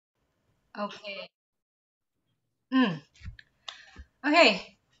Okay. Mm.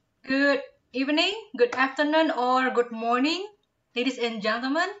 Okay. Good evening, good afternoon, or good morning, ladies and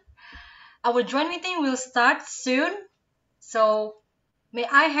gentlemen. Our joint meeting will start soon. So, may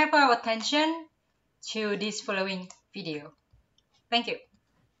I have your attention to this following video? Thank you.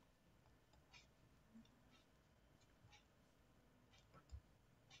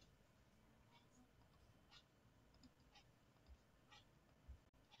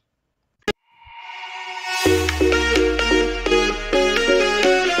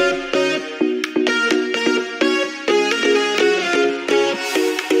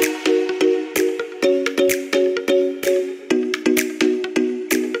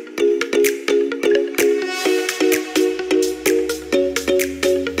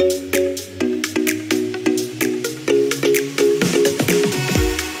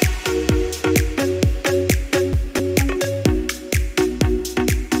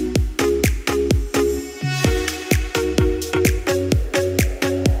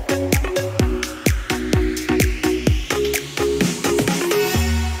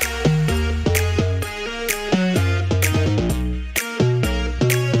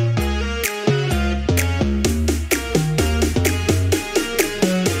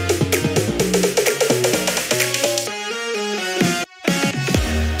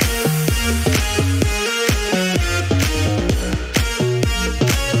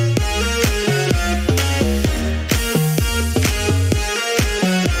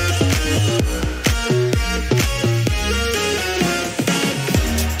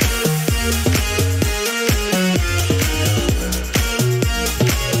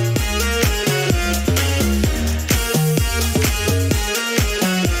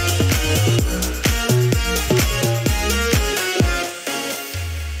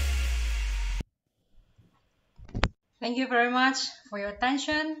 Thank you very much for your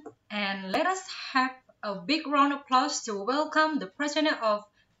attention, and let us have a big round of applause to welcome the president of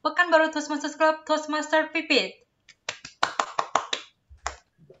Pekanbaru Toastmasters Club, Toastmaster Pipit.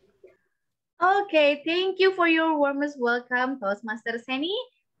 Okay, thank you for your warmest welcome, Toastmaster Seni.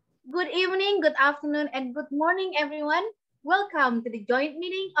 Good evening, good afternoon, and good morning, everyone. Welcome to the joint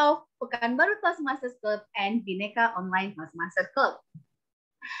meeting of Pekanbaru Toastmasters Club and Bhinneka Online Toastmasters Club.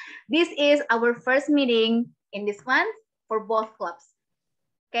 This is our first meeting in this month for both clubs.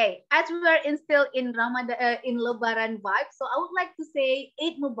 Okay, as we are still in Ramadan, in Lebaran vibe, so I would like to say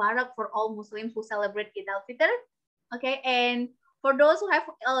Eid Mubarak for all Muslims who celebrate Eid al-Fitr. Okay, and for those who have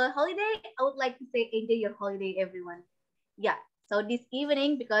a holiday, I would like to say enjoy your holiday, everyone. Yeah, so this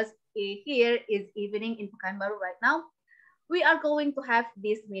evening, because here is evening in Pekanbaru right now, we are going to have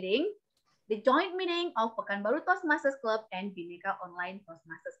this meeting, the joint meeting of Pekanbaru Toastmasters Club and Bhinneka Online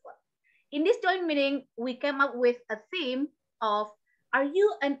Toastmasters Club. In this joint meeting, we came up with a theme of, are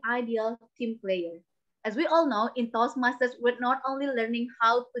you an ideal team player? As we all know, in Toastmasters, we're not only learning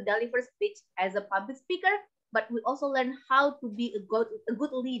how to deliver speech as a public speaker, but we also learn how to be a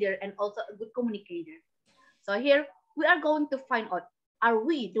good leader and also a good communicator. So here, we are going to find out, are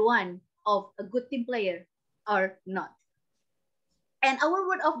we the one of a good team player or not? And our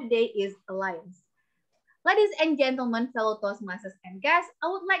word of the day is alliance. Ladies and gentlemen, fellow Toastmasters and guests, I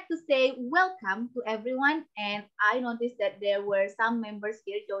would like to say welcome to everyone. And I noticed that there were some members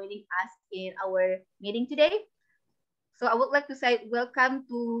here joining us in our meeting today. So I would like to say welcome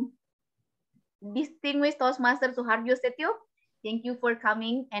to distinguished Toastmaster Suharjo Setio. Thank you for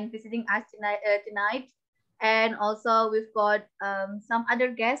coming and visiting us tonight. And also we've got some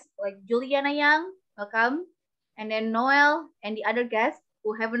other guests like Juliana Yang, welcome. And then Noel and the other guests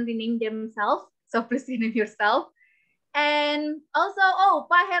who haven't renamed themselves. So please rename yourself. And also, oh,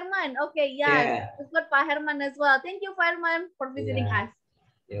 Pa Herman. Okay, yes, Yeah, we've got Pa Herman as well. Thank you, Pa Herman, for visiting yeah, us.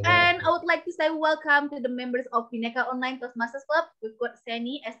 you're And I welcome. would like to say welcome to the members of Bhinneka Online Toastmasters Club. We've got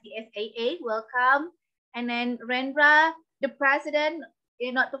Seni, SDSAA, welcome. And then Rendra, the president,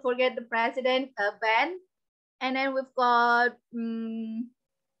 not to forget the president, Ben. And then we've got, who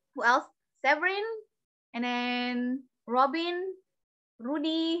else? Severin, and then Robin,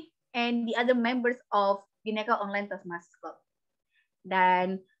 Rudy, and the other members of Bhinneka Online Toastmasters Club.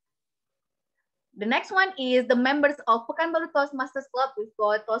 Dan the next one is the members of Pekanbaru Toastmasters Club. We've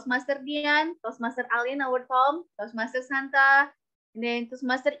got Toastmaster Dian, Toastmaster Alien, our Tom, Toastmaster Santa, and then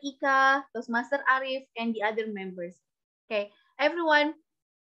Toastmaster Ika, Toastmaster Arif, and the other members. Okay, everyone,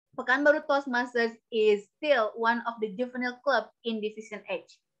 Pekanbaru Toastmasters is still one of the juvenile club in Division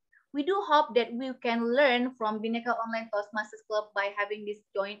H. We do hope that we can learn from Bhinneka Online Toastmasters Club by having this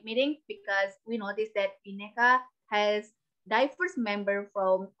joint meeting, because we noticed that Bhinneka has diverse member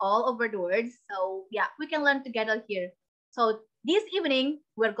from all over the world. So yeah, we can learn together here. So This evening,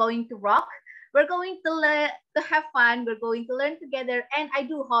 we're going to rock. We're going to have fun. We're going to learn together. And I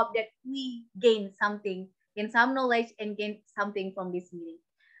do hope that we gain something, gain some knowledge, and gain something from this meeting.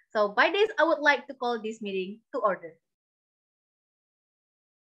 So by this, I would like to call this meeting to order.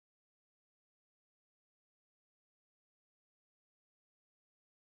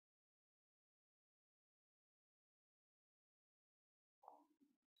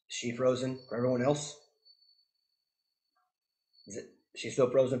 Is she frozen for everyone else? Is it? Is she still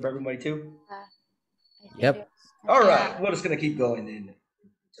frozen for everybody too? Yep. All Yeah. right, we're just gonna keep going then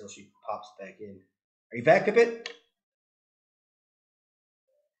until she pops back in. Are you back, Pipit?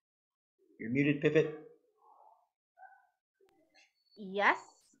 You're muted, Pipit. Yes.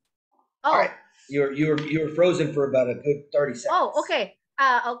 All Oh. right, you were frozen for about a good 30 seconds. Oh, okay.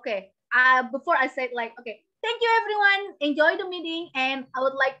 Okay. Before I said like, okay, thank you everyone. Enjoy the meeting, and I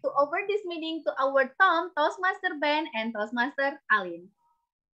would like to over this meeting to our Tom, Toastmaster Ben, and Toastmaster Alin.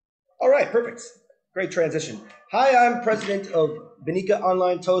 All right, perfect. Great transition. Hi, I'm president of Bhinneka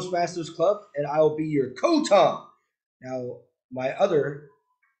Online Toastmasters Club, and I will be your co-tom. Now, my other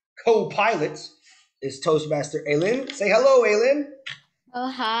co-pilot is Toastmaster Aylin. Say hello, Aylin. Oh,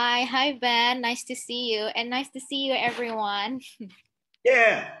 hi. Hi, Ben. Nice to see you. And nice to see you, everyone.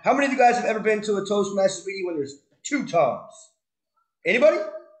 Yeah. How many of you guys have ever been to a Toastmasters meeting when there's two toms? Anybody?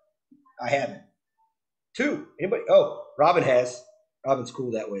 I haven't. Two. Anybody? Oh, Robin has. Robin's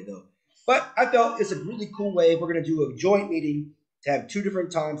cool that way, though. But I felt it's a really cool way. We're going to do a joint meeting to have two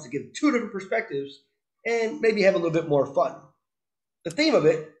different times to give two different perspectives and maybe have a little bit more fun. The theme of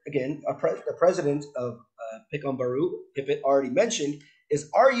it, again, the president of Pekan Baru, if it already mentioned, is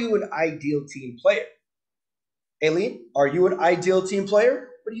Are you an ideal team player? Aileen, are you an ideal team player?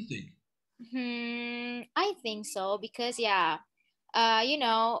 What do you think? I think so because in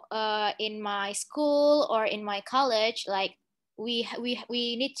my school or in my college, like we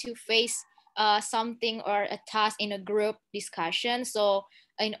need to face something or a task in a group discussion. So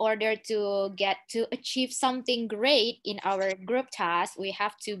in order to get to achieve something great in our group task, we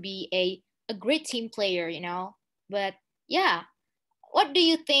have to be a great team player, But yeah, what do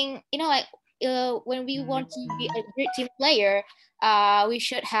you think? When we want to be a great team player, we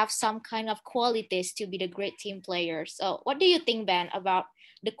should have some kind of qualities to be the great team player. So, what do you think, Ben, about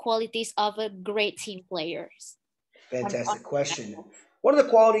the qualities of a great team players? Fantastic question. One of the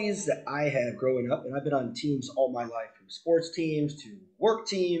qualities that I have growing up, and I've been on teams all my life, from sports teams to work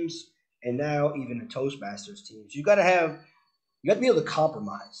teams, and now even the Toastmasters teams, you got to be able to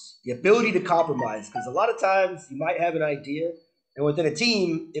compromise. The ability to compromise, because a lot of times you might have an idea, and within a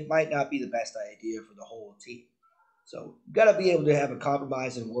team, it might not be the best idea for the whole team. So you got to be able to have a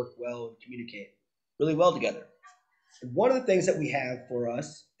compromise and work well and communicate really well together. And one of the things that we have for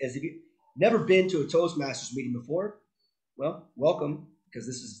us is if you've never been to a Toastmasters meeting before, well, welcome, because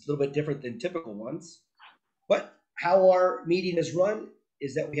this is a little bit different than typical ones. But how our meeting is run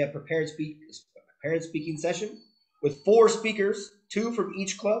is that we have prepared speaking session with four speakers, two from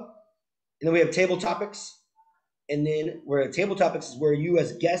each club, and then we have table topics. And then where table topics is where you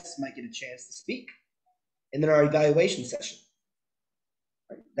as guests might get a chance to speak. And then our evaluation session.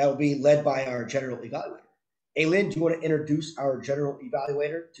 Right? That will be led by our general evaluator. Aylin, do you want to introduce our general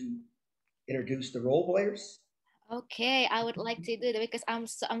evaluator to introduce the role players? Okay, I would like to do that because I'm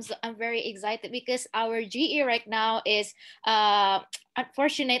very excited because our GE right now is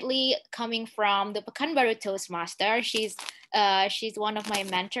unfortunately coming from the Pekanbaru Toastmaster. She's one of my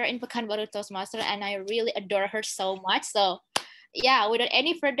mentor in Pekanbaru Toastmaster, and I really adore her so much. So yeah, without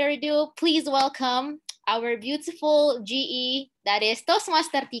any further ado, please welcome our beautiful GE, that is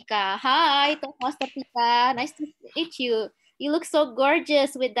Toastmaster Tika. Hi, Toastmaster Tika. Nice to meet you. You look so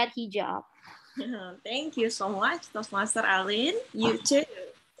gorgeous with that hijab. Thank you so much, Toastmaster Alin. You too.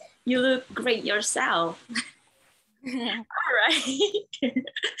 You look great yourself. All right.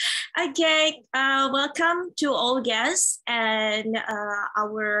 Okay. Welcome to all guests and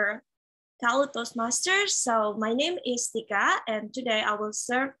our fellow Toastmasters. So my name is Tika, and today I will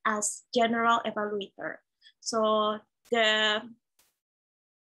serve as General Evaluator. So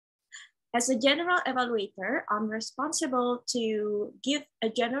as a general evaluator, I'm responsible to give a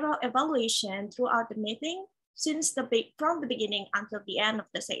general evaluation throughout the meeting from the beginning until the end of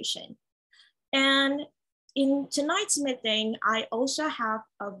the session. And in tonight's meeting, I also have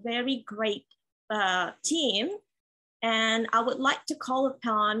a very great team, and I would like to call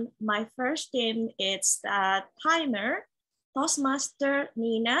upon my first team. It's the timer, Toastmaster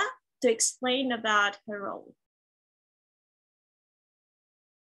Nina, to explain about her role.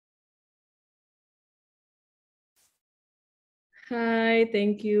 Hi,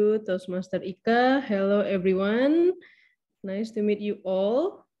 thank you, Toastmaster Ika. Hello, everyone. Nice to meet you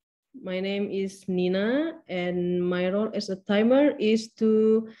all. My name is Nina, and my role as a timer is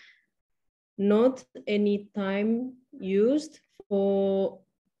to note any time used for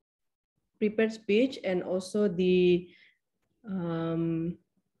prepared speech and also the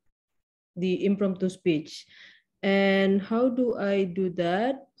impromptu speech. And how do I do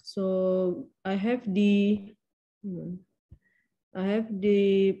that? So I have the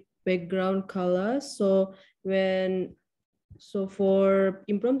background color. So for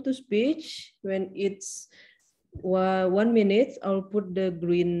impromptu speech, when it's 1 minute, I'll put the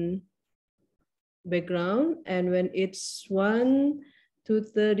green background, and when it's 1 to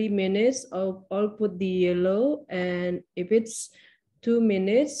 30 minutes, I'll put the yellow, and if it's 2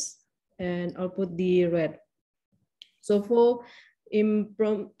 minutes, and I'll put the red. So for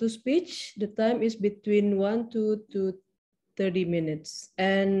impromptu speech, the time is between 1 to 30 minutes.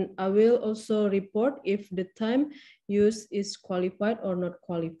 And I will also report if the time used is qualified or not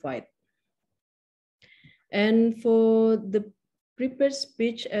qualified. And for the prepared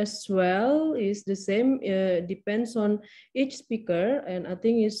speech as well is the same, depends on each speaker. And I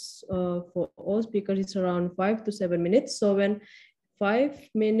think it's for all speakers, it's around 5 to 7 minutes. So when 5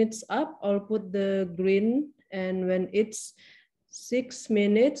 minutes up, I'll put the green, and when it's 6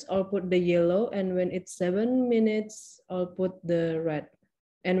 minutes, I'll put the yellow, and when it's 7 minutes, I'll put the red.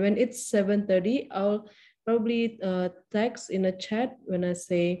 And when it's 7:30, I'll probably text in a chat when I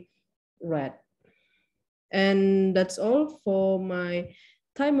say red. And that's all for my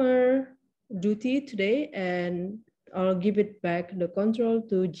timer duty today, and I'll give it back the control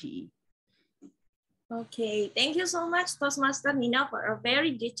to G. Okay, thank you so much, Toastmaster Nina, for a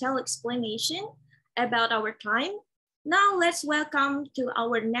very detailed explanation about our time. Now let's welcome to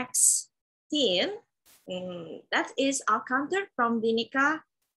our next team. That is our counter from Bhinneka.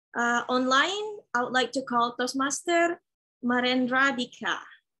 Online, I would like to call Toastmaster Marendra Dika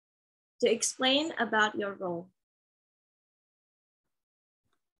to explain about your role.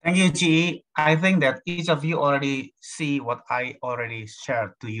 Thank you, G. I think that each of you already see what I already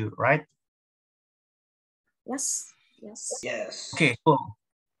shared to you, right? Yes, yes. Yes. Okay, so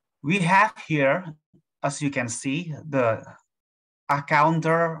we have here, as you can see, the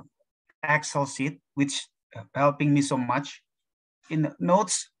counter Excel sheet, which helping me so much. In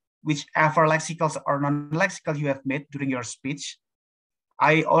notes, whichever lexicals or non-lexical you have made during your speech,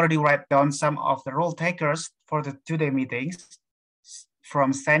 I already write down some of the role takers for the today meetings,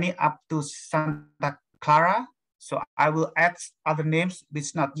 from Sani up to Santa Clara. So I will add other names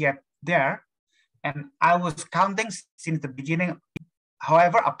which not yet there. And I was counting since the beginning.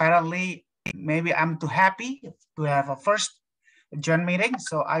 However, apparently, maybe I'm too happy to have a first joint meeting.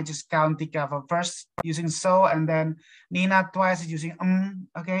 So I just count Tika first using so, and then Nina twice using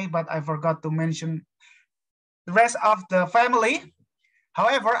okay, but I forgot to mention the rest of the family.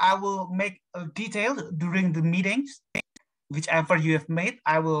 However, I will make a detail during the meetings. Whichever you have made,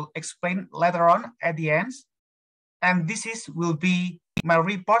 I will explain later on at the end. And this will be my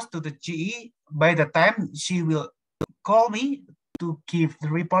report to the GE by the time she will call me to give the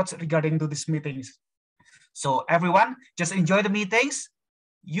reports regarding to these meetings. So everyone, just enjoy the meetings.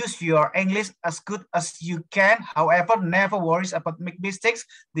 Use your English as good as you can. However, never worries about make mistakes.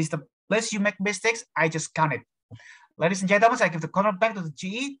 This is the place you make mistakes. I just count it. Ladies and gentlemen, I give the corner back to the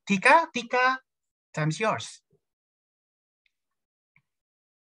GE. Tika, time's yours.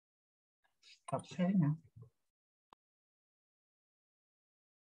 Stop sharing now.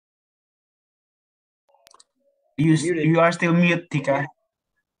 You are still mute, Tika.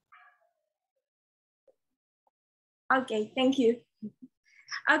 Okay, thank you.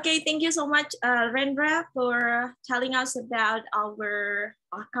 Okay, thank you so much, Rendra, for telling us about our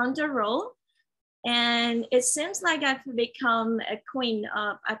counter role. And it seems like I've become a queen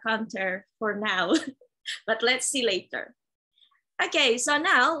of a counter for now, but let's see later. Okay, so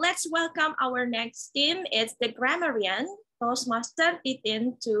now let's welcome our next team. It's the grammarian, Toastmaster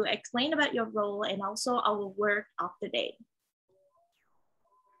Titin, to explain about your role and also our work of the day.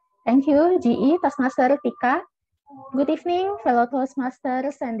 Thank you, GE, Toastmaster Tika. Good evening, fellow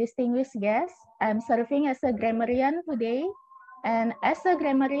Toastmasters and distinguished guests. I'm serving as a grammarian today. And as a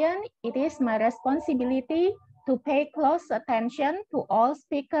grammarian, it is my responsibility to pay close attention to all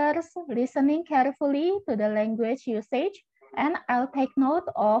speakers, listening carefully to the language usage, and I'll take note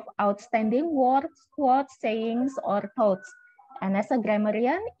of outstanding words, quotes, sayings, or thoughts. And as a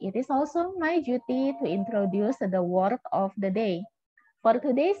grammarian, it is also my duty to introduce the word of the day. For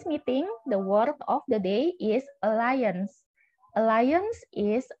today's meeting, the word of the day is alliance. Alliance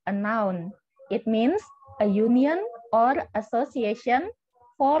is a noun. It means a union or association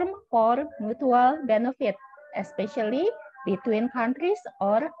formed for mutual benefit, especially between countries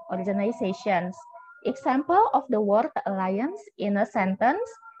or organizations. Example of the word alliance in a sentence: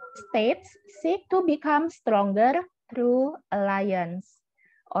 states seek to become stronger through alliance.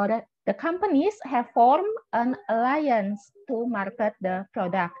 Or the companies have formed an alliance to market the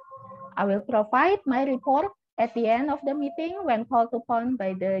product. I will provide my report at the end of the meeting when called upon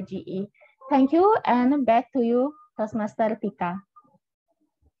by the GE. Thank you, and back to you, Toastmaster Tika.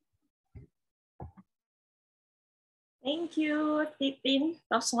 Thank you, Titin,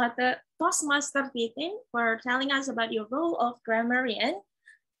 Toastmaster Titin, for telling us about your role of grammarian.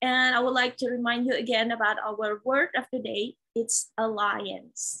 And I would like to remind you again about our word of the day. It's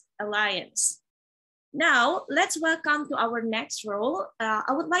alliance. Alliance. Now, let's welcome to our next role.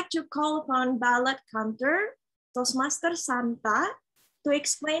 I would like to call upon ballot counter, Toastmaster Santa, to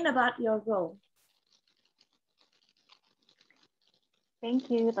explain about your role. Thank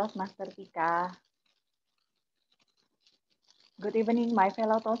you, Toastmaster Tika. Good evening, my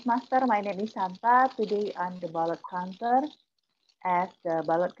fellow Toastmaster. My name is Santa. Today, I'm the ballot counter. As the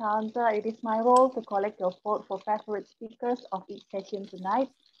ballot counter, it is my role to collect your vote for favorite speakers of each session tonight.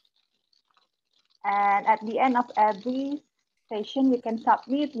 And at the end of every session, you can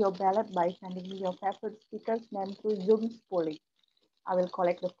submit your ballot by sending me your favorite speaker's name through Zoom polling. I will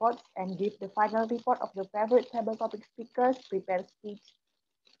collect the votes and give the final report of the favorite table topic speakers, prepare speech,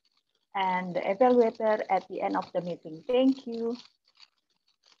 and the evaluator at the end of the meeting. Thank you.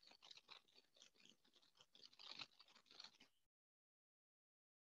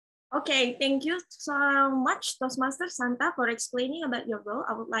 Okay, thank you so much, Toastmaster Santa, for explaining about your role.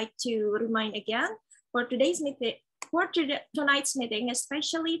 I would like to remind again for today's meeting, tonight's meeting,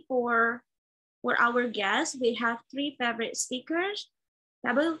 especially for our guests, we have 3 favorite speakers,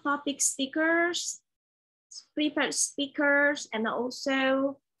 table topic speakers, prepared speakers, and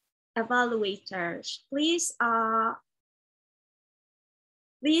also evaluators. Please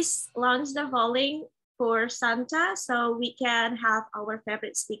launch the voting for Santa so we can have our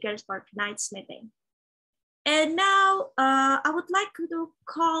favorite speakers for tonight's meeting. And now I would like to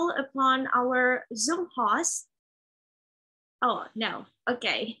call upon our Zoom host. Oh, no,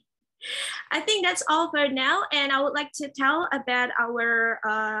 okay. I think that's all for now. And I would like to tell about our,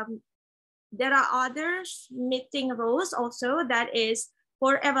 there are other meeting rules also, that is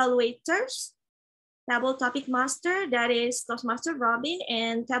for evaluators, table topic master, that is Toastmaster Robin,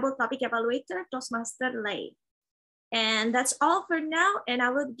 and table topic evaluator, Toastmaster Lei. And that's all for now. And I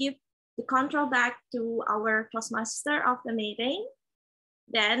will give the control back to our Toastmaster of the meeting,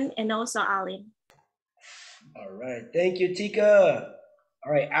 Dan, and also Alin. All right. Thank you, Tika.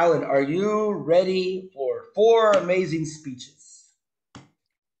 All right, Alan, are you ready for 4 amazing speeches?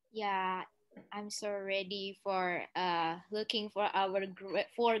 Yeah, I'm so ready for looking for our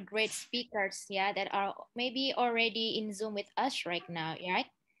 4 great speakers, yeah, that are maybe already in Zoom with us right now, right?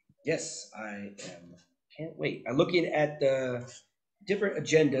 Yes, I am. Can't wait. I'm looking at the different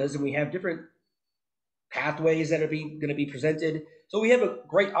agendas, and we have different pathways that are going to be presented. So we have a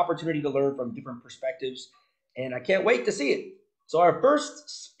great opportunity to learn from different perspectives, and I can't wait to see it. So our first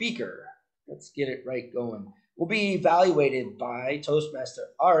speaker, let's get it right going, will be evaluated by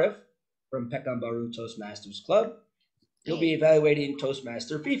Toastmaster Arif from Pekan Baru Toastmasters Club. He'll be evaluating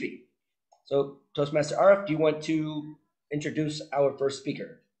Toastmaster Fifi. So Toastmaster Arif, do you want to introduce our first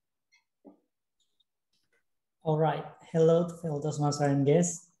speaker? All right. Hello, fellow Toastmaster and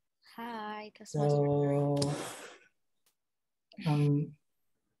guests. Hi, Toastmaster. So,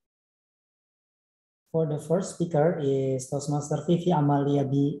 for the first speaker is Toastmaster Fifi Amalia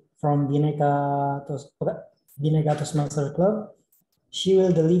B from Bhinneka Toastmaster Club. She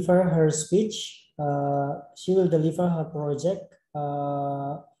will deliver her speech. She will deliver her project,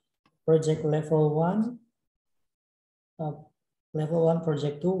 project level 1,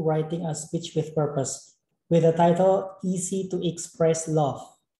 project 2, writing a speech with purpose, with the title Easy to Express Love,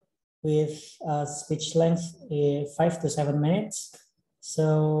 with a speech length 5 to 7 minutes.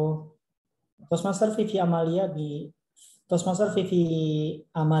 So Toastmaster Fifi Amalia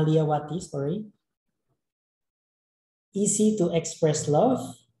Wati, sorry. Easy to express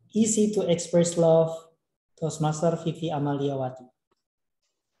love. Easy to express love. Toastmaster Fifi Amalia Wati.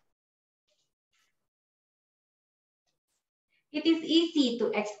 It is easy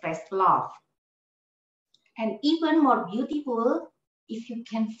to express love, and even more beautiful if you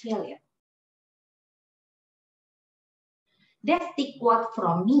can feel it. That's the quote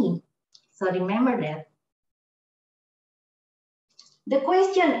from me, so remember that. The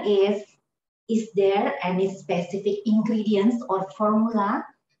question is there any specific ingredients or formula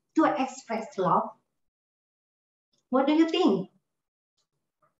to express love? What do you think?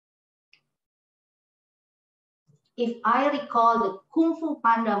 If I recall the Kung Fu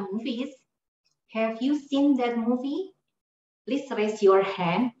Panda movies, have you seen that movie? Please raise your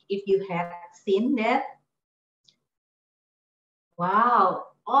hand if you have seen that. Wow,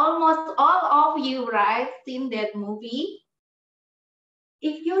 almost all of you, right, seen that movie?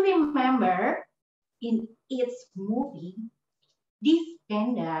 If you remember, in its movie, this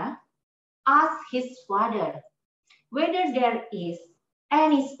panda asked his father whether there is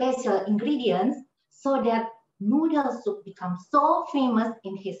any special ingredients so that noodle soup becomes so famous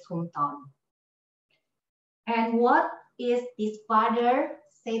in his hometown. And what is his father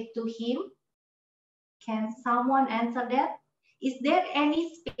said to him? Can someone answer that? Is there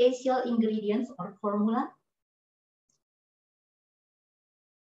any special ingredients or formula?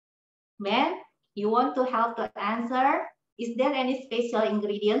 Man, you want to help to answer? Is there any special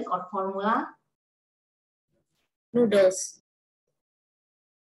ingredients or formula? Noodles.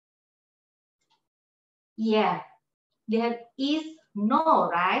 Yeah, there is no,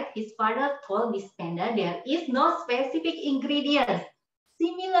 right? His father told this panda there is no specific ingredients.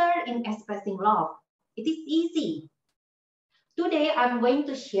 Similar in expressing love. It is easy. Today, I'm going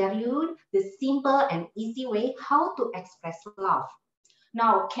to share you the simple and easy way how to express love.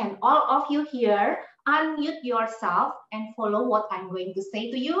 Now, can all of you here unmute yourself and follow what I'm going to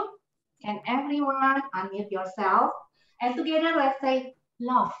say to you? Can everyone unmute yourself? And together, let's say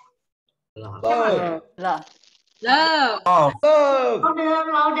love. Love. Come on. Love. Love. Love.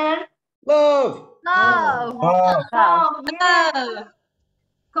 Louder, louder. Love. Love. Love. Love, yes. Love.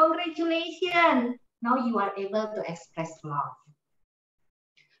 Congratulations. Now you are able to express love.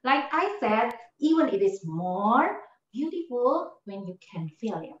 Like I said, even it is more beautiful when you can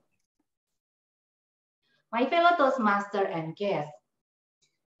feel it. My fellow Toastmaster and guests,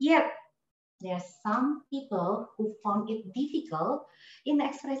 yet there are some people who found it difficult in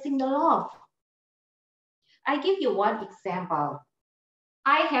expressing the love. I give you one example.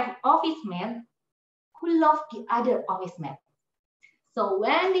 I have office mates who love the other office mate. So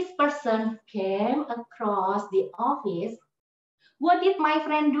when this person came across the office, what did my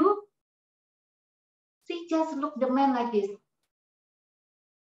friend do? She just looked the man like this.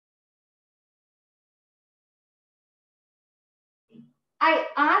 I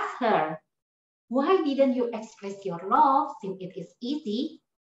asked her, why didn't you express your love since it is easy?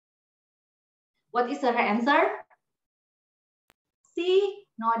 What is her answer? She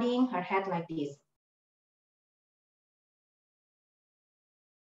nodding her head like this.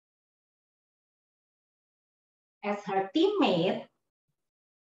 As her teammate,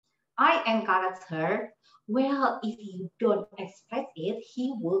 I encouraged her, well, if you don't express it,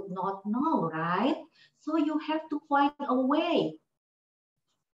 he would not know, right? So you have to find a way.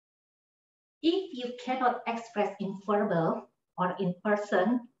 If you cannot express in verbal or in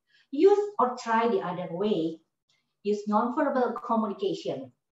person, use or try the other way. Use nonverbal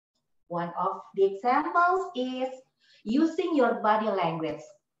communication. One of the examples is using your body language.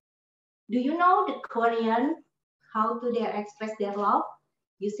 Do you know the Korean, how do they express their love?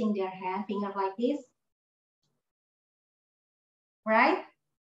 Using their hand, finger like this, right?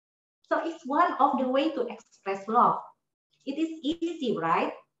 So it's one of the way to express love. It is easy,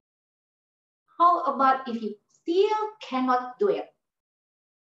 right? How about if you still cannot do it?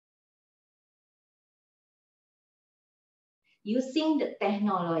 Using the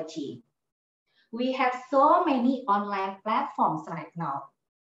technology. We have so many online platforms right now.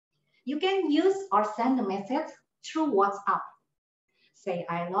 You can use or send a message through WhatsApp. Say,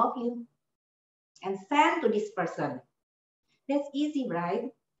 I love you, and send to this person. That's easy, right?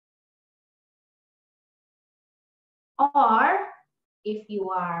 Or if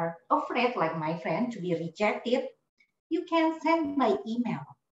you are afraid, like my friend, to be rejected, you can send by email.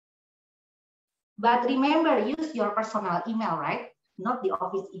 But remember, use your personal email, right? Not the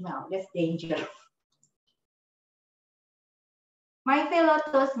office email. That's dangerous. My fellow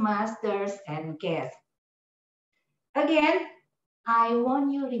Toastmasters and guests, again, I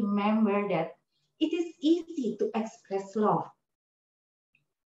want you to remember that it is easy to express love.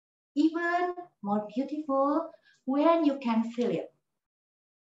 Even more beautiful when you can feel it.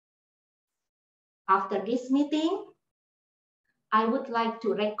 After this meeting, I would like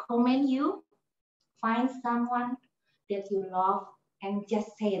to recommend you find someone that you love and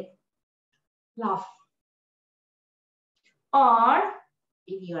just say it, love. Or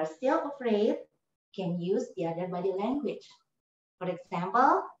if you are still afraid, can use the other body language. For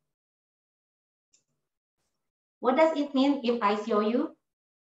example, what does it mean if I show you?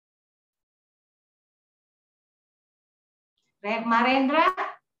 Marendra,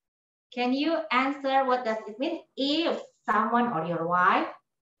 can you answer what does it mean if someone or your wife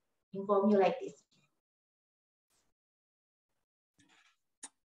inform you like this?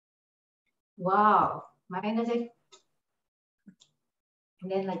 Wow, makanya saya, and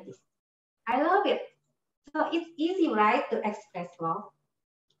then like this. I love it. So it's easy, right, to express love.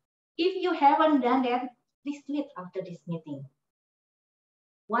 If you haven't done that, please do it after this meeting.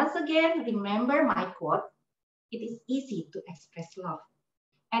 Once again, remember my quote. It is easy to express love.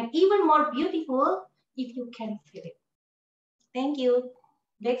 And even more beautiful if you can feel it. Thank you.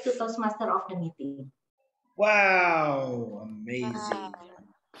 Back to Toastmaster of the meeting. Wow, amazing. Wow.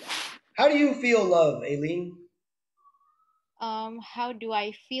 How do you feel love, Aileen? How do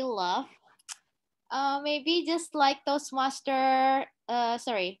I feel love? Maybe just like Toastmaster, as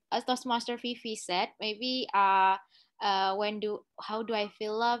Toastmaster Fifi said, maybe how do I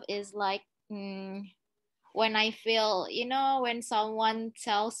feel love is like when I feel, when someone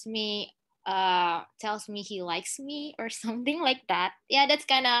tells me he likes me or something like that. Yeah, that's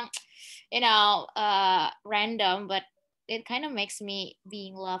kind of, random, but it kind of makes me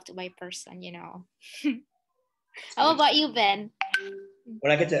being loved by person. How about you, Ben?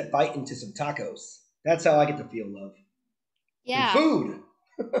 When I get to bite into some tacos, that's how I get to feel love through Yeah, food.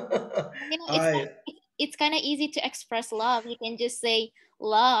 it's I it's kind of easy to express love. You can just say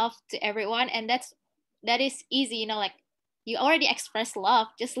love to everyone, and that is easy. Like you already express love,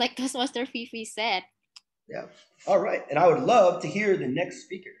 just like Toastmaster Fifi said. yeah. All right, and I would love to hear the next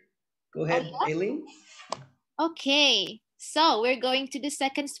speaker. Go Oh ahead, yeah. Aileen. Okay, so we're going to the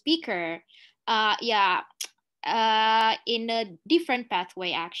second speaker. Yeah, in a different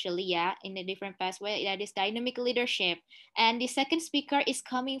pathway actually, yeah, in a different pathway, that is dynamic leadership. And the second speaker is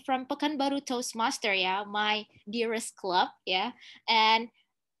coming from Pekanbaru Toastmaster, yeah, my dearest club, yeah. And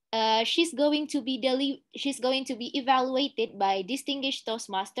she's going to be evaluated by distinguished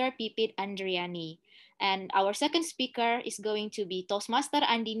Toastmaster Pipit Andriani. And our second speaker is going to be Toastmaster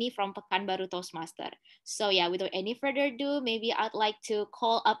Andini from Pekanbaru Toastmaster. So yeah, without any further ado, maybe I'd like to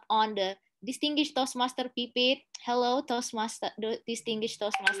call up on the distinguished Toastmaster Pipit. Hello, distinguished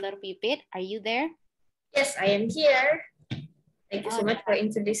Toastmaster Pipit. Are you there? Yes, I am here. Thank you Oh so much for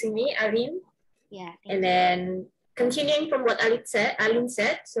introducing me, Aline. yeah, And then continuing from what Aline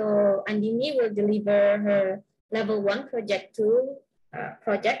said, so Andini will deliver her level 1 project 2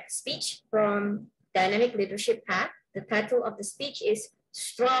 project speech from Dynamic Leadership Path. The title of the speech is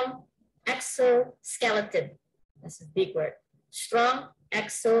Strong Exoskeleton. That's a big word. Strong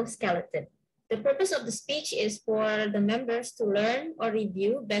exoskeleton. The purpose of the speech is for the members to learn or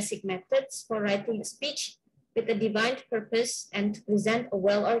review basic methods for writing a speech with a defined purpose and to present a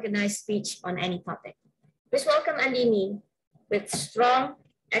well-organized speech on any topic. Please welcome Andini with Strong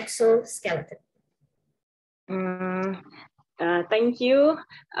Exoskeleton. Thank you.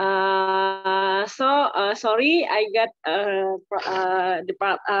 Sorry, I got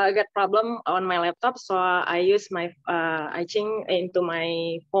problem on my laptop, so I use I change into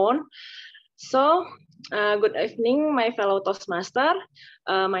my phone. So, good evening, my fellow Toastmaster.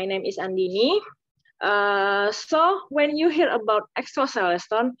 My name is Andini. So, when you hear about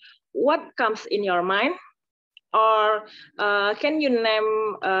exoskeleton, what comes in your mind? Or can you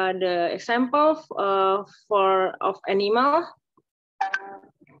name the example of animal?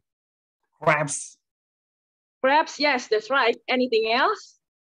 Crabs. Crabs, yes, that's right. Anything else?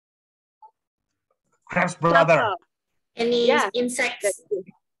 Crab's brother. Any insects?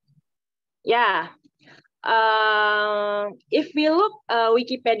 Yeah. If we look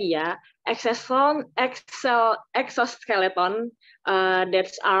Wikipedia, exoskeleton,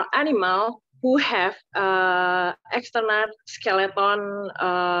 that's our animal who have external skeleton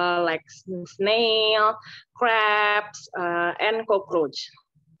like snail, crabs, and cockroach.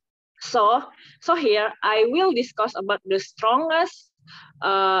 So here I will discuss about the strongest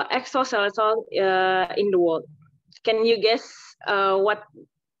exoskeleton in the world. Can you guess what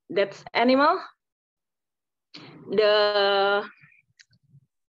that animal?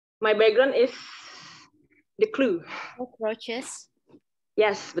 My background is the clue. Cockroaches.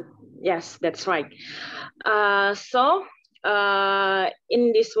 Yes, that's right. So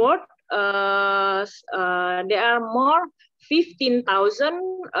in this world, there are more 15,000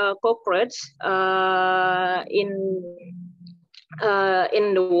 cockroaches in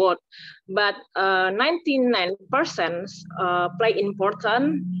the world, but 99% play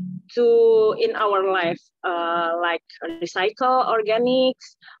important in our life, like recycle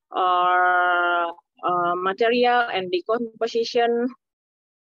organics or material and decomposition.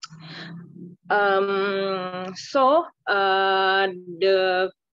 The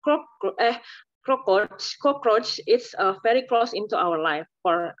cockroach is very close into our life.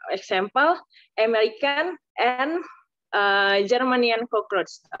 For example, American and Germanian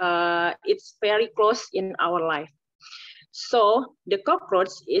cockroach. It's very close in our life. So the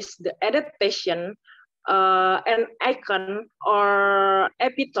cockroach is the adaptation, an icon or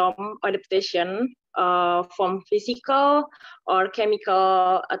epitome adaptation from physical or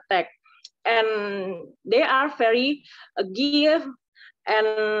chemical attack. And they are very give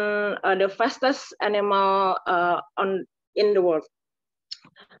and the fastest animal in the world.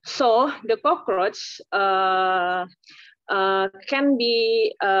 So the cockroach can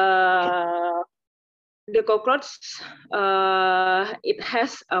be the cockroach. It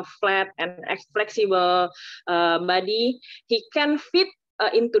has a flat and flexible body. He can fit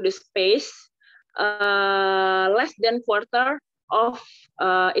into the space less than quarter of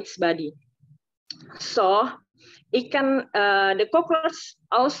its body. So it can the cockroach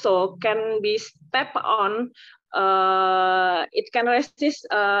also can be stepped on. It can resist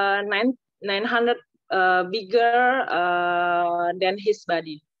 900 bigger than his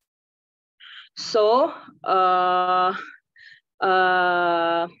body. So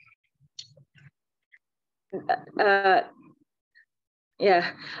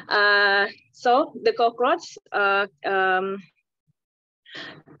yeah. So the cockroach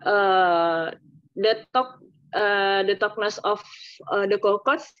the toughness of the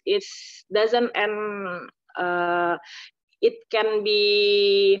cockroach is doesn't end. It can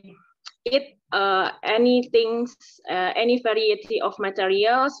be eat anything, any variety of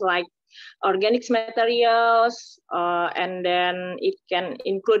materials like organic materials, and then it can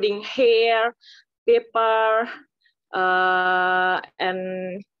including hair, paper,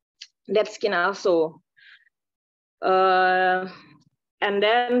 and dead skin also. And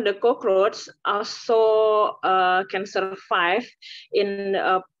then the cockroach also can survive in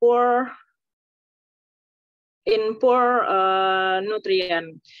poor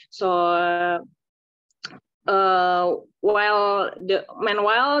nutrient. So while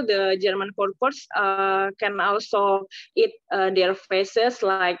the German cockroach can also eat their faces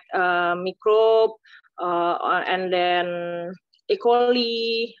like microbe and then E.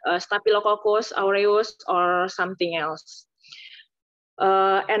 coli, Staphylococcus aureus, or something else.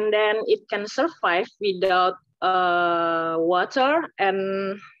 And then it can survive without water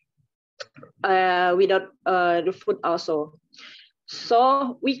and without the food also.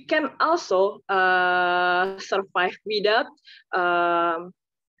 So we can also survive without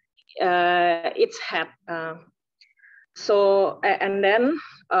its head. So and then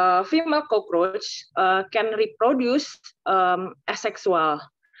female cockroach can reproduce asexual.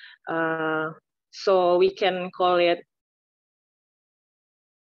 So we can call it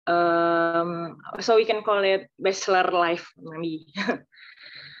bachelor life maybe.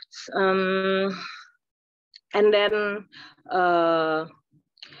 And then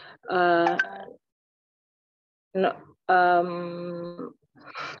no,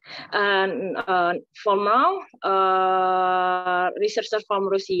 and for now, researchers from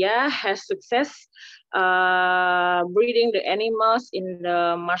Russia has success breeding the animals in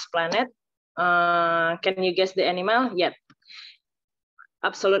the Mars planet. Can you guess the animal? Yet,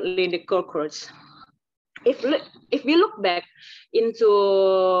 absolutely the cockroach. If we look back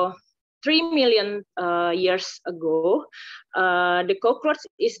into 3 million years ago, the cockroach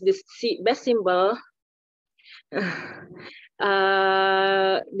is the best symbol,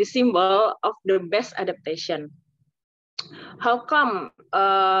 the symbol of the best adaptation. How come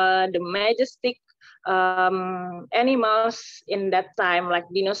the majestic animals in that time, like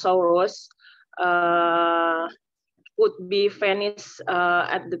dinosaurs, would be vanished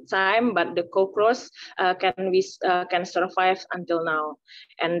at the time, but the cockroach can survive until now,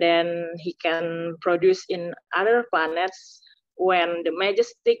 and then he can produce in other planets when the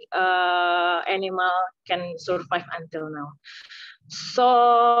majestic animal can survive until now.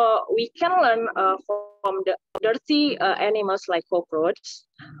 So we can learn from the dirty animals like cockroach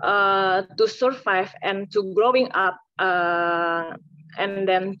to survive and to growing up, and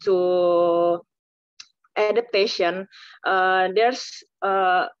then to adaptation.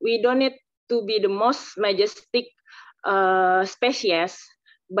 We don't need to be the most majestic species,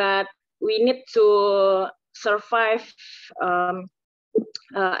 but we need to survive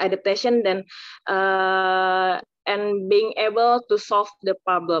adaptation then and being able to solve the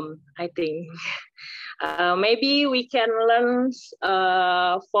problem, I think. Maybe we can learn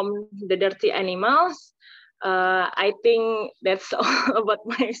from the dirty animals. I think that's all about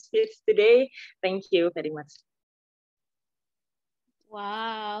my speech today. Thank you very much.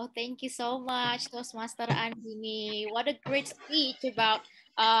 Wow, thank you so much, Toastmaster Andini. What a great speech about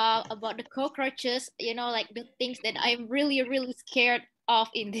the cockroaches, you know, like the things that I'm really, really scared of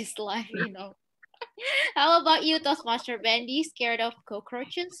in this life, you know. How about you, Toastmaster Bendy? Scared of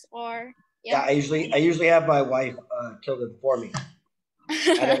cockroaches or? Yeah, I usually have my wife kill them for me.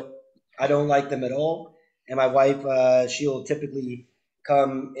 I don't I don't like them at all. And my wife, she'll typically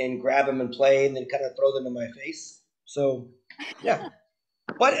come and grab them and play, and then kind of throw them in my face. So yeah,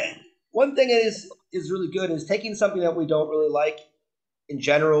 but one thing is really good is taking something that we don't really like in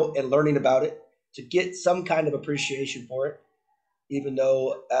general and learning about it to get some kind of appreciation for it. Even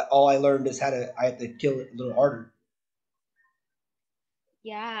though all I learned is I have to kill it a little harder.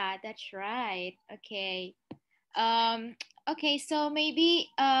 Yeah, that's right. Okay. Okay, so maybe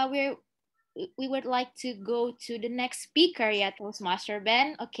we would like to go to the next speaker, yeah, Toastmaster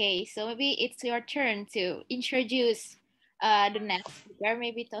Ben. Okay, so maybe it's your turn to introduce the next speaker,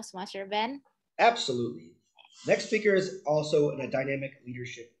 maybe Toastmaster Ben. Absolutely. Next speaker is also in a dynamic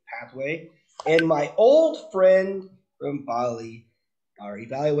leadership pathway. And my old friend from Bali, our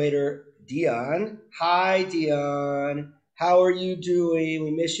evaluator, Dion. Hi, Dion. How are you doing?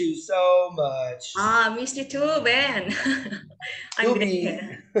 We miss you so much. Miss you too, Ben. I'm She'll great.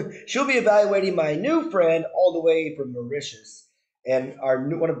 be she'll be evaluating my new friend all the way from Mauritius, and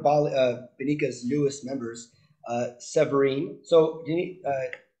one of Bhinneka's newest members, Severine. So,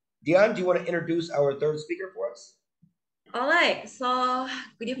 Dion, do you want to introduce our third speaker for us? All right. So,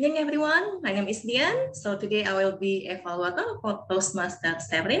 good evening, everyone. My name is Dian. So, today I will be evaluator for Toastmaster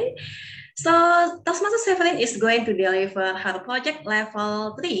Severin. So, Toastmaster Severin is going to deliver her project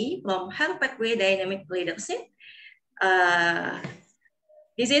level 3 from her pathway dynamic leadership.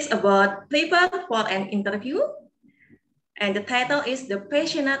 This is about prepare for an interview. And the title is The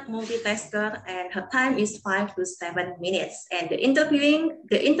Passionate Multitasker, and her time is 5 to 7 minutes. And the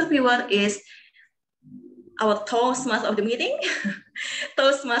interviewer is our Toastmaster of the meeting,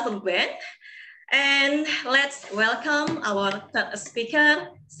 Toastmaster Ben. And let's welcome our third speaker,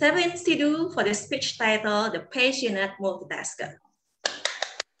 Severin Sidhu, for the speech title, The Passionate Multitasker.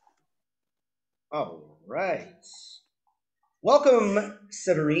 All right. Welcome,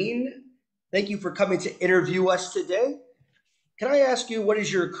 Severine. Thank you for coming to interview us today. Can I ask you, what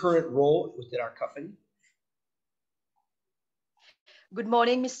is your current role within our company? Good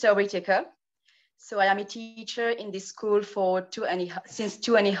morning, Mr. Whitaker. So I am a teacher in this school for since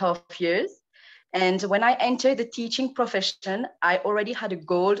 2.5 years. And when I entered the teaching profession, I already had a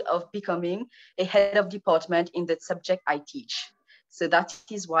goal of becoming a head of department in the subject I teach. So that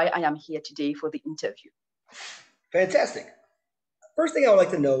is why I am here today for the interview. Fantastic. First thing I would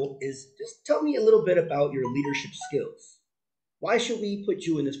like to know is just tell me a little bit about your leadership skills. Why should we put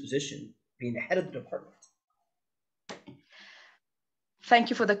you in this position, being the head of the department? Thank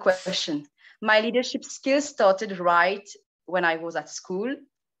you for the question. My leadership skills started right when I was at school,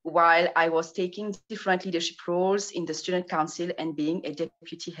 while I was taking different leadership roles in the student council and being a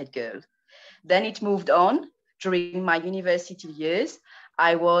deputy head girl. Then it moved on. During my university years,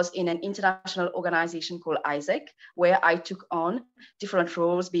 I was in an international organization called ISAC, where I took on different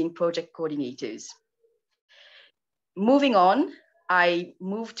roles being project coordinators. Moving on, I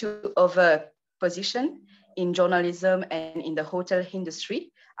moved to other position in journalism and in the hotel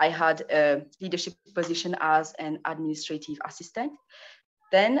industry. I had a leadership position as an administrative assistant.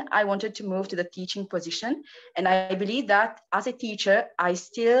 Then I wanted to move to the teaching position. And I believe that as a teacher, I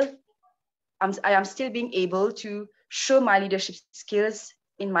am still being able to show my leadership skills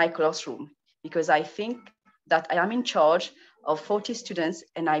in my classroom, because I think that I am in charge of 40 students.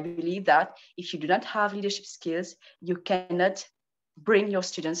 And I believe that if you do not have leadership skills, you cannot bring your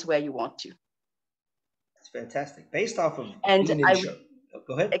students where you want to. That's fantastic. Based off of And being in show.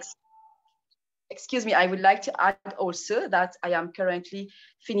 Go ahead. Excuse me, I would like to add also that I am currently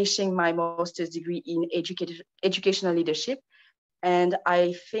finishing my master's degree in educational leadership. And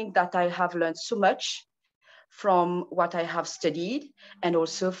I think that I have learned so much from what I have studied and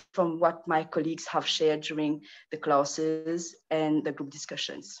also from what my colleagues have shared during the classes and the group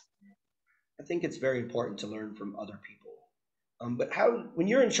discussions. I think it's very important to learn from other people. But when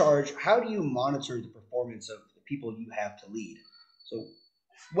you're in charge, how do you monitor the performance of the people you have to lead? So,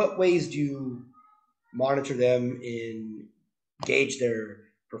 what ways do you monitor them and gauge their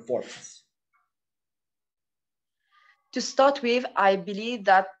performance? To start with, I believe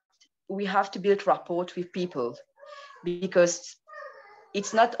that we have to build rapport with people, because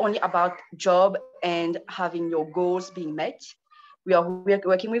it's not only about job and having your goals being met. We are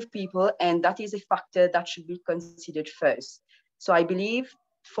working with people, and that is a factor that should be considered first. So I believe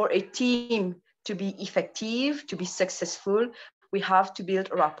for a team to be effective, to be successful, we have to build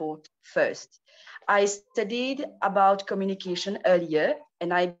a rapport first. I studied about communication earlier,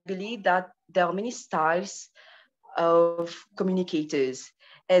 and I believe that there are many styles of communicators,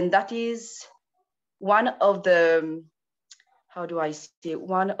 and that is one of the how do I say,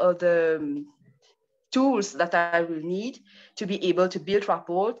 one of the tools that I will need to be able to build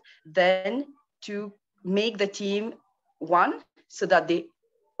rapport, then to make the team one, so that they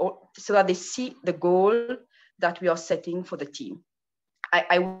see the goal that we are setting for the team.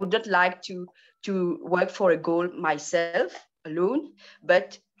 I would not like to work for a goal myself alone,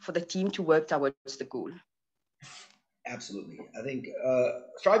 but for the team to work towards the goal. Absolutely. I think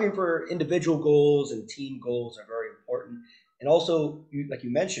striving for individual goals and team goals are very important. And also, like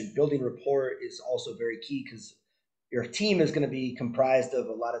you mentioned, building rapport is also very key because your team is going to be comprised of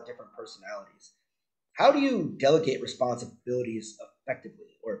a lot of different personalities. How do you delegate responsibilities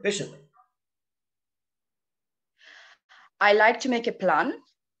effectively or efficiently? I like to make a plan,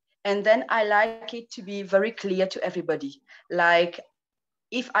 and then I like it to be very clear to everybody. Like,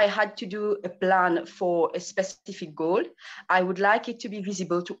 if I had to do a plan for a specific goal, I would like it to be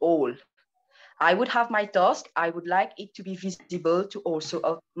visible to all. I would have my task. I would like it to be visible to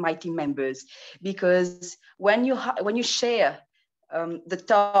also my team members, because when you share the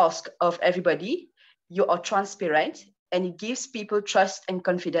task of everybody, you are transparent, and it gives people trust and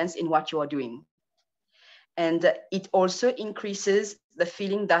confidence in what you are doing. And it also increases the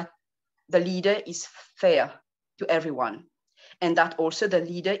feeling that the leader is fair to everyone, and that also the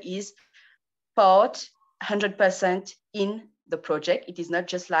leader is part 100% in the project. It is not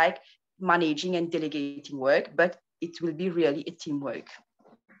just like managing and delegating work, but it will be really a teamwork.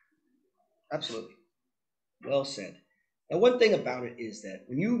 Absolutely. Well said. And one thing about it is that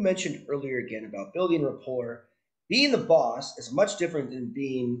when you mentioned earlier again about building rapport, being the boss is much different than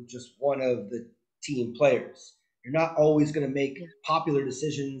being just one of the team players. You're not always going to make popular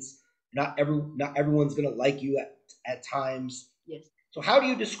decisions. Not everyone's going to like you at times. Yes. So how do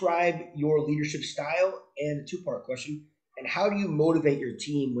you describe your leadership style? And a two-part question. And how do you motivate your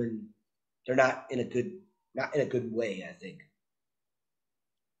team when they're not in a good way, I think.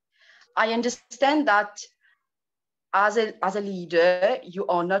 I understand that as a leader, you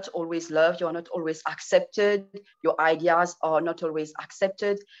are not always loved, you are not always accepted, your ideas are not always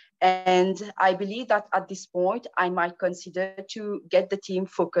accepted. And I believe that at this point, I might consider to get the team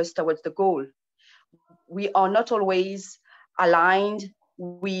focused towards the goal. We are not always aligned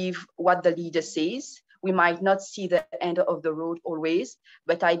with what the leader says. We might not see the end of the road always,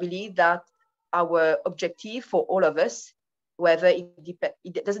 but I believe that our objective for all of us, whether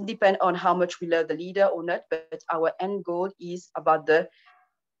it doesn't depend on how much we love the leader or not, but our end goal is about the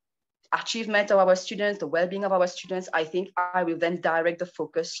achievement of our students, the well-being of our students. I think I will then direct the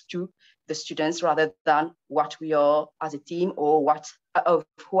focus to the students rather than what we are as a team or of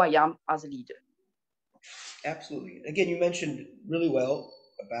who I am as a leader. Absolutely. Again, you mentioned really well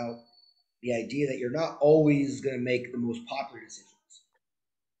about the idea that you're not always going to make the most popular decisions.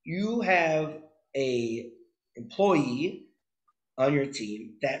 You have a employee on your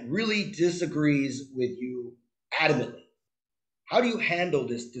team that really disagrees with you adamantly. How do you handle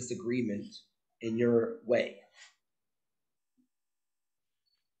this disagreement in your way?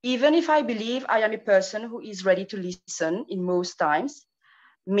 Even if I believe I am a person who is ready to listen in most times,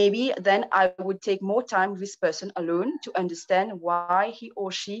 maybe then I would take more time with this person alone to understand why he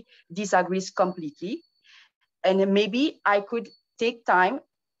or she disagrees completely. And maybe I could take time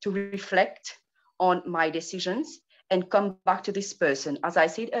to reflect on my decisions and come back to this person. As I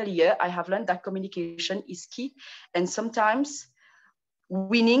said earlier, I have learned that communication is key. And sometimes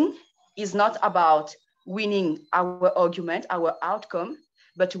winning is not about winning our argument, our outcome,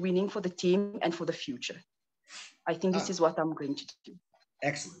 but winning for the team and for the future. I think this is what I'm going to do.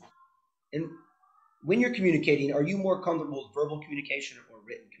 Excellent. And when you're communicating, are you more comfortable with verbal communication or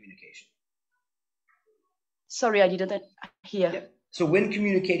written communication? Sorry, I didn't hear. Yeah. So when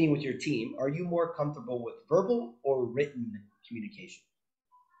communicating with your team, are you more comfortable with verbal or written communication?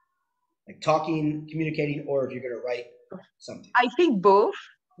 Like talking, communicating, or if you're going to write something? I think both,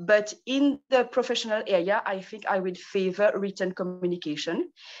 but in the professional area, I think I would favor written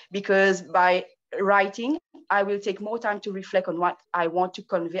communication, because by writing, I will take more time to reflect on what I want to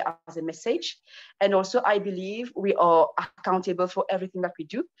convey as a message. And also, I believe we are accountable for everything that we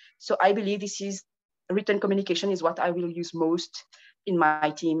do. So I believe written communication is what I will use most in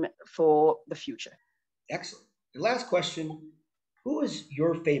my team for the future. Excellent. The last question, who is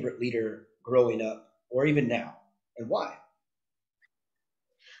your favorite leader growing up or even now, and why?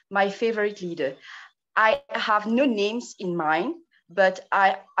 My favorite leader. I have no names in mind, but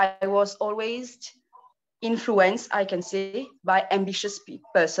I was always influenced, I can say, by ambitious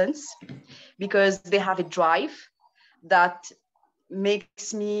persons, because they have a drive that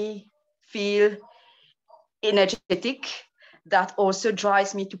makes me feel energetic, that also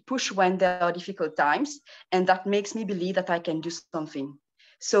drives me to push when there are difficult times, and that makes me believe that I can do something.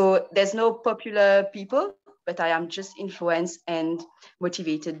 So there's no popular people, but I am just influenced and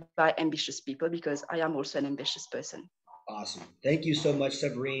motivated by ambitious people because I am also an ambitious person. Awesome. Thank you so much,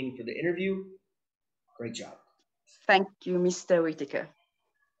 Severine, for the interview. Great job. Thank you, Mr. Whitaker.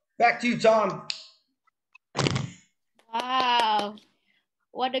 Back to you, Tom. Wow,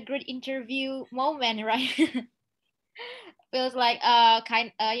 what a great interview moment, right? Feels like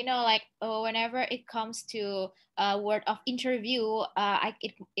like whenever it comes to word of interview,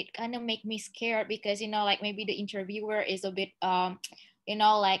 it kind of make me scared because like maybe the interviewer is a bit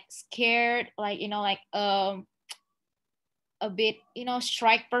like scared, like a bit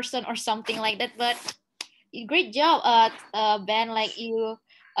strike person or something like that. But great job, Ben. Like you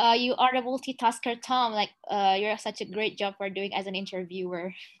are a multitasker, Tom. Like you're such a great job for doing as an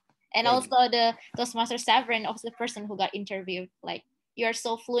interviewer. And Thank also the Toastmaster Severin, also the person who got interviewed. Like you're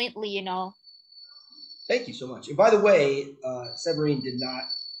so fluently. Thank you so much. And by the way, Severine did not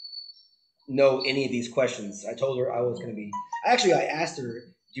know any of these questions. I told her I was going to be. Actually, I asked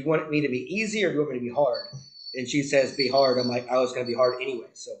her, "Do you want me to be easy or do you want me to be hard?" And she says, "Be hard." I'm like, "I was going to be hard anyway."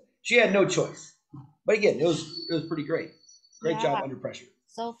 So she had no choice. But again, it was pretty great. Great Yeah, job under pressure.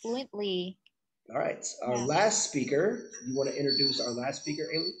 so fluently. All right, our Yeah. last speaker. You want to introduce our last speaker,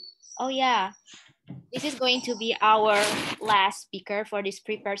 Ailey? Oh yeah. This is going to be our last speaker for this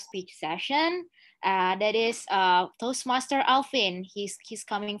prepared speech session. That is Toastmaster Alvin. He's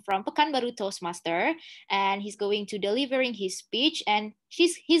coming from Pekanbaru Toastmaster, and he's going to delivering his speech, and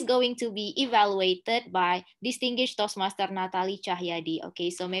he's going to be evaluated by distinguished Toastmaster Natali Cahyadi. Okay,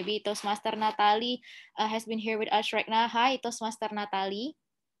 so maybe Toastmaster Natali has been here with us right now. Hi, Toastmaster Natali.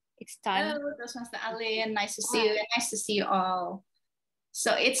 It's time. Hello, Toastmaster Alin. Nice to see you. Nice to see you all.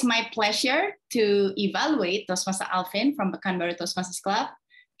 So it's my pleasure to evaluate Toastmaster Alvin from Pekanbaru Toastmasters Club.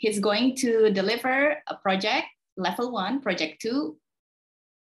 He's going to deliver a project, level 1, project 2,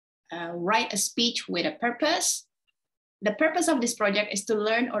 write a speech with a purpose. The purpose of this project is to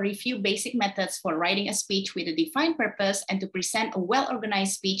learn or review basic methods for writing a speech with a defined purpose and to present a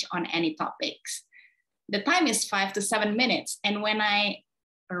well-organized speech on any topics. The time is 5 to 7 minutes. And when I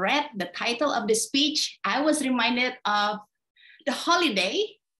read the title of the speech, I was reminded of the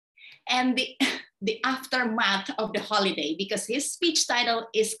holiday and the aftermath of the holiday, because his speech title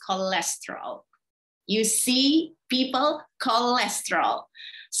is cholesterol. You see, people, cholesterol.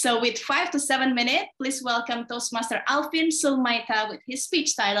 So with 5 to 7 minutes, please welcome Toastmaster Alvin Sulmaita with his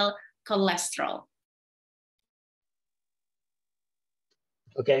speech title, cholesterol.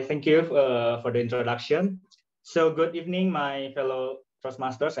 Okay, thank you for the introduction. So good evening, my fellow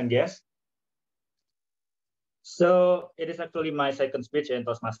Toastmasters and guests. So it is actually my second speech in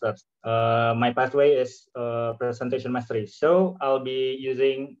Toastmasters. My pathway is presentation mastery. So I'll be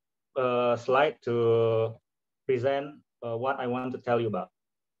using a slide to present what I want to tell you about.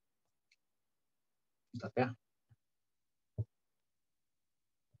 Okay.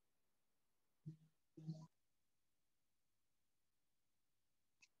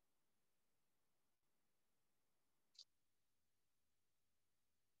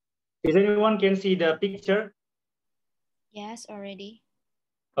 Is anyone can see the picture? Yes, already.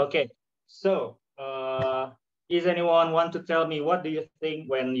 Okay, so is anyone want to tell me what do you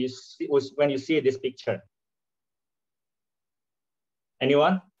think when you see this picture?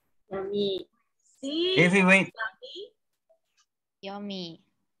 Anyone? Yummy. See? If we wait. Yummy.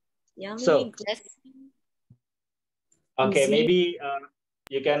 Yummy. So, okay, Easy. maybe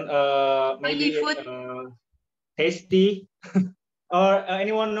you can maybe tasty, or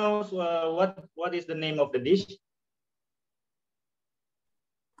anyone knows what is the name of the dish?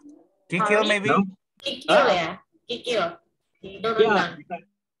 Kikil maybe? No? Kikil ya, kikil. Kikil Yeah, rendang.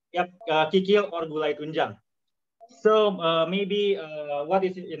 yep, kikil or gulai tunjang. So maybe what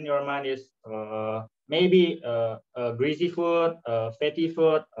is in your mind is maybe greasy food, fatty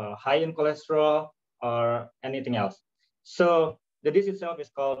food, high in cholesterol, or anything else. So the dish itself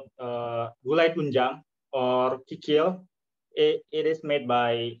is called gulai tunjang or kikil. It is made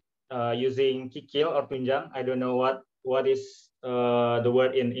by using kikil or tunjang. I don't know what is the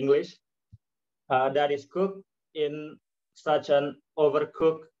word in English. That is cooked in such an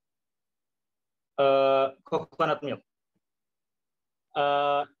overcooked coconut milk.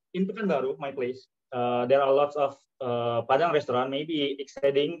 In Pekanbaru, my place, there are lots of Padang restaurant, maybe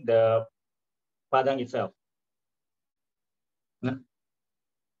exceeding the Padang itself.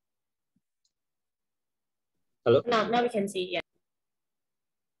 Hello? Now we can see, yeah.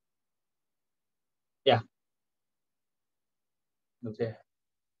 Yeah. Okay.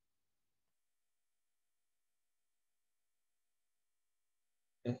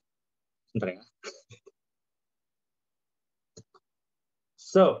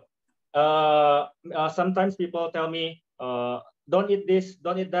 So sometimes people tell me, don't eat this,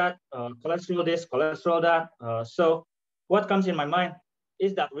 don't eat that, cholesterol this, cholesterol that. So what comes in my mind,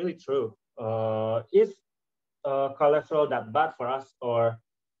 is that really true? Is cholesterol that bad for us, or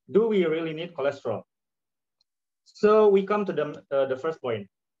do we really need cholesterol? So we come to the first point.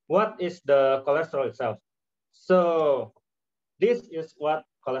 What is the cholesterol itself? So this is what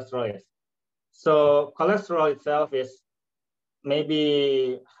cholesterol is. So cholesterol itself is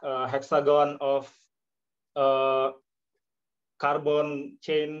maybe a hexagon of carbon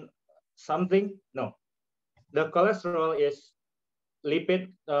chain something. No, the cholesterol is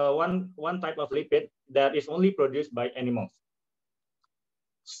lipid, one type of lipid that is only produced by animals.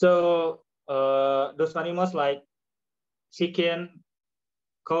 So those animals like chicken,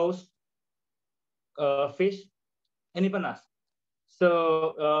 cows, fish, and even us.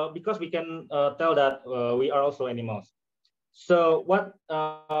 So because we can tell that we are also animals. So what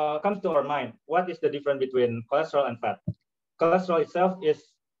comes to our mind? What is the difference between cholesterol and fat? Cholesterol itself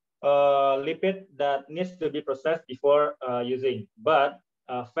is a lipid that needs to be processed before using, but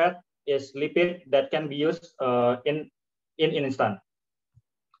fat is lipid that can be used in instant.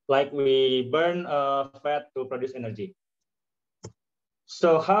 Like we burn fat to produce energy.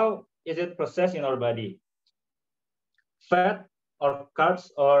 So how is it processed in our body? Fat or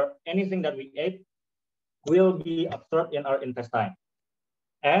carbs or anything that we ate will be absorbed in our intestine,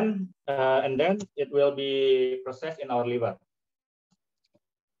 and then it will be processed in our liver.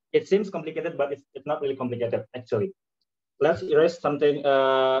 It seems complicated, but it's not really complicated actually. Let's erase something,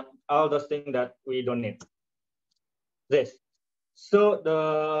 all those things that we don't need. This. So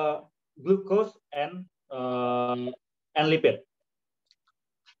the glucose and lipid.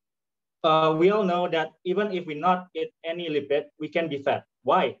 We all know that even if we not eat any lipid, we can be fat.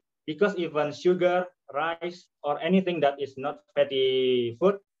 Why? Because even sugar, rice, or anything that is not fatty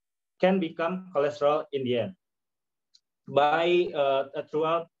food can become cholesterol in the end by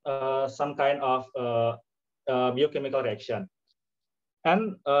throughout some kind of biochemical reaction.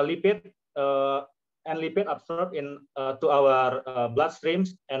 And lipid absorbed in to our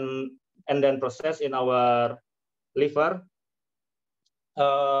bloodstreams and then processed in our liver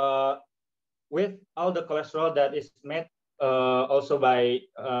with all the cholesterol that is made also by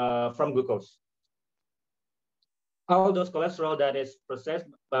from glucose. All those cholesterol that is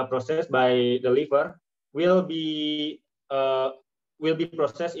processed by the liver will be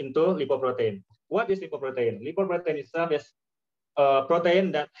processed into lipoprotein. What is lipoprotein? Lipoprotein itself is a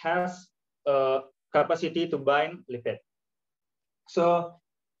protein that has capacity to bind lipid. So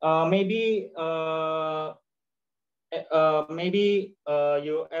maybe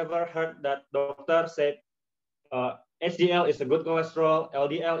you ever heard that doctor said HDL is a good cholesterol,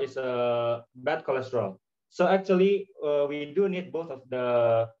 LDL is a bad cholesterol. So actually, we do need both of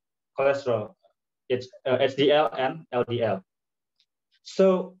the cholesterol. It's HDL and LDL.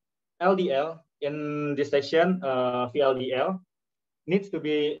 So LDL in this section, VLDL, needs to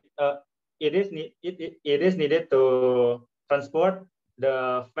be it is needed to transport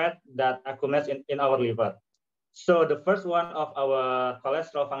the fat that accumulates in our liver. So the first one of our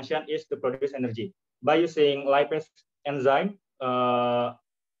cholesterol function is to produce energy. By using lipase enzyme,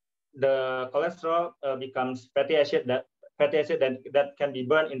 the cholesterol becomes fatty acid that can be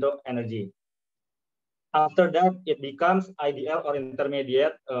burned into energy. After that, it becomes IDL or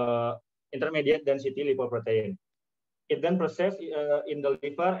intermediate density lipoprotein. It then processed in the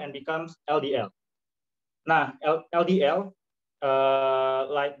liver and becomes LDL. Now, LDL,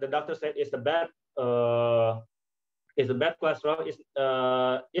 like the doctor said, is the bad cholesterol.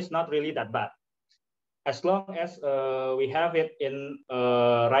 Is not really that bad, as long as we have it in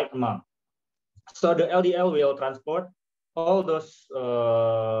right amount. So the LDL will transport all those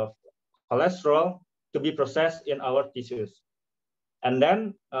cholesterol to be processed in our tissues. And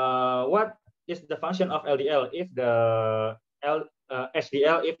then what is the function of LDL if the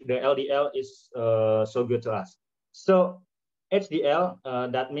HDL if the LDL is so good to us? So HDL,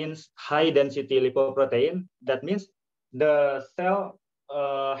 that means high density lipoprotein. That means the cell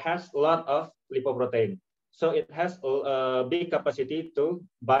has a lot of lipoprotein. So it has a big capacity to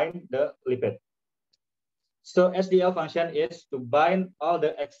bind the lipid. So HDL function is to bind all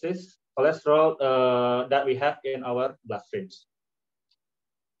the excess cholesterol that we have in our bloodstreams.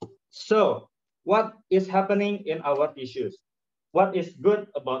 So what is happening in our tissues? What is good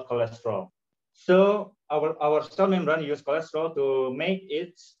about cholesterol? So our cell membrane use cholesterol to make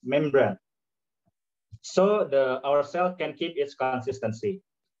its membrane. So our cell can keep its consistency.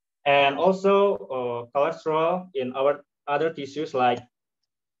 And also cholesterol in our other tissues like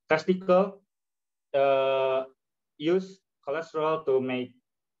testicle use cholesterol to make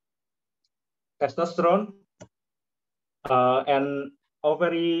testosterone, and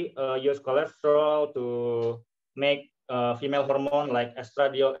ovary use cholesterol to make female hormone like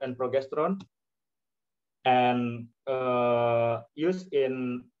estradiol and progesterone, and use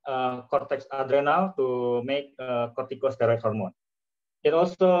in cortex adrenal to make corticosteroid hormone. It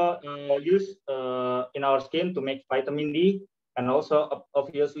also used in our skin to make vitamin D, and also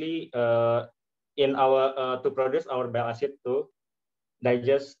obviously in our to produce our bile acid to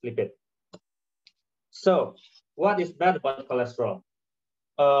digest lipid. So, what is bad about cholesterol?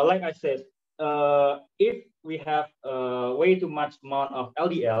 Like I said, if we have way too much amount of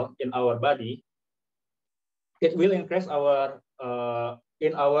LDL in our body, it will increase our LDL.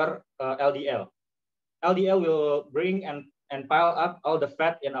 LDL will bring and pile up all the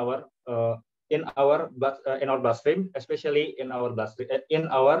fat in our bloodstream, especially in our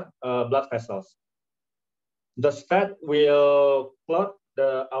blood vessels. The fat will clot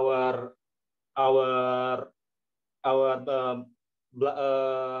our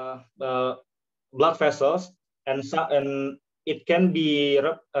blood vessels, and it can be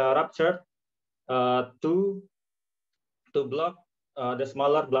ruptured to block the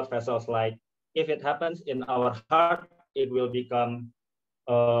smaller blood vessels. Like if it happens in our heart, it will become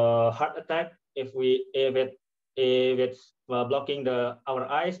heart attack. If it's blocking our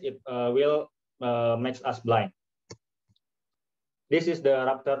eyes, it will makes us blind. This is the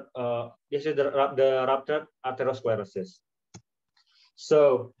ruptured atherosclerosis.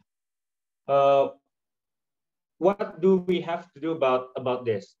 So, what do we have to do about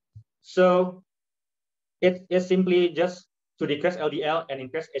this? So, it is simply just to decrease LDL and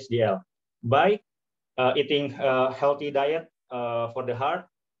increase HDL by eating a healthy diet for the heart,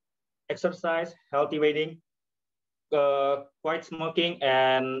 exercise, healthy weighting, quiet smoking,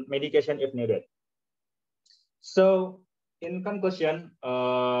 and medication if needed. So, in conclusion,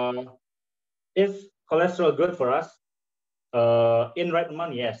 is cholesterol good for us? In right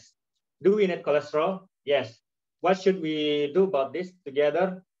amount, yes. Do we need cholesterol? Yes. What should we do about this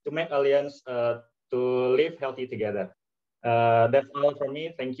together to make alliance to live healthy together? That's all for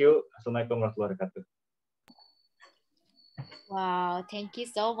me. Thank you. Assalamualaikum warahmatullahi wabarakatuh. Wow, thank you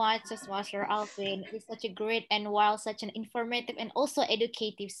so much, Master Alvin. It's such a great and such an informative and also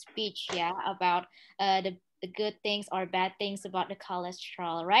educative speech, yeah, about the good things or bad things about the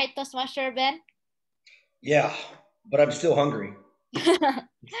cholesterol, right, Toastmaster Ben? Yeah, but I'm still hungry.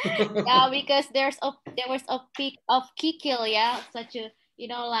 Yeah, because there was a peak of kikil, yeah, such a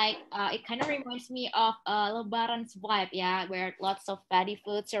like it kind of reminds me of Lebaran's vibe, yeah, where lots of fatty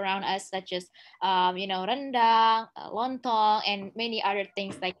foods around us, such as rendang, lontong, and many other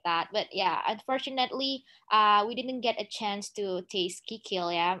things like that. But yeah, unfortunately, we didn't get a chance to taste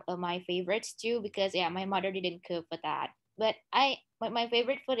kikil, yeah, my favorite stew, because yeah, my mother didn't cook for that. But my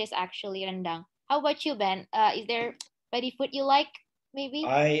favorite food is actually rendang. How about you, Ben? Is there fatty food you like? Maybe.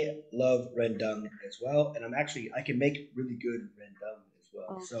 I love rendang as well, and I can make really good rendang as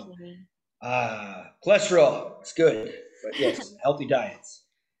well. So, Okay. cholesterol, it's good, but yes, healthy diets.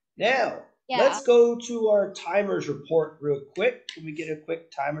 Now, Yeah. let's go to our timers report real quick. Can we get a quick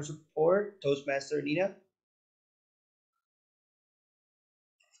timers report, Toastmaster Nina?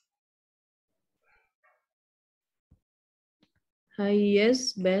 Hi,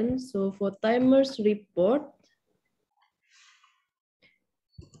 yes, Ben. So for timers report,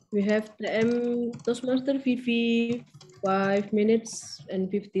 we have Toastmaster Vivi 5 minutes and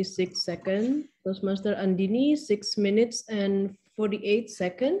 56 seconds. Toastmaster Andini 6 minutes and 48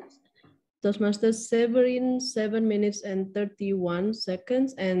 seconds. Toastmaster Severin 7 minutes and 31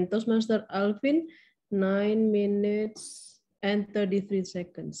 seconds. And Toastmaster Alvin 9 minutes and 33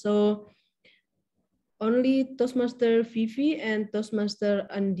 seconds. So only Toastmaster Vivi and Toastmaster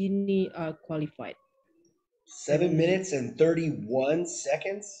Andini are qualified. 7 minutes and 31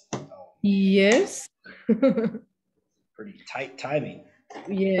 seconds? Oh, yes. pretty tight timing.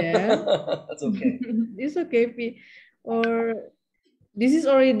 Yeah. That's okay. It's okay. Or this is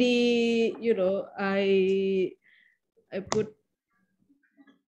already, I put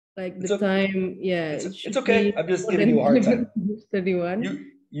like the time. Yeah, it It's should okay. be I'm just more giving than you a hard time. 31.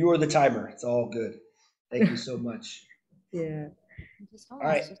 You are the timer. It's all good. Thank you so much. Yeah. Thank you so All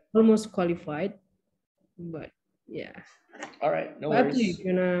right. much. Almost qualified, but yeah. All right, no Up to you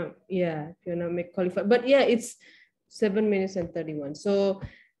worries. if you're not make qualified. But yeah, it's 7 minutes and 31. So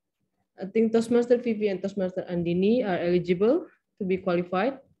I think Toastmaster Vivi and Toastmaster Andini are eligible to be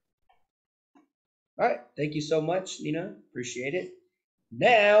qualified. All right, thank you so much, Nina. Appreciate it.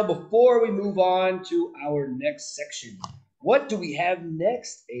 Now, before we move on to our next section, What do we have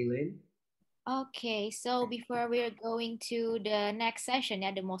next, Aileen? Okay, so before we're going to the next session,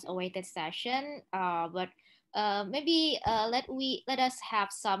 yeah, the most awaited session, but maybe let us have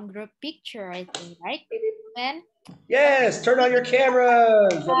some group picture, I think, right? Ben? Yes, turn on your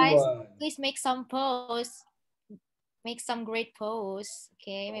cameras, Guys, everyone. please make some pose. Make some great pose.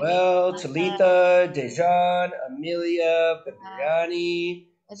 Okay, maybe Well, Talitha, Dejan, Amelia, Fabiani,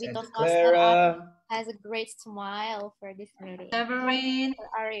 maybe Santa Toastmaster Arif Clara. has a great smile for this meeting. Severin.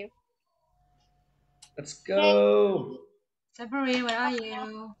 Arif. Let's go. Severin, where are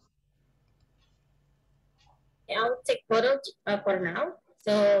you? I'll take photo for now.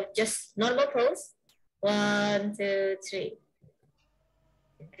 So just normal pose. 1, 2, 3.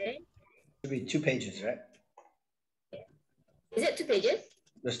 Okay. Should be 2 pages, right? Is it 2 pages?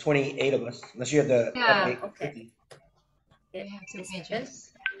 There's 28 of us, unless you have the Yeah. update. Okay. We have 2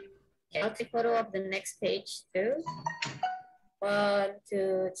 pages. Okay, I'll take photo of the next page too. 1,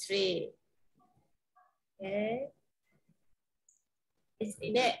 2, 3. Okay. Is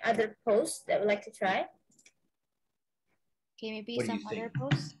there other pose that would like to try? Okay, maybe What do you some other think?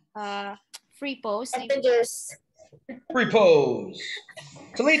 pose. Free pose. Avengers. Free pose.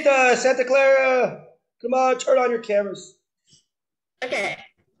 Talitha, Santa Clara, come on, turn on your cameras. Okay.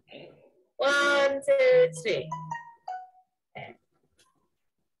 1, 2, 3. Okay.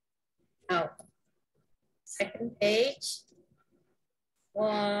 Now, second page.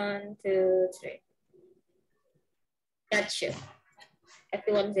 1, 2, 3. Gotcha.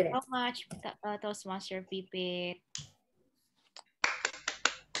 Everyone's in it. So much, Toastmaster Pipit.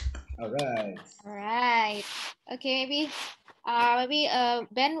 All right. All right. Okay, maybe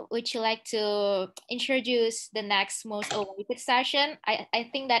Ben, would you like to introduce the next most awaited session? I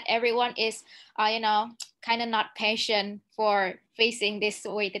think that everyone is kind of not patient for facing this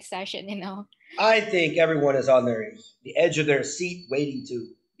awaited session. I think everyone is on the edge of their seat waiting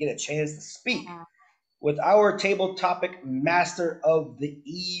to get a chance to speak. With our table topic master of the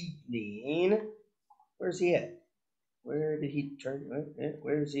evening. Where's he at? Where did he turn?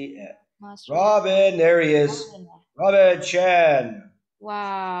 Where is he at? Master Robin, there he is. Robin Chan.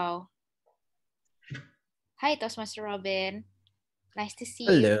 Wow. Hi, Toastmaster Robin. Nice to see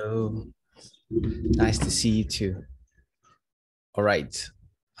you. Hello. Nice to see you too. All right.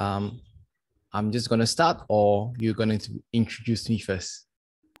 I'm just gonna start, or you're going to introduce me first?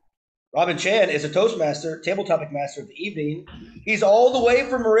 Robin Chan is a Toastmaster, table topic master of the evening. He's all the way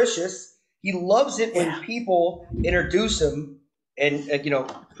from Mauritius. He loves it when people introduce him and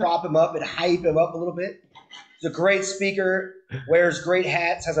prop him up and hype him up a little bit. He's a great speaker, wears great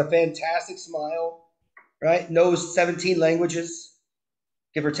hats, has a fantastic smile, right? Knows 17 languages,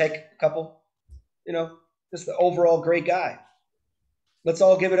 give or take a couple. Just the overall great guy. Let's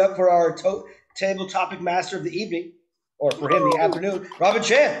all give it up for our table topic master of the evening, or for him, the afternoon, Robin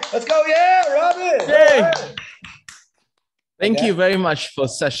Chan. Let's go. Yeah, Robin. Hey. Right. Thank you very much for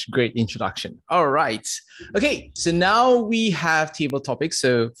such great introduction. All right. Okay, so now we have table topics.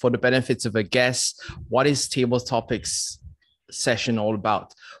 So for the benefits of a guest, what is table topics session all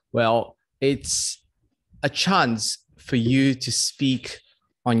about? Well, it's a chance for you to speak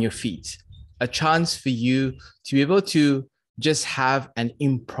on your feet, a chance for you to be able to just have an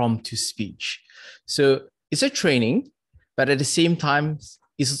impromptu speech. So it's a training, but at the same time,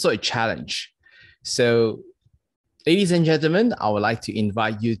 it's also a challenge. So ladies and gentlemen, I would like to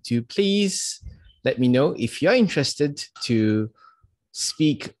invite you to please let me know if you're interested to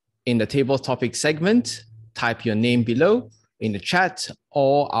speak in the table topic segment. Type your name below in the chat,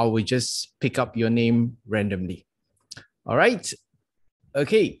 or I will just pick up your name randomly. All right.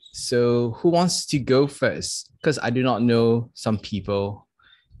 Okay, so who wants to go first? Because I do not know some people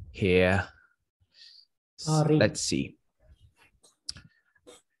here. Let's see.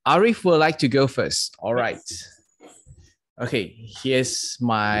 Arif would like to go first. All right. Okay, here's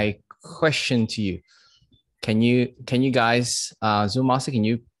my question to you. Can you guys, Zoom Master, can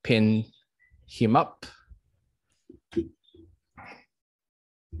you pin him up?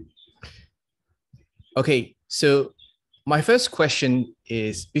 Okay, so my first question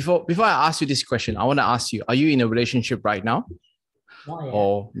is, before I ask you this question, I want to ask you, are you in a relationship right now? Not yet.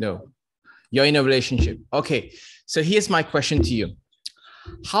 Or no? You're in a relationship. Okay, so here's my question to you.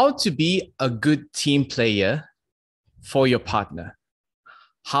 How to be a good team player for your partner?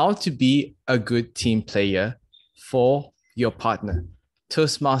 How to be a good team player for your partner?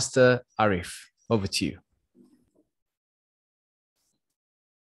 Toastmaster Arif, over to you.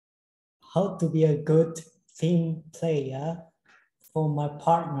 How to be a good team player for my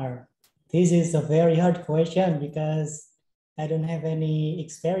partner? This is a very hard question because I don't have any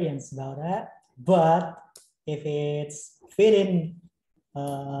experience about that. But if it's fit in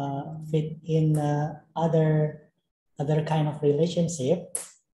other kind of relationship,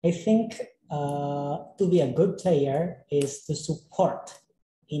 I think to be a good player is to support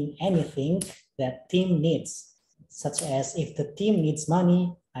in anything that team needs, such as if the team needs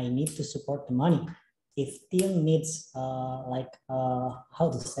money, I need to support the money. If team needs how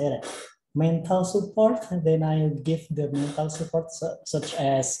to say that, mental support, then I give the mental support, such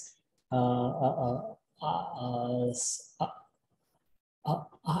as I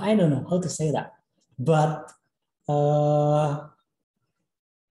don't know how to say that, but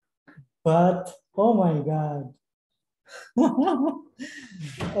oh my God.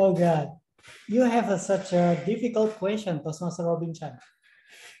 Oh God, you have such a difficult question, Toastmaster Robin Chan.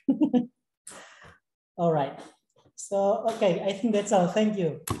 All right, so okay, I think that's all. Thank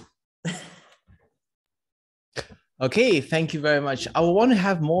you. Okay, thank you very much. I will want to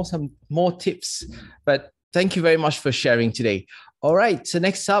have some more tips, but thank you very much for sharing today. All right, so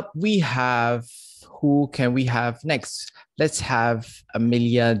next up we have, who can we have next? Let's have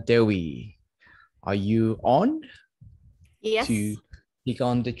Amelia Dewi. Are you on? Yes. To take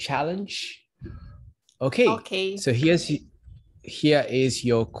on the challenge? Okay. Okay. So here is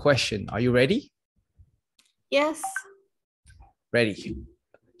your question. Are you ready? Yes. Ready.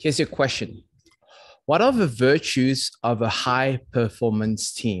 Here's your question. What are the virtues of a high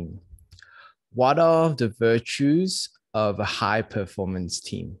performance team? What are the virtues of a high performance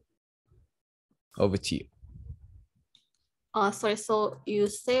team? Over to you. Sorry, so you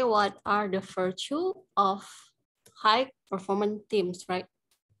say what are the virtues of high performance teams, right?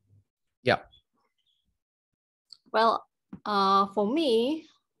 Yeah. Well, for me,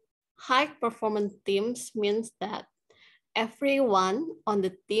 high performance teams means that everyone on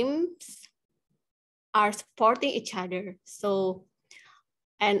the teams are supporting each other. So,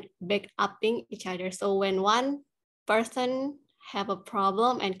 and back upping each other. So when one person have a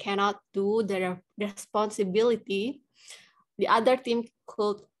problem and cannot do their responsibility, the other team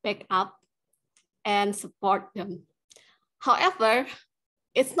could back up and support them. However,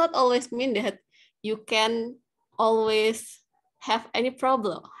 it's not always mean that you can always have any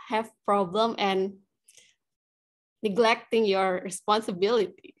problem, and neglecting your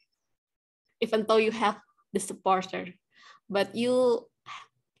responsibility, even though you have the supporter. But you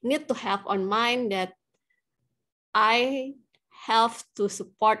need to have on mind that I have to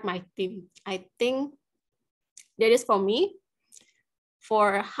support my team. I think that is for me.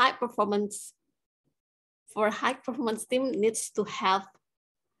 For a high performance team needs to have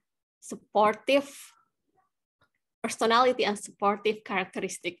supportive personality and supportive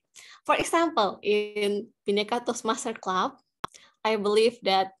characteristic. For example, in Bhinneka Toastmaster Club, I believe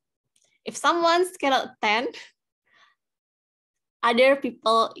that if someone cannot attend, other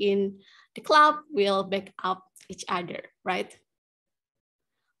people in the club will back up each other, right?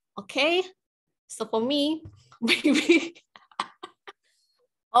 Okay, so for me, maybe,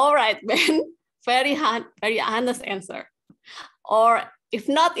 all right, Ben, very honest answer. Or if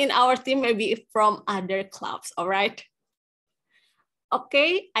not in our team, maybe from other clubs, all right?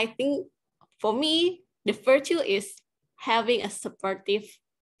 Okay, I think for me, the virtue is having a supportive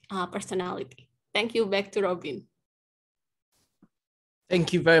personality. Thank you, back to Robin.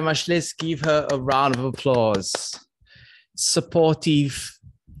 Thank you very much. Let's give her a round of applause. Supportive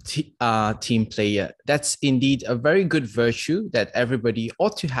team player. That's indeed a very good virtue that everybody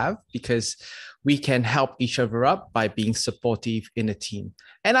ought to have, because we can help each other up by being supportive in a team.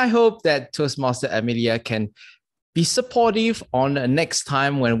 And I hope that Toastmaster Amelia can be supportive on the next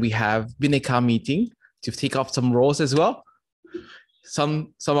time when we have Bhinneka meeting to take up some roles as well.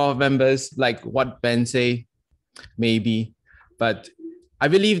 Some of our members, like what Ben say, maybe, but I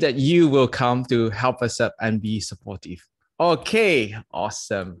believe that you will come to help us up and be supportive. Okay,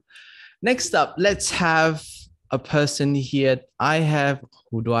 awesome. Next up, let's have a person here.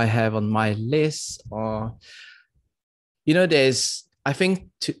 Who do I have on my list? I think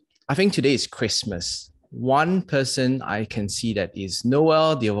today is Christmas. One person I can see that is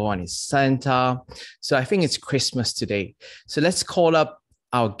Noel, the other one is Santa. So I think it's Christmas today. So let's call up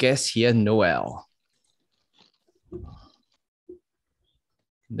our guest here, Noel.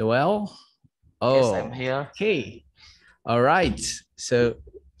 Noel? Oh, yes, I'm here. Okay. All right. So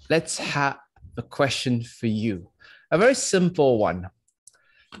let's have a question for you. A very simple one.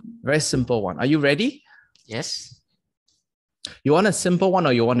 Very simple one. Are you ready? Yes. You want a simple one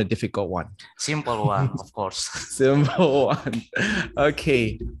or you want a difficult one? Simple one, of course. Simple one.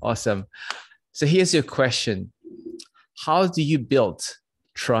 Okay, awesome. So here's your question. How do you build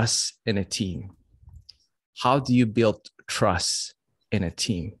trust in a team? How do you build trust in a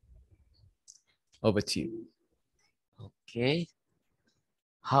team? Over to you. Okay.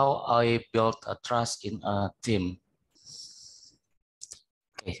 How I build a trust in a team.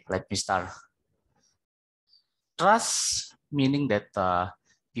 Okay, let me start. Trust meaning that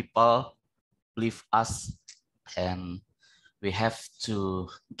people believe us and we have to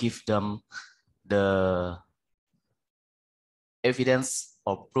give them the evidence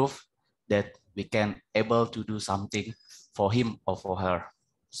or proof that we can able to do something for him or for her.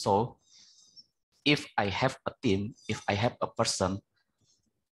 So if I have a team, if I have a person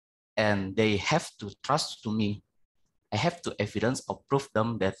and they have to trust to me, I have to evidence or prove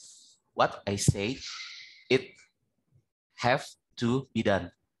them that what I say, it have to be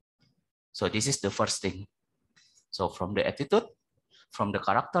done. So this is the first thing. So from the attitude, from the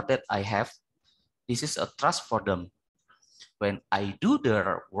character that I have, this is a trust for them. When I do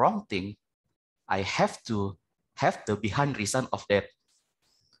the wrong thing, I have to have the behind reason of that.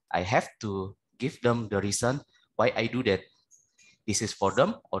 I have to give them the reason why I do that. This is for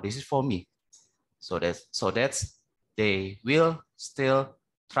them or this is for me. So that's they will still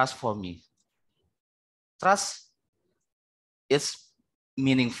trust for me. Trust is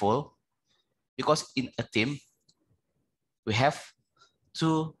meaningful because in a team, we have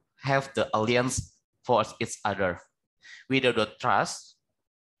to have the alliance for each other. Without the trust,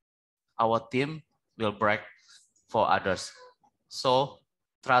 our team will break for others. So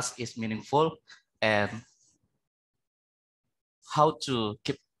trust is meaningful, and how to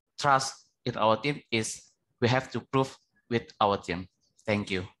keep trust in our team is we have to prove with our team. Thank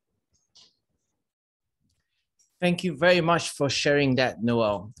you. Thank you very much for sharing that,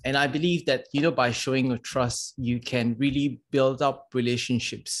 Noel. And I believe that, by showing your trust, you can really build up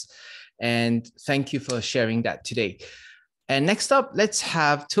relationships. And thank you for sharing that today. And next up, let's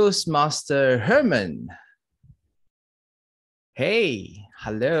have Toastmaster Herman. Hey,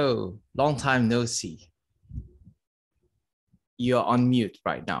 hello. Long time no see. You're on mute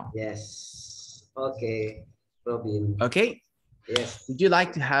right now. Yes. Okay, Robin. Okay. Yes. Would you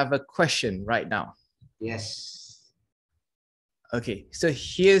like to have a question right now? Yes. Okay, so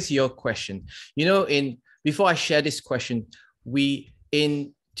here's your question. Before I share this question,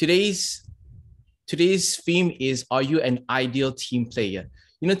 in today's theme is, are you an ideal team player?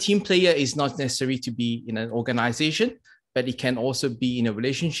 Team player is not necessary to be in an organization, but it can also be in a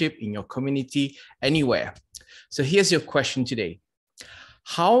relationship, in your community, anywhere. So here's your question today.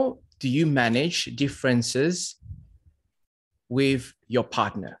 How do you manage differences with your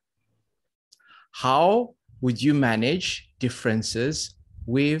partner? How would you manage differences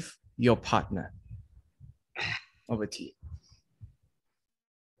with your partner? Over to you.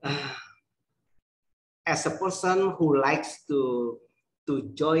 As a person who likes to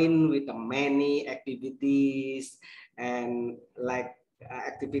join with many activities and like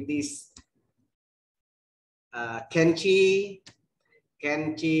activities, kenchi,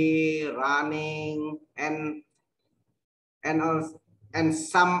 running, and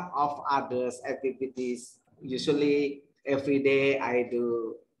some of others activities. Usually every day I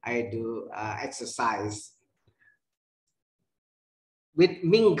do exercise. With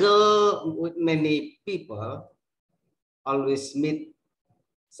mingle with many people, always meet.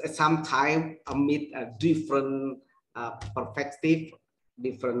 Sometimes I meet a different perspective,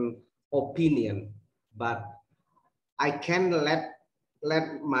 different opinion, but I can let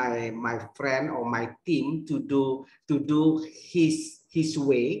my friend or my team to do his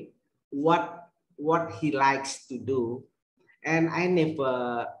way, what he likes to do, and I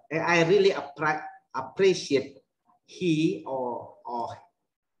really appreciate he or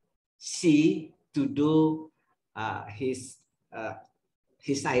she to do his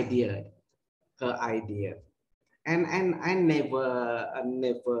idea, her idea, and I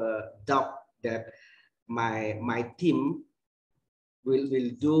never doubt that my team will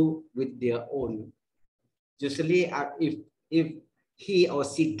do with their own. Usually, if he or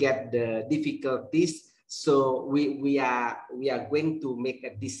she get the difficulties, so we are going to make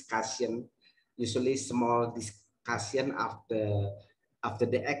a discussion, usually small discussion after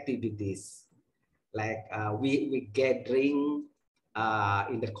the activities, like we gathering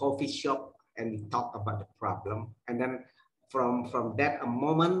in the coffee shop and we talk about the problem, and then from that a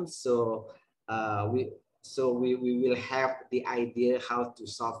moment, so we will have the idea how to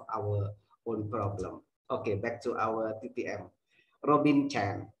solve our own problem. Okay, back to our TTM. Robin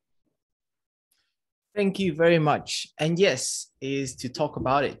Chan. Thank you very much. And yes, is to talk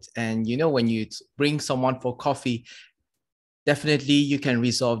about it. And when you bring someone for coffee, definitely you can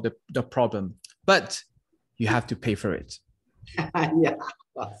resolve the problem, but you have to pay for it. Yeah, of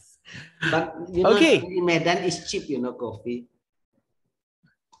course. But okay. Medan is cheap, coffee.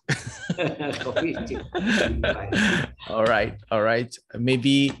 Coffee. All right, all right.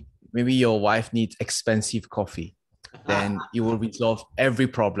 Maybe your wife needs expensive coffee. Then it will resolve every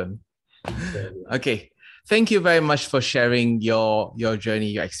problem. Okay. Thank you very much for sharing your journey,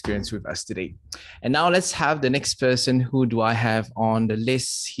 your experience with us today. And now let's have the next person. Who do I have on the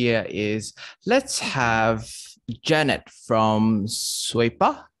list here is, let's have Janet from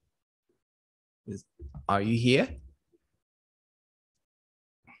Suepa. Are you here?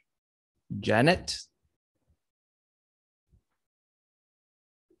 Janet?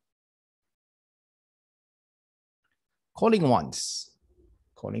 Calling once,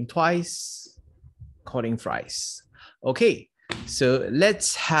 calling twice, calling thrice. Okay, so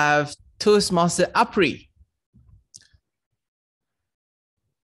let's have Toastmaster Apri.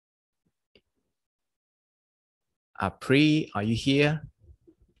 Apri, are you here?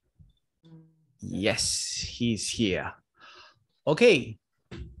 Yes, he's here. Okay,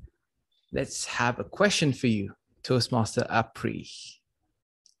 let's have a question for you, Toastmaster Apri.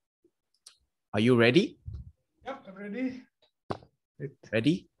 Are you ready? Yep, I'm ready.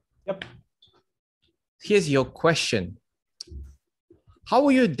 Ready? Yep. Here's your question. How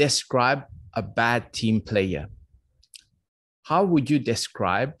will you describe a bad team player? How would you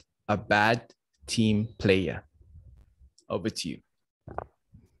describe a bad team player? Over to you.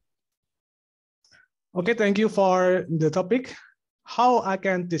 Okay, thank you for the topic. How I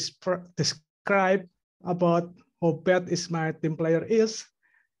can describe about how bad is my team player is.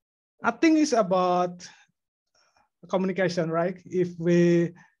 I think it's about communication, right? If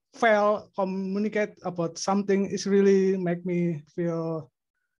we fail communicate about something, it's really make me feel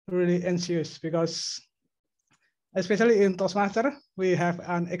really anxious, because especially in Toastmaster, we have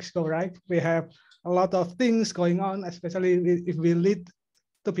an exco, right? We have a lot of things going on, especially if we lead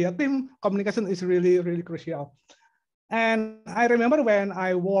to be a team, communication is really, really crucial. And I remember when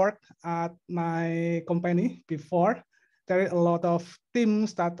I worked at my company before, there are a lot of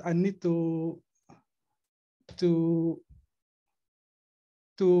teams that I need to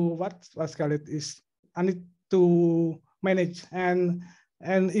what's called it is I need to manage, and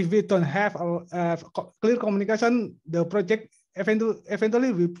if we don't have a clear communication, the project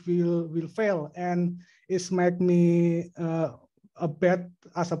eventually will fail, and it's make me a bad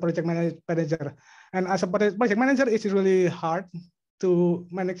as a project manager. And as a project manager, it's really hard to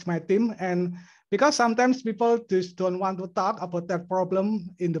manage my team, and because sometimes people just don't want to talk about their problem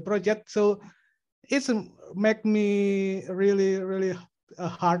in the project, so it's make me really, really a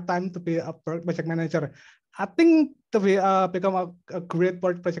hard time to be a project manager. I think to be become a great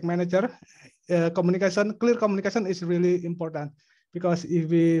project manager, clear communication is really important, because if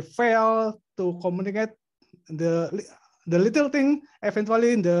we fail to communicate the little thing,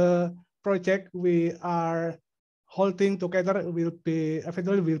 eventually in the project we are holding together will be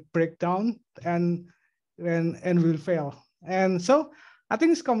eventually will break down and will fail. And so I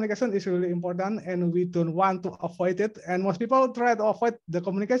think communication is really important, and we don't want to avoid it. And most people try to avoid the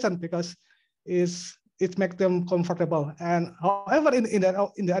communication because it makes them comfortable. And however, in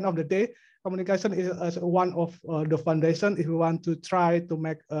the end of the day, communication is one of the foundation if we want to try to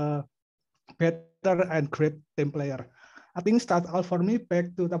make a better and great team player. I think that's all for me.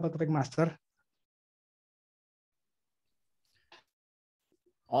 Back to the topic master.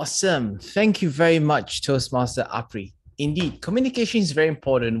 Awesome. Thank you very much, Toastmaster Apri. Indeed, communication is very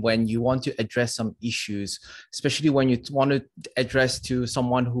important when you want to address some issues, especially when you want to address to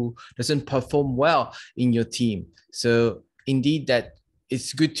someone who doesn't perform well in your team. So indeed, that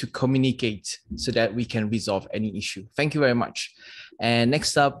it's good to communicate so that we can resolve any issue. Thank you very much. And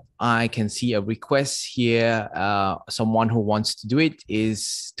next up, I can see a request here. Someone who wants to do it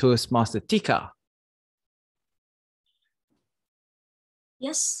is Toastmaster Tika.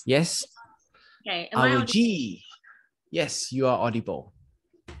 Yes. Yes. Okay. Our G. Yes, you are audible.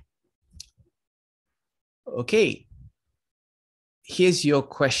 Okay. Here's your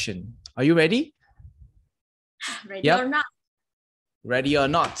question. Are you ready? Ready or not? Ready or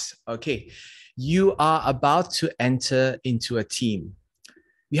not? Okay. You are about to enter into a team.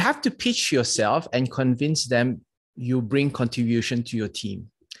 You have to pitch yourself and convince them you bring contribution to your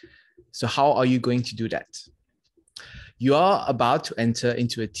team. So how are you going to do that? You are about to enter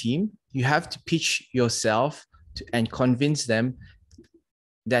into a team. You have to pitch yourself and convince them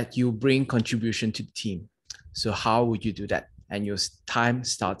that you bring contribution to the team. So how would you do that? And your time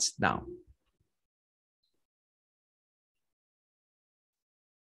starts now.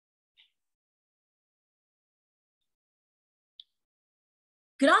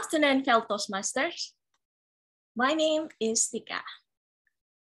 Good afternoon, fellow Toastmasters. My name is Tika.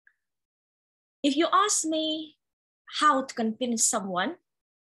 If you ask me how to convince someone,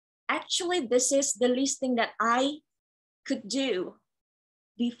 actually, this is the least thing that I could do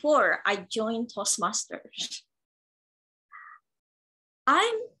before I joined Toastmasters.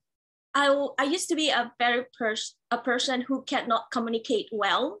 I used to be a person who cannot communicate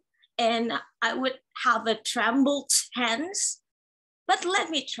well, and I would have a trembled hands. But let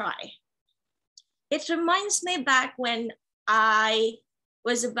me try. It reminds me back when I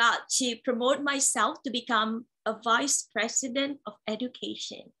was about to promote myself to become a vice president of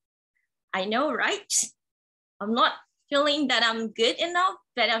education. I know, right? I'm not feeling that I'm good enough,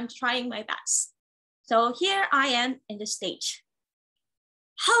 but I'm trying my best. So here I am in the stage.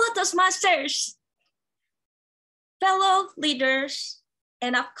 Hello, Toastmasters, fellow leaders,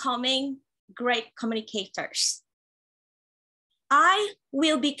 and upcoming great communicators. I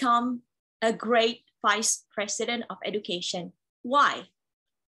will become a great vice president of education. Why?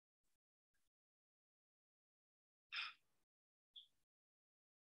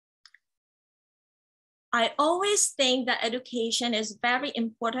 I always think that education is a very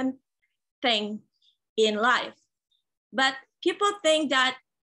important thing in life. But people think that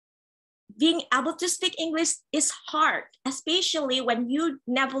being able to speak English is hard, especially when you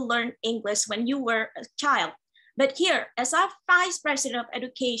never learned English when you were a child. But here, as a vice president of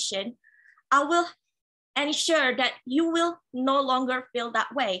education, I will ensure that you will no longer feel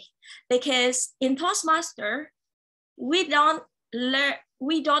that way, because in Toastmaster, we don't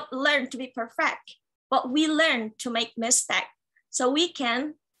learn to be perfect, but we learn to make mistakes. So we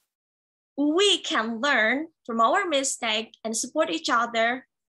can learn from our mistake and support each other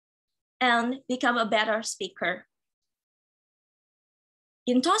and become a better speaker.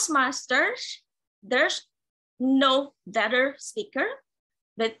 In Toastmasters, there's no better speaker,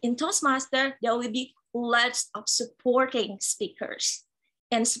 but in Toastmaster, there will be lots of supporting speakers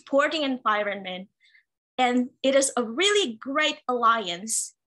and supporting environment. And it is a really great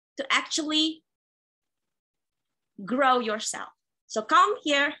alliance to actually grow yourself. So come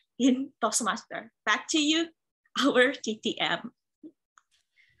here in Toastmaster. Back to you, our TTM.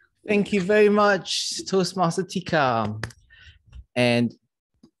 Thank you very much, Toastmaster Tika. And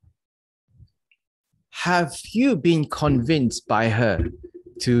have you been convinced by her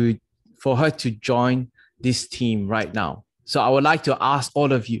for her to join this team right now? So I would like to ask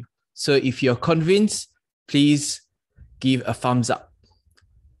all of you. So if you're convinced, please give a thumbs up.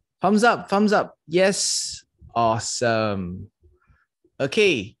 Thumbs up, thumbs up. Yes. Awesome.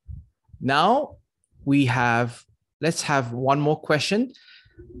 Okay. Now let's have one more question.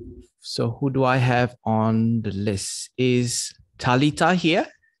 So who do I have on the list? Is Talita here?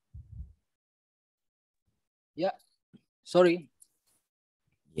 Yeah, sorry.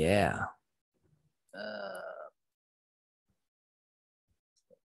 Yeah.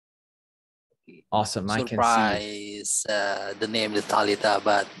 Awesome. I can see. Surprise, the name is Talita,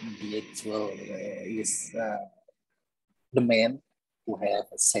 but the actual is the man who have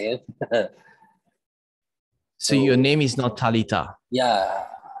saved. So your name is not Talita. Yeah,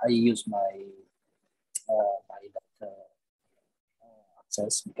 I use my my doctor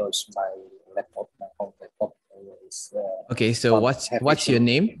access because my home laptop is. Okay, so what's your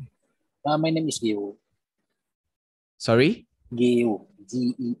name? My name is Geo. Sorry? Geo.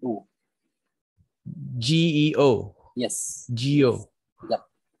 Geo. Geo. Yes. Geo. Yep.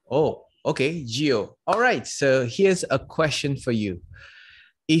 Oh, okay, Geo. All right, so here's a question for you.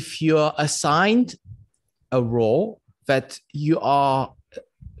 If you're assigned a role that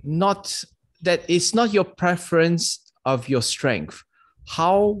that is not your preference of your strength,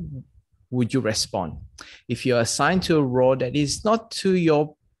 how would you respond? If you're assigned to a role that is not to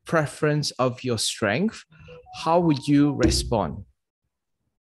your preference of your strength, how would you respond?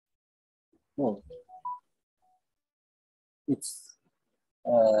 Well, it's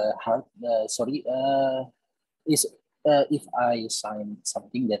hard. Sorry. Is if I sign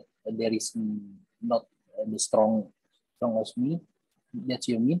something that there is not the strong as me, that's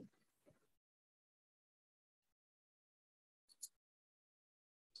you mean?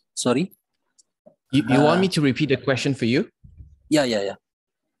 Sorry. You want me to repeat the question for you? Yeah.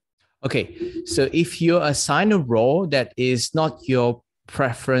 Okay, so if you're assigned a role that is not your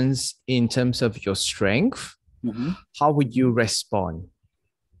preference in terms of your strength, how would you respond?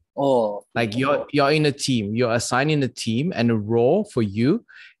 Oh, like you're in a team, you're assigned in a team, and a role for you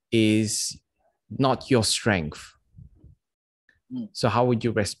is not your strength. So how would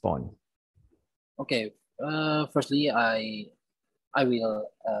you respond? Okay. Firstly, I will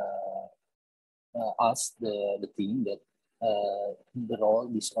ask the team that this role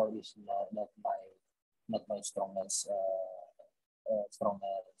is not my strongest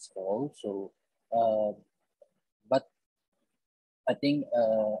role. So, but I think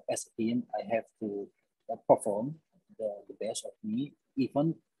as a team, I have to perform the best of me.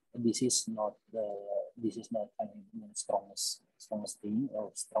 Even this is not I mean, strongest thing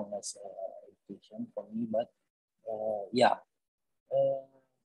or strongest education for me, but yeah,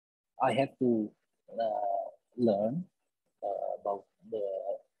 I have to learn about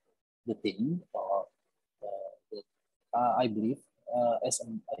the thing or I believe as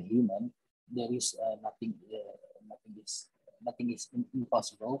a human there is nothing is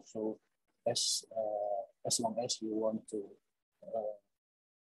impossible. So as long as you want to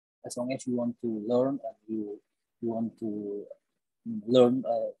learn and you want to learn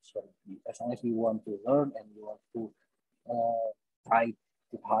as long as you want to learn and you want to try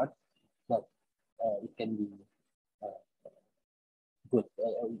too hard, but it can be good,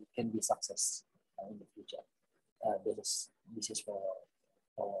 it can be success in the future. This is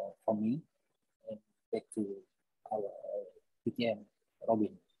for me. And back to our PTM,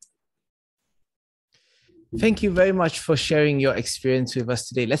 Robin. Thank you very much for sharing your experience with us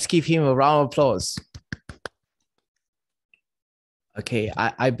today. Let's give him a round of applause. Okay,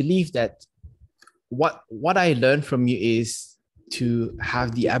 I believe that what I learned from you is to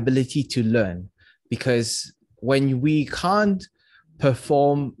have the ability to learn, because when we can't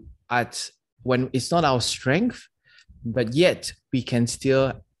perform when it's not our strength, but yet we can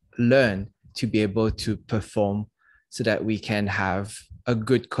still learn to be able to perform so that we can have a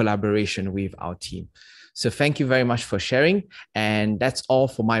good collaboration with our team. So thank you very much for sharing. And that's all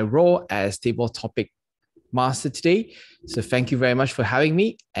for my role as table topic master today. So thank you very much for having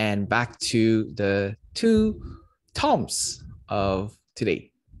me, and back to the two Toms of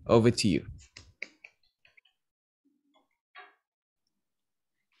today. Over to you.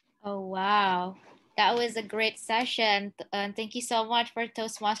 Oh, wow. That was a great session. Thank you so much for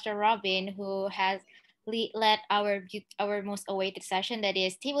Toastmaster Robin, who has led our most awaited session, that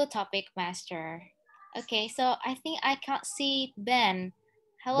is Table Topic Master. Okay, so I think I can't see Ben.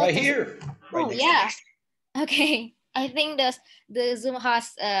 Hello, Right here. Right oh, next yeah. Okay. I think the Zoom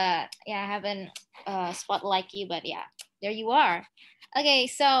host haven't spotlight you, but yeah, there you are. Okay,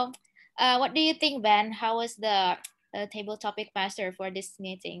 so what do you think, Ben? How was the table topic master for this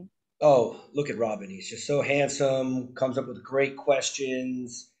meeting? Oh, look at Robin. He's just so handsome, comes up with great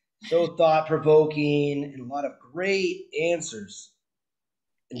questions, so thought provoking, and a lot of great answers.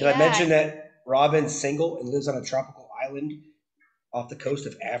 And did I Yeah, mention that Robin's single and lives on a tropical island off the coast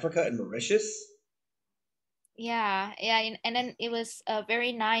of Africa and Mauritius? yeah, and then it was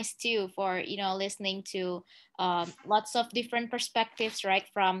very nice too for listening to lots of different perspectives, right?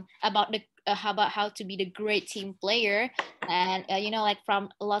 From about the how to be the great team player, and like from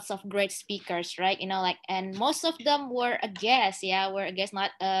lots of great speakers, right? Like, and most of them were a guest, were a guest,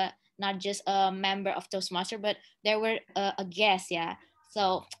 not just a member of Toastmaster, but there were a guest, yeah.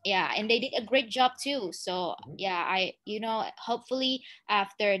 So yeah, and they did a great job too. So yeah, I hopefully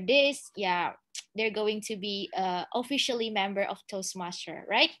after this, yeah, they're going to be officially member of Toastmaster,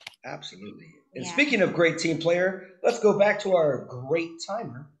 right? Absolutely. And Yeah. speaking of great team player, let's go back to our great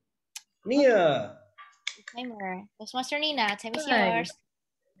timer, Nia. Timer. Toastmaster Nina, time is Hi. yours.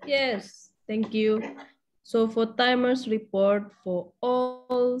 Yes, thank you. So for timers report for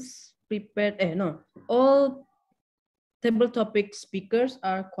all prepared, all table topic speakers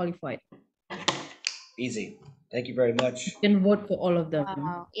are qualified. Easy. Thank you very much. You can vote for all of them.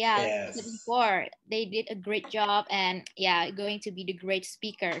 Wow. Yeah, like I said Yes. before, they did a great job, and yeah, going to be the great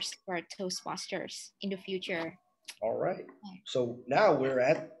speakers for Toastmasters in the future. All right. So now we're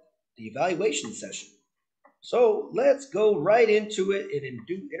at the evaluation session. So let's go right into it and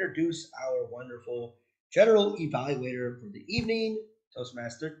introduce our wonderful general evaluator for the evening,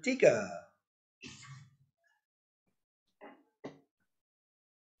 Toastmaster Tika.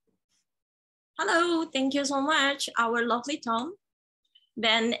 Hello, thank you so much, our lovely Tom,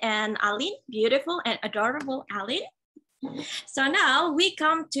 Ben, and Aline, beautiful and adorable Aline. So now we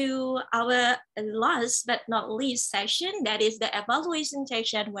come to our last but not least session, that is the evaluation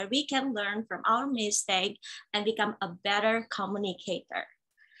session, where we can learn from our mistake and become a better communicator.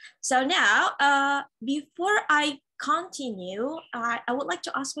 So now, before I continue, I would like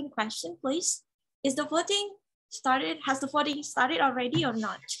to ask one question, please. Is the voting started? Has the voting started already or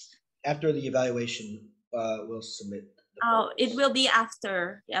not? After the evaluation, we'll submit. It will be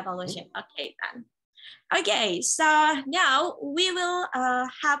after the evaluation. Okay, then. Okay, so now we will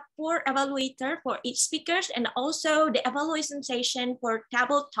have 4 evaluators for each speakers, and also the evaluation session for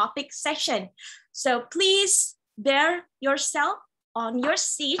table topic session. So please bear yourself on your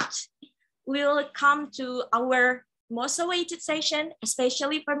seat. We'll come to our most awaited session,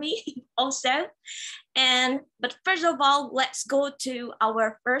 especially for me also. But first of all, let's go to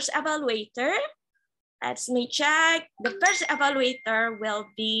our first evaluator. Let me check. The first evaluator will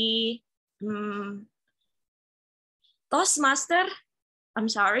be Toastmaster. I'm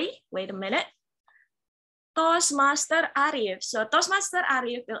sorry, wait a minute. Toastmaster Arif. So Toastmaster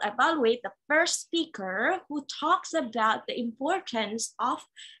Arif will evaluate the first speaker who talks about the importance of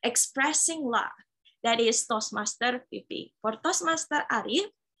expressing love. That is Toastmaster Vivi. For Toastmaster Arif,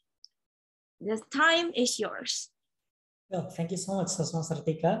 the time is yours. Well, thank you so much, Toastmaster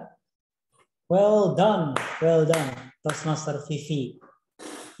Tika. Well done, Toastmaster Vivi.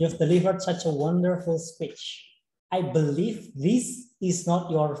 You've delivered such a wonderful speech. I believe this is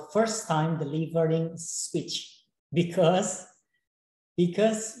not your first time delivering speech because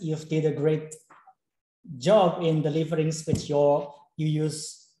you've did a great job in delivering speech. You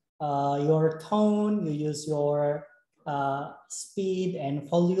use your tone, you use your speed and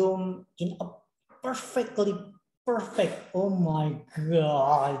volume in a perfectly perfect. Oh my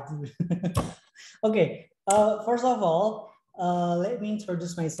God. Okay, first of all, let me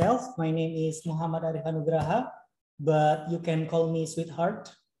introduce myself. My name is Muhammad Arif Anugraha, but you can call me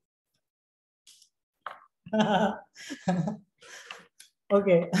Sweetheart.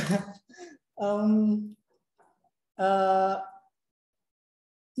 Okay.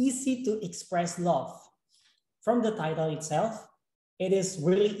 Easy to express love. From the title itself, it is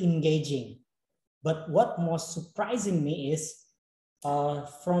really engaging. But what most surprising me is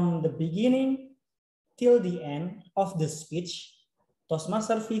from the beginning till the end of the speech,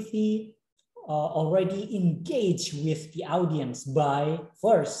 Toastmaster Vivi already engaged with the audience by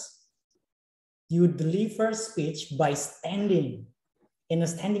first, you deliver speech by standing in a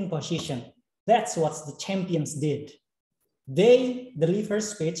standing position. That's what the champions did. They deliver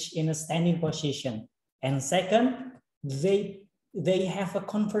speech in a standing position. And second, they have a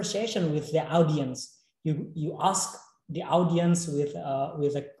conversation with the audience. You ask the audience with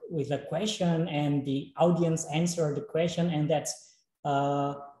a question, and the audience answer the question, and that's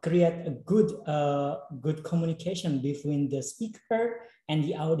create a good communication between the speaker and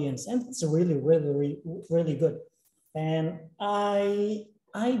the audience, and it's really good. And I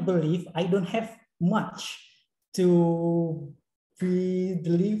believe I don't have much to be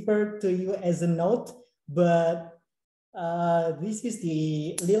delivered to you as a note, but this is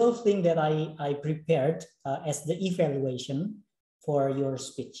the little thing that I prepared as the evaluation for your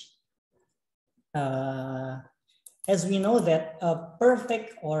speech. As we know that a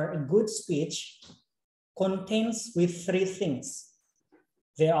perfect or a good speech contains with three things.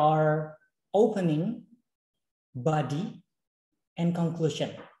 There are opening, body, and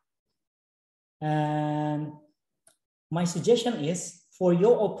conclusion. And my suggestion is for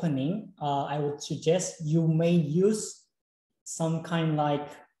your opening, I would suggest you may use some kind like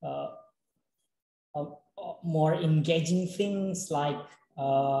more engaging things like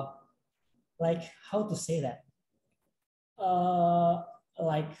how to say that?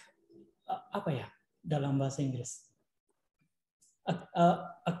 Apa ya dalam bahasa Inggris?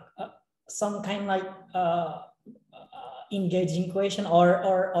 Some kind like engaging question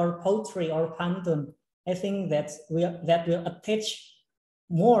or poetry or pantun. I think that will attach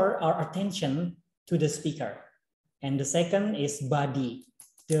more our attention to the speaker. And the second is body.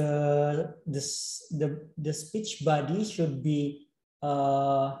 The speech body should be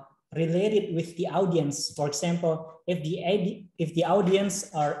related with the audience. For example, if the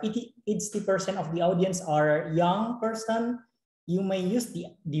audience are 80% of the audience are young person, you may use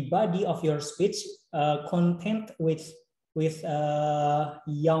the body of your speech content with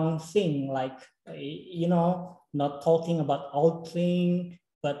young thing, like not talking about old thing,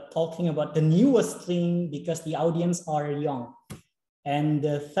 but talking about the newest thing because the audience are young. And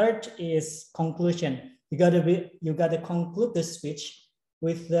the third is conclusion. You gotta conclude the speech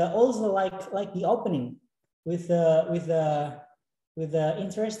with also like the opening with the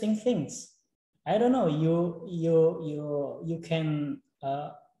interesting things. I don't know. You can.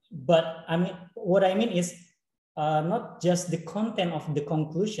 But I mean, what I mean is not just the content of the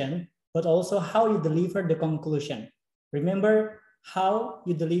conclusion, but also how you deliver the conclusion. Remember, how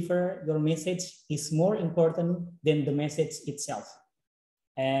you deliver your message is more important than the message itself.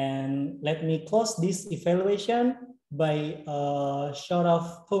 And let me close this evaluation by a short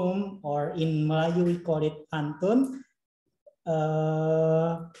of poem, or in Melayu we call it pantun.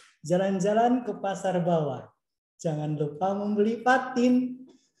 Jalan-jalan ke pasar bawah, jangan lupa membeli patin.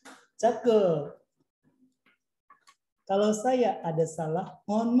 Cakep. Kalau saya ada salah,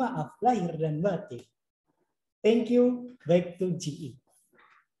 mohon maaf lahir dan batin. Thank you. Back to GE.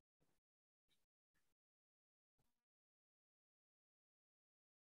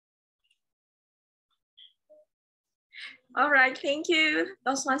 All right, thank you,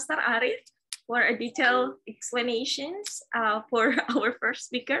 Toastmaster Arif, for a detailed explanations for our first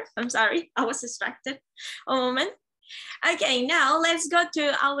speaker. I'm sorry, I was distracted a moment. Okay, now let's go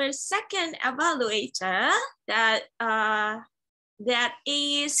to our second evaluator that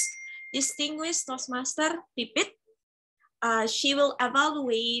is distinguished Toastmaster Pipit. She will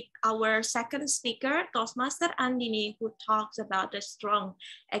evaluate our second speaker, Toastmaster Andini, who talks about the strong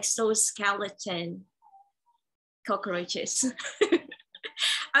exoskeleton cockroaches.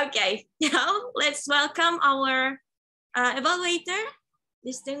 Okay, now let's welcome our evaluator,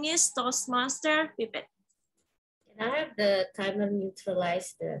 distinguished Toastmaster Pipit. Can I have the timer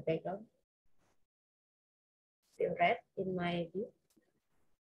neutralize the background? Still red in my view.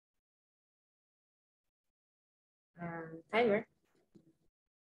 Timer.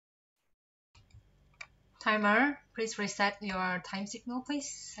 Timer, please reset your time signal,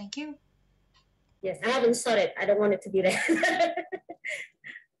 please. Thank you. Yes, I haven't started. I don't want it to be red.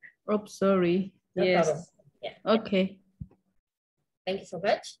 Oh, sorry. No yes. problem. Yeah. Okay. Thank you so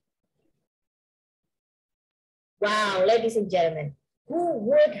much. Wow, ladies and gentlemen, who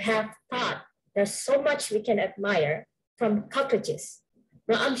would have thought there's so much we can admire from cockroaches?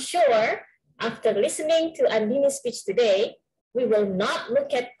 Now, I'm sure after listening to Andini's speech today, we will not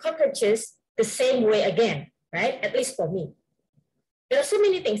look at cockroaches the same way again, right? At least for me. There are so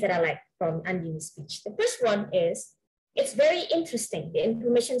many things that I like from Andini's speech. The first one is, it's very interesting. The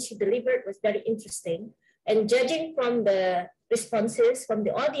information she delivered was very interesting. And judging from the responses from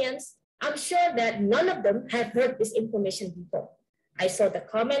the audience, I'm sure that none of them have heard this information before. I saw the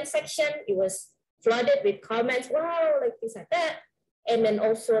comment section. It was flooded with comments. Wow, like this, like that. And then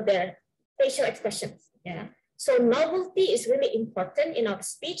also their facial expressions. Yeah. So novelty is really important in our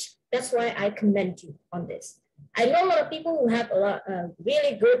speech. That's why I commend you on this. I know a lot of people who have a lot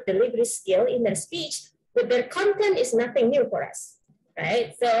really good delivery skill in their speech, but their content is nothing new for us,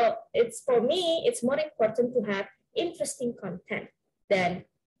 right? So it's, for me, it's more important to have interesting content than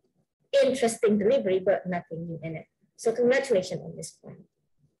interesting delivery, but nothing new in it. So congratulations on this point.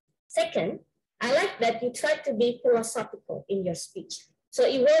 Second, I like that you tried to be philosophical in your speech. So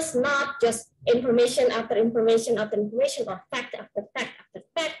it was not just information after information after information, or fact after fact after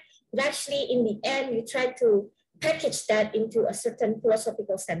fact, but actually in the end, you tried to package that into a certain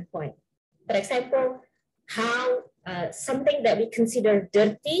philosophical standpoint. For example, how something that we consider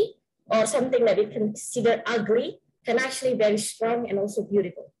dirty or something that we consider ugly can actually be very strong and also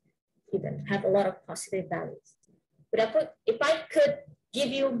beautiful, even have a lot of positive values. But if I could give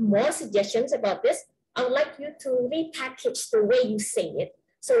you more suggestions about this, I would like you to repackage the way you say it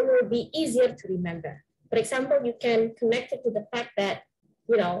so it will be easier to remember. For example, you can connect it to the fact that,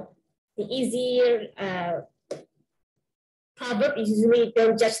 you know, the easier proverb is usually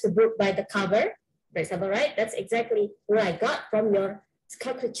don't judge the book by the cover, for example, right? That's exactly what I got from your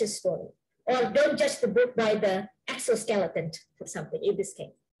cockroaches story. Or don't judge the book by the exoskeleton, for something in this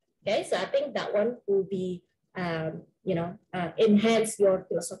case. Okay, so I think that one will be, enhance your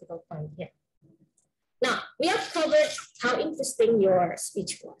philosophical point here. Now, we have covered how interesting your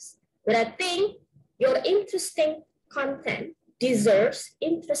speech was, but I think your interesting content deserves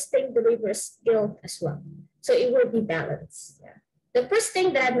interesting delivery skill as well. So it will be balanced. Yeah. The first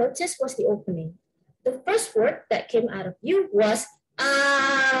thing that I noticed was the opening. The first word that came out of you was,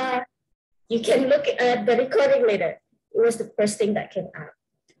 you can look at the recording later. It was the first thing that came out.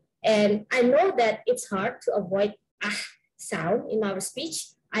 And I know that it's hard to avoid sound in our speech.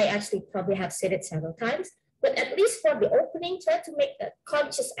 I actually probably have said it several times, but at least for the opening, try to make a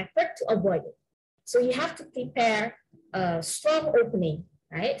conscious effort to avoid it. So you have to prepare a strong opening,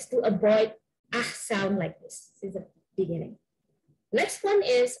 right? To avoid sound like this since the beginning. Next one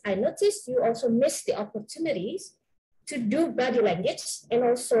is, I noticed you also missed the opportunities to do body language and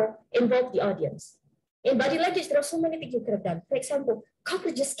also involve the audience. In body language, there are so many things you could have done. For example,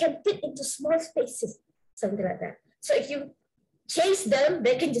 cockroaches can fit into small spaces, something like that. So if you chase them,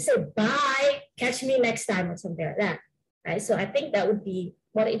 they can just say, bye, catch me next time, or something like that. Right? So I think that would be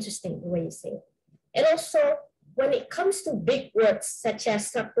more interesting the way you say it. And also, when it comes to big words such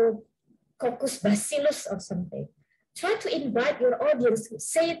as Streptococcus bacillus or something, try to invite your audience to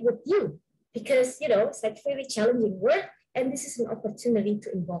say it with you, because it's like a very challenging word, and this is an opportunity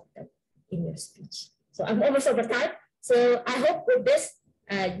to involve them in your speech. So I'm almost over time. So I hope with this,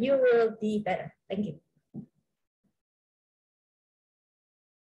 you will be better. Thank you.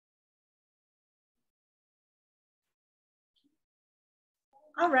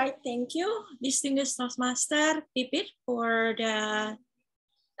 All right, thank you, distinguished Toastmaster Pipit, for the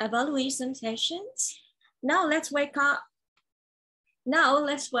evaluation sessions. Now let's welcome Now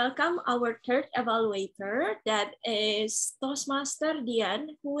let's welcome our third evaluator, that is Toastmaster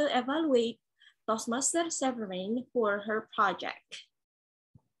Dian, who will evaluate Toastmaster Severin for her project.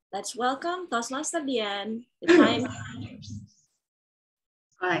 Let's welcome Toastmaster Dian. The time is yours.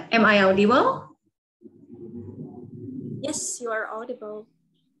 Am I audible? Yes, you are audible.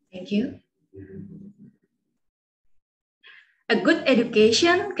 Thank you. A good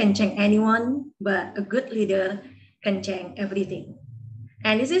education can change anyone, but a good leader can change everything.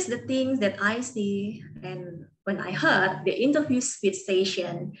 And this is the thing that I see, and when I heard the interview speech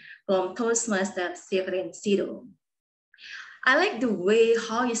session from Toastmaster Severin Sido. I like the way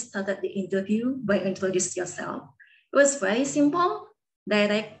how you started the interview by introducing yourself. It was very simple,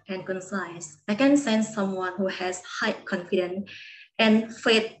 direct, and concise. I can sense someone who has high confidence and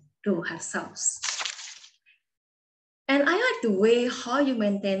faith to herself. And I like the way how you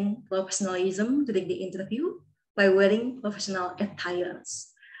maintain professionalism during the interview by wearing professional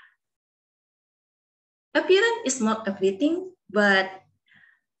attires. Appearance is not everything, but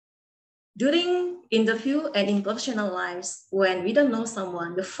during interview and in professional lives, when we don't know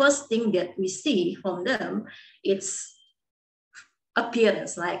someone, the first thing that we see from them is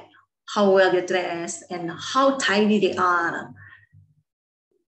appearance, like how well they dress and how tidy they are.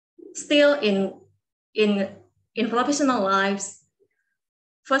 Still in professional lives,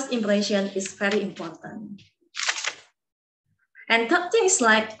 first impression is very important. And third thing is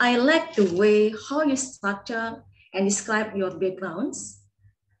like, I like the way how you structure and describe your backgrounds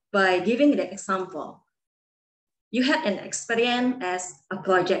by giving the example. You had an experience as a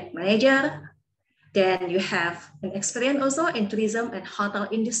project manager, then you have an experience also in tourism and hotel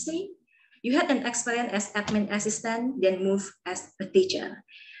industry. You had an experience as admin assistant, then move as a teacher.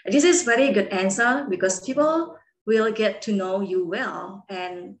 This is very good answer because people will get to know you well.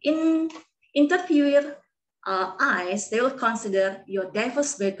 And in interviewer eyes, they will consider your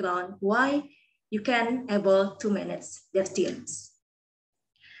diverse background, why you can able to manage their teams.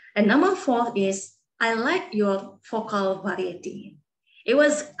 And number 4 is, I like your vocal variety. It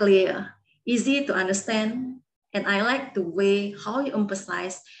was clear, easy to understand, and I like the way how you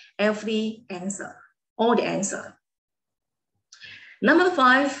emphasize every answer, all the answer. Number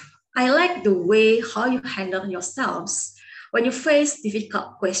 5, I like the way how you handle yourselves when you face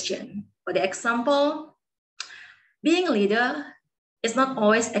difficult questions. For the example, being a leader is not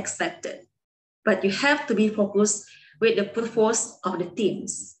always accepted, but you have to be focused with the purpose of the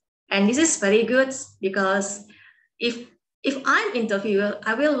teams. And this is very good because if I'm interviewer,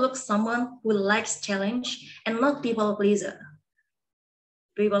 I will look someone who likes challenge and not people pleaser.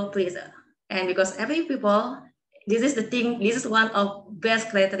 People pleaser. And because every people, this is the thing, this is one of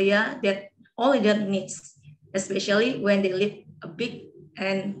best criteria that all leader needs, especially when they lead a big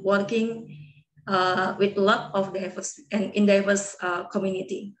and working with a lot of diverse and in diverse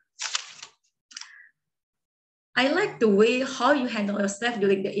community. I like the way how you handle yourself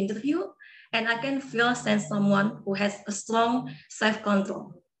during the interview, and I can feel sense someone who has a strong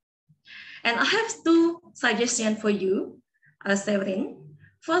self-control. And I have 2 suggestions for you, Severin.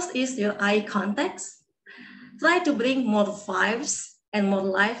 First is your eye contact. Try to bring more vibes and more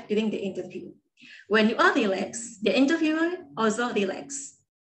life during the interview. When you are relaxed, the interviewer also relaxed.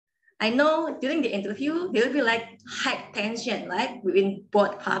 I know during the interview, there will be like high tension, like within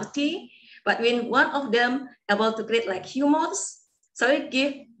both parties. But when one of them able to create like humors, so it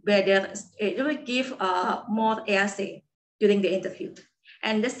will give more ASA during the interview.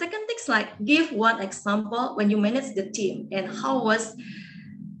 And the second thing is like give one example when you manage the team and how was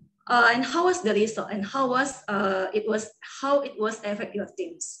the result and how it was affect your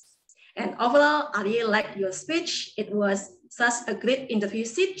teams. And overall, I really like your speech. It was such a great interview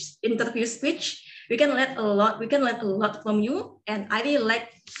speech. We can learn a lot from you, and I really like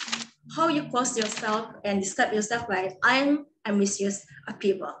how you post yourself and describe yourself like I'm ambitious of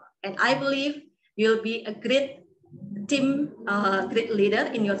people. And I believe you'll be a great team, great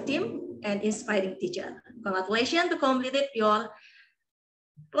leader in your team and inspiring teacher. Congratulations to completed your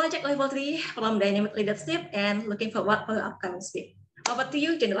project level 3 from dynamic leadership and looking forward for your upcoming speech. Over to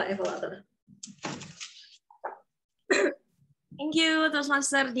you, General Evaluator. Thank you,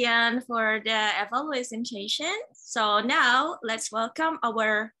 Toastmaster Dian, for the evaluation session. So now let's welcome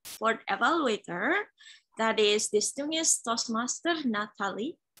our 4th evaluator, that is distinguished Toastmaster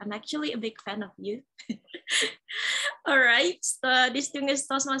Natalie. I'm actually a big fan of you. All right, so distinguished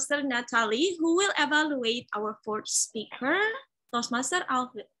Toastmaster Natalie, who will evaluate our 4th speaker, Toastmaster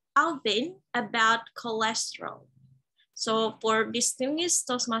Alvin, about cholesterol. So for distinguished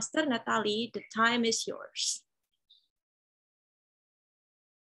Toastmaster Natalie, the time is yours.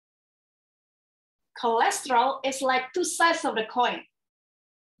 Cholesterol is like 2 sides of the coin.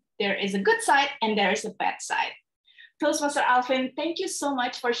 there is a good side and there is a bad side. Toastmaster Alvin, thank you so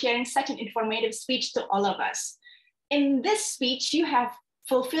much for sharing such an informative speech to all of us. In this speech, you have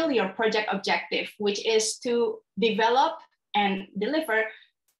fulfilled your project objective, which is to develop and deliver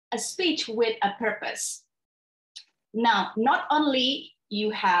a speech with a purpose. Now, not only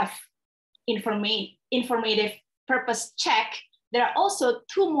you have informative purpose check, there are also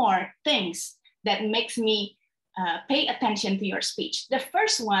two more things that makes me pay attention to your speech. The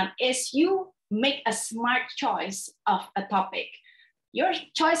first one is you make a smart choice of a topic. Your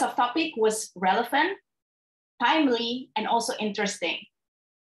choice of topic was relevant, timely, and also interesting.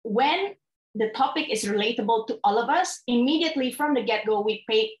 When the topic is relatable to all of us, immediately from the get-go, we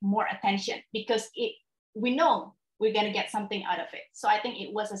pay more attention because we know we're gonna get something out of it. So I think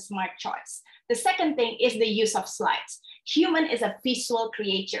it was a smart choice. The second thing is the use of slides. Human is a visual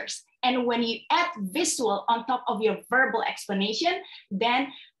creatures. And when you add visual on top of your verbal explanation,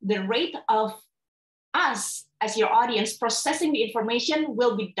 then the rate of us as your audience processing the information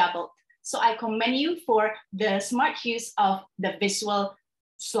will be doubled. So I commend you for the smart use of the visual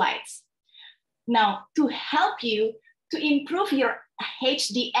slides. Now, to help you to improve your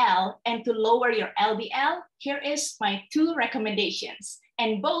HDL and to lower your LDL, here is my two recommendations,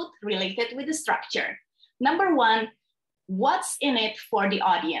 and both related with the structure. Number one, what's in it for the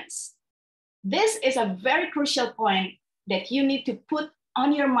audience? This is a very crucial point that you need to put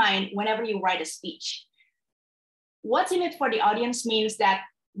on your mind whenever you write a speech. What's in it for the audience means that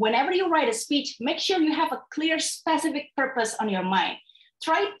whenever you write a speech, make sure you have a clear, specific purpose on your mind.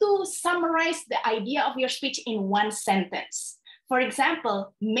 Try to summarize the idea of your speech in one sentence. For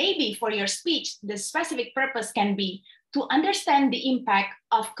example, maybe for your speech, the specific purpose can be to understand the impact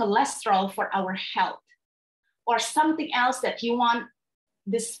of cholesterol for our health, or something else that you want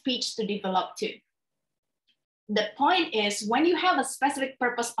the speech to develop to. The point is, when you have a specific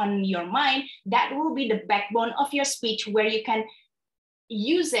purpose on your mind, that will be the backbone of your speech where you can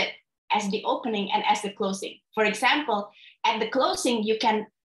use it as the opening and as the closing. For example, at the closing, you can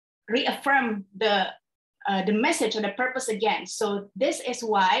reaffirm the message or the purpose again. So this is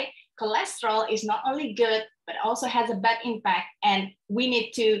why cholesterol is not only good, but also has a bad impact, and we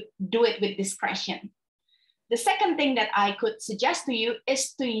need to do it with discretion. The second thing that I could suggest to you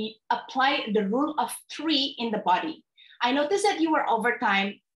is to apply the rule of 3 in the body. I noticed that you were over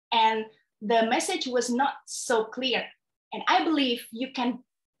time and the message was not so clear. And I believe you can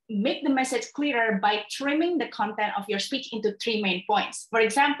make the message clearer by trimming the content of your speech into 3 main points. For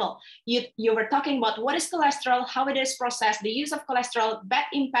example, you were talking about what is cholesterol, how it is processed, the use of cholesterol, bad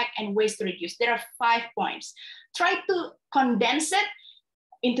impact, and ways to reduce. There are 5 points. Try to condense it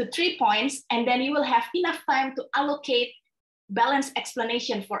into 3 points, and then you will have enough time to allocate balanced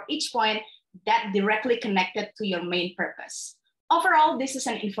explanation for each point that directly connected to your main purpose. Overall, this is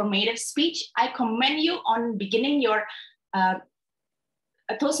an informative speech. I commend you on beginning your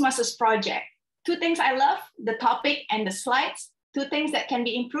Toastmasters project. 2 things I love, the topic and the slides. 2 things that can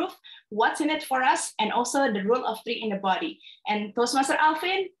be improved, what's in it for us, and also the rule of 3 in the body. And Toastmaster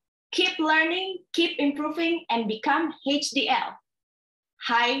Alvin, keep learning, keep improving, and become HDL,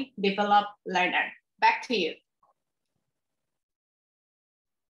 high developed learner. Back to you.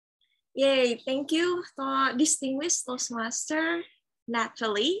 Yay, thank you, distinguished Toastmaster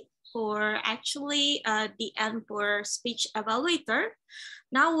Natalie, for actually the end for speech evaluator.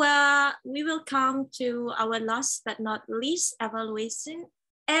 Now we will come to our last but not least evaluation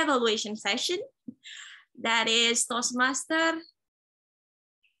session. That is Toastmaster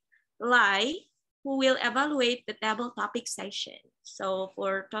Lai, who will evaluate the table topic session. So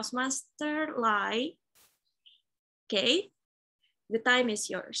for Toastmaster Lai, okay, the time is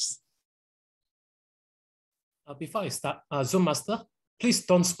yours. Before I start, Zoom Master, please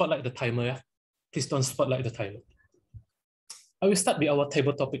don't spotlight the timer. Yeah? Please don't spotlight the timer. I will start with our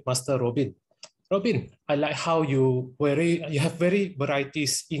table topic master, Robin. Robin, I like how you have very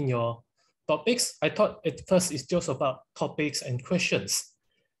varieties in your topics. I thought at first it's just about topics and questions.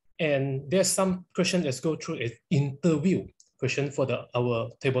 And there's some questions that go through an interview question for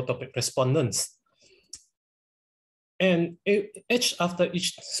our table topic respondents. And after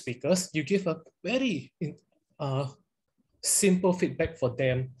each speakers, you give a very simple feedback for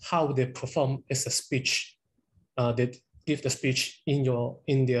them, how they perform as a speech. They give the speech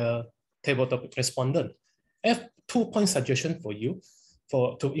in their table topic respondent. I have 2-point suggestion for you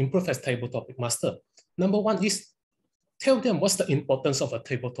to improve as table topic master. Number 1 is tell them what's the importance of a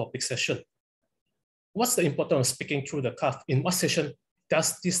table topic session. What's the importance of speaking through the cuff? In what session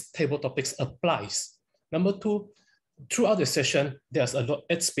does this table topics applies? Number 2, throughout the session, there's a lot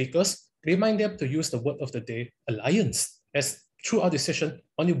of speakers. Remind them to use the word of the day, alliance, as throughout the session,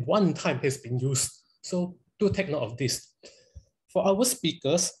 only one time has been used. So do take note of this. For our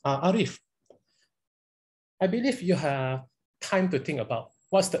speakers, Arif, I believe you have time to think about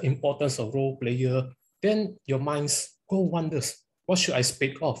what's the importance of role player. Then your minds go wonders. What should I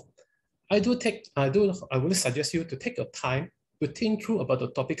speak of? I will suggest you to take your time to think through about the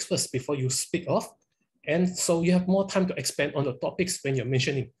topics first before you speak of. And so you have more time to expand on the topics when you're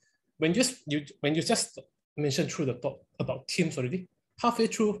mentioning. When you just mention through the talk about teams already, halfway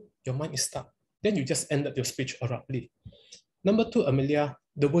through, your mind is stuck. Then you just end up your speech abruptly. Number 2, Amelia,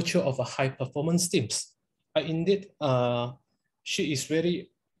 the virtue of a high performance teams. Indeed, she is very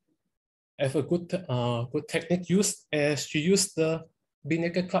have a good technique used, as she used the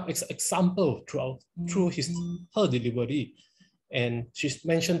Bhinneka Club as example through her delivery. And she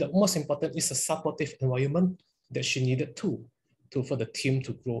mentioned that most important is a supportive environment that she needed for the team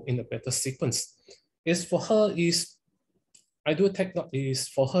to grow in a better sequence. Is for her is, I do take note is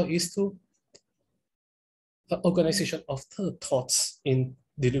for her is to the organization of her thoughts in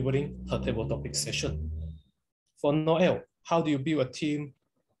delivering her table topic session. For Noel, how do you build a team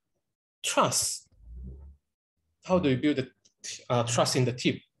trust? How do you build the trust in the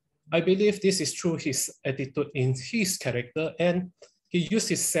team? I believe this is through his attitude in his character, and he used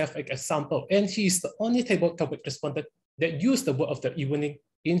himself as example, and he is the only table topic respondent that used the word of the evening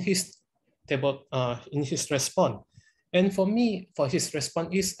in his table in his response. And for me, for his response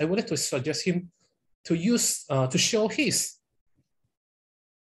is, I would like to suggest him to use to show his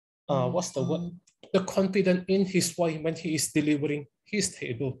what's the word? The confidence in his voice when he is delivering his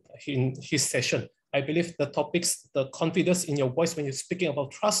table in his session. I believe the topics, the confidence in your voice when you're speaking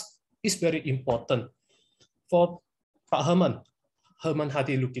about trust is very important. For Pak Herman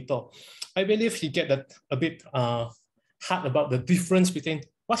Hadi Lukito, I believe he get that a bit hard about the difference between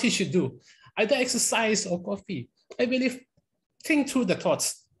what he should do, either exercise or coffee. I believe think through the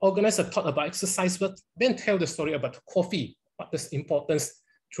thoughts, organize a thought about exercise, but then tell the story about coffee, what is importance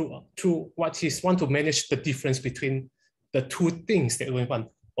through what he want to manage the difference between the two things that we want,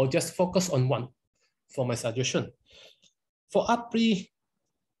 or just focus on one, for my suggestion. For Apri,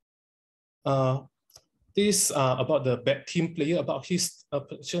 this about the bad team player, about his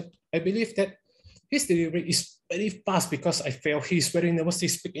position, I believe that his delivery is very fast because I feel he's very nervous.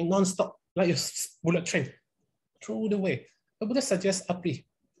 He's speaking non-stop like a bullet train through the way. I would suggest Apri,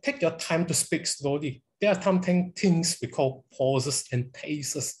 take your time to speak slowly. There are sometimes things we call pauses and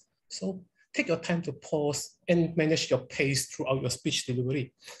paces. So take your time to pause and manage your pace throughout your speech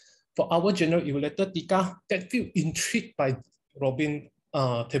delivery. For our general evaluator, Tika, that feel intrigued by Robin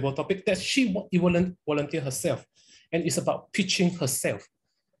table topic, that she volunteer herself, and it's about pitching herself.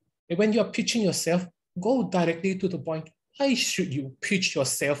 And when you are pitching yourself, go directly to the point. Why should you pitch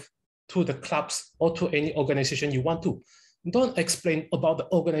yourself to the clubs or to any organization you want to? Don't explain about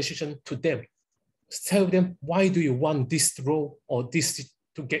the organization to them. Tell them, why do you want this role or this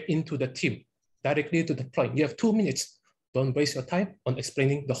to get into the team? Directly to the point. You have 2 minutes. Don't waste your time on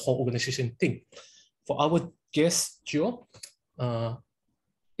explaining the whole organization thing. For our guest, Joe,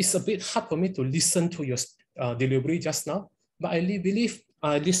 it's a bit hard for me to listen to your delivery just now, but I believe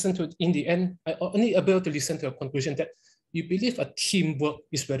I listened to, in the end, I only able to listen to a conclusion that you believe a teamwork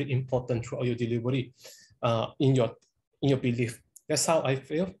is very important throughout your delivery in your belief. That's how I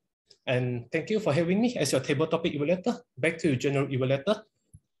feel. And thank you for having me as your table topic evaluator. Back to you, general evaluator,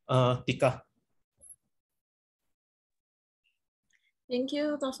 Tika. Thank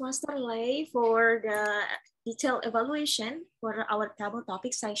you, Toastmaster Lei, for the detailed evaluation for our table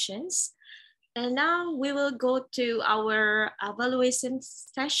topic sessions. And now we will go to our evaluation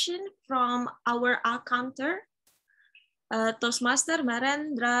session from our counter, Toastmaster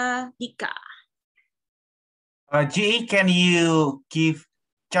Marendra Dika. GE, can you give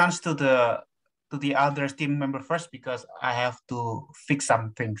chance to the other team member first, because I have to fix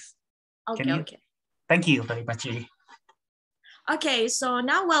some things. Okay, okay. Thank you very much, GE. Okay, so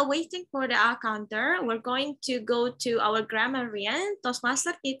now while waiting for the counter, we're going to go to our grammarian,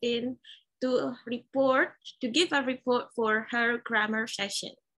 Toastmaster Titin, to give a report for her grammar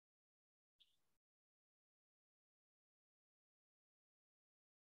session.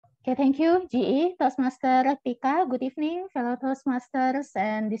 Okay, thank you, GE. Toastmaster Tika, good evening, fellow Toastmasters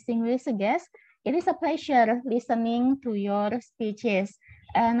and distinguished guests. It is a pleasure listening to your speeches.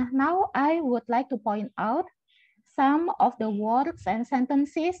 And now I would like to point out some of the words and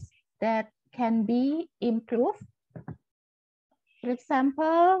sentences that can be improved. For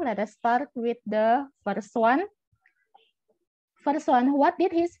example, let us start with the first one. First one, what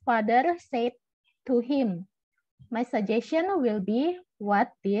did his father say to him? My suggestion will be,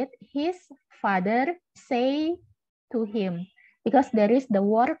 what did his father say to him? because there is the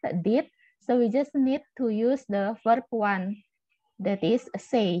word did, so we just need to use the verb one, that is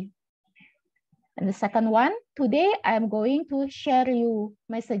say. And the second one, today I'm going to share you.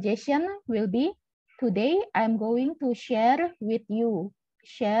 My suggestion will be, today I'm going to share with you.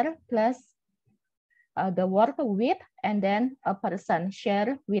 Share plus the word with and then a person,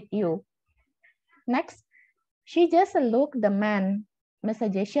 share with you. Next, she just looked the man. My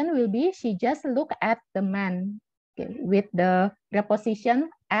suggestion will be, she just looked at the man, okay, with the preposition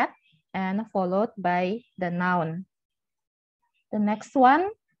at and followed by the noun. The next one,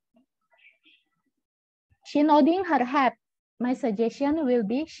 she nodding her head. My suggestion will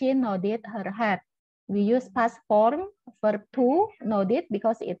be, she nodded her head. We use past form, verb to, nodded,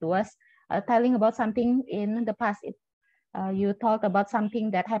 because it was telling about something in the past. You talk about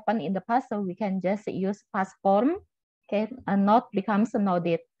something that happened in the past, so we can just use past form. Okay, a nod becomes a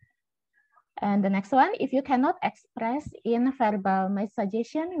nodded. And the next one, if you cannot express in verbal, my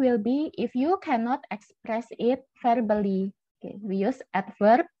suggestion will be, if you cannot express it verbally. Okay, we use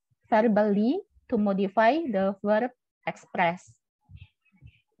adverb verbally to modify the verb express.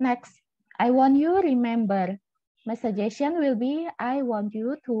 Next, I want you remember. My suggestion will be, I want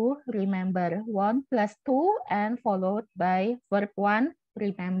you to remember. 1 plus 2 and followed by verb 1,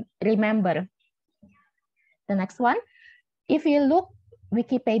 remember. The next one, if you look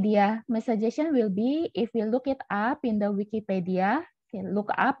Wikipedia, my suggestion will be, if you look it up in the Wikipedia, okay, look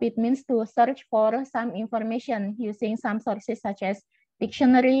up, it means to search for some information using some sources such as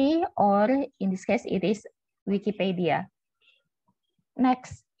dictionary, or in this case, it is Wikipedia.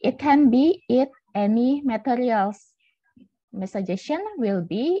 Next, it can be eat any materials. My suggestion will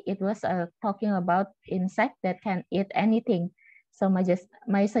be, it was talking about insect that can eat anything. So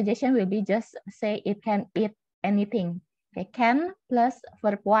my suggestion will be just say it can eat anything. Okay, can plus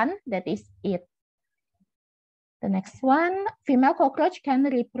verb 1, that is eat. The next one, female cockroach can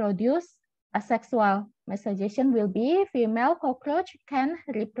reproduce asexual. My suggestion will be, female cockroach can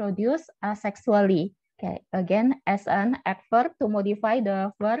reproduce asexually. Okay, again, as an adverb to modify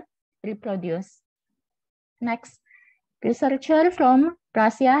the verb reproduce. Next, researcher from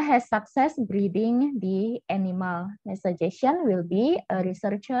Russia has success breeding the animal. My suggestion will be, a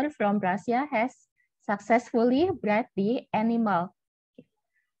researcher from Russia has successfully bred the animal.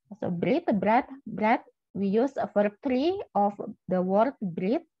 So breed, bred, we use a verb 3 of the word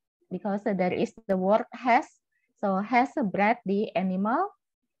breed because there is the word has. So has bred the animal,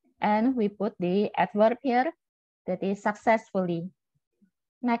 and we put the adverb here, that is successfully.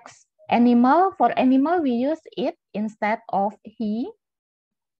 Next, animal, for animal we use it instead of he.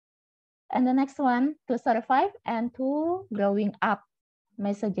 And the next one, to survive and to growing up.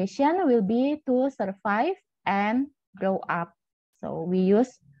 My suggestion will be to survive and grow up. So we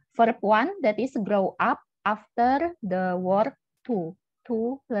use verb 1, that is grow up, after the word to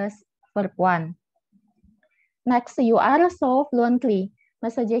 2 plus verb 1. Next, you are so fluently. My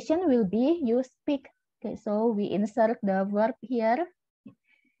suggestion will be you speak. Okay, so we insert the verb here.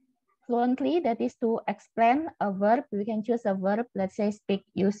 Fluently, that is to explain a verb. We can choose a verb, let's say speak,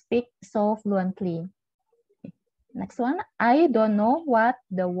 you speak so fluently. Next one, I don't know what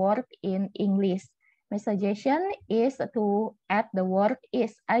the word in English. My suggestion is to add the word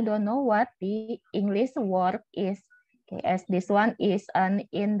is. I don't know what the English word is. Okay, as this one is an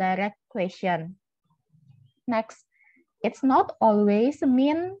indirect question. Next, it's not always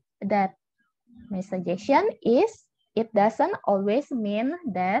mean that. My suggestion is, it doesn't always mean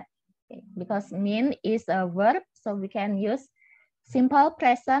that, okay, because mean is a verb, so we can use simple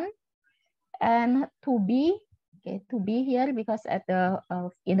present and to be. Okay, to be here because at the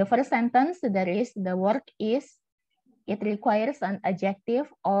in the first sentence there is the word is. It requires an adjective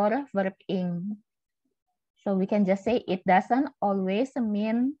or verb ing. So we can just say it doesn't always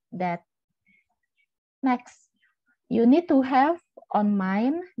mean that. Next, you need to have on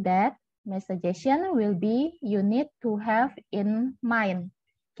mind that. My suggestion will be, you need to have in mind,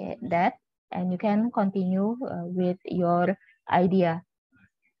 okay, that, and you can continue with your idea.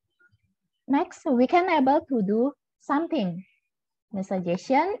 Next, we can able to do something. The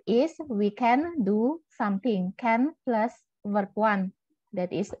suggestion is we can do something, can plus verb 1,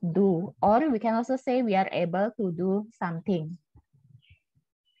 that is do, or we can also say we are able to do something.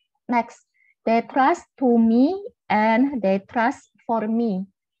 Next, they trust to me and they trust for me.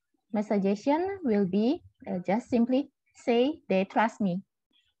 My suggestion will be just simply say they trust me.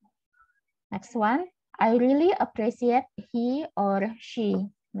 Next one, I really appreciate he or she.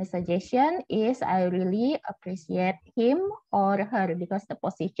 My suggestion is I really appreciate him or her because the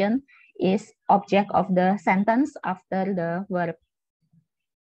position is object of the sentence after the verb.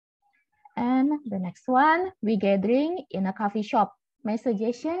 And the next one, we gathering in a coffee shop. My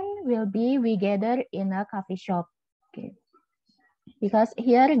suggestion will be we gather in a coffee shop. Okay. Because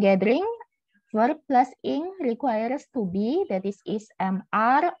here gathering, verb plus ing requires to be, that is am,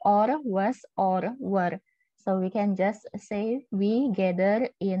 are, or was, or were. So we can just say we gather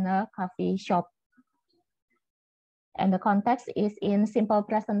in a coffee shop. And the context is in simple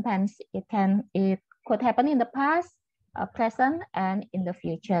present tense. It could happen in the past, present, and in the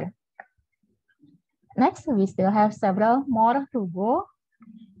future. Next, we still have several more to go.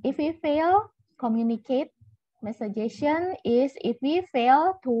 If we fail, communicate. My suggestion is if we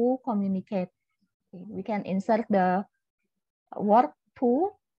fail to communicate, we can insert the word to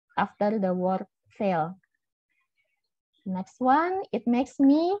after the word fail. Next one, it makes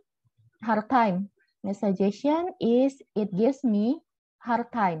me hard time. My suggestion is it gives me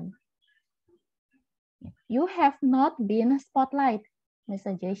hard time. You have not been spotlighted. My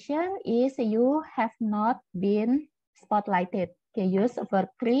suggestion is you have not been spotlighted. Okay, use verb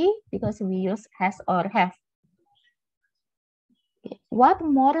 3 because we use has or have. Okay. What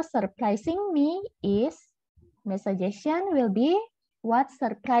more surprising me is, my suggestion will be what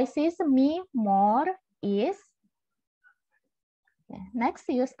surprises me more is. Next,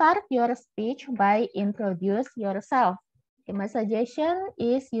 you start your speech by introduce yourself. Okay, my suggestion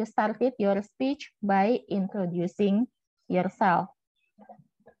is you started your speech by introducing yourself.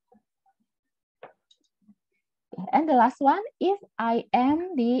 And the last one, if I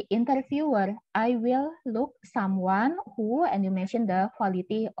am the interviewer, I will look someone who, and you mentioned the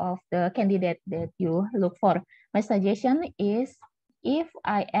quality of the candidate that you look for. My suggestion is, if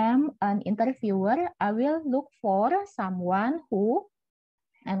I am an interviewer, I will look for someone who,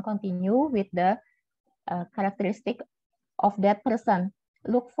 and continue with the characteristic of that person.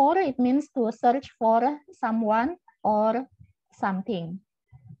 Look for, it means to search for someone or something.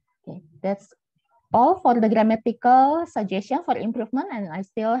 Okay, that's all for the grammatical suggestion for improvement, and I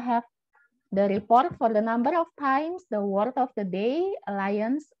still have the report for the number of times the word of the day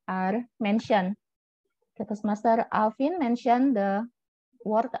alliance are mentioned. Toastmaster Alvin mentioned the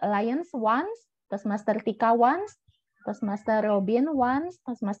word alliance once, Toastmaster Tika once, Toastmaster Robin once,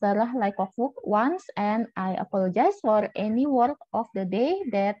 Toastmaster Laikofuk once, and I apologize for any word of the day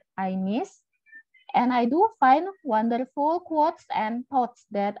that I missed. And I do find wonderful quotes and thoughts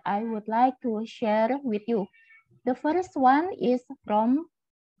that I would like to share with you. The first one is from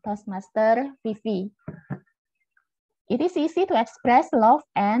Toastmaster Vivi. It is easy to express love,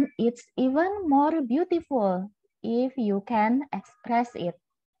 and it's even more beautiful if you can express it.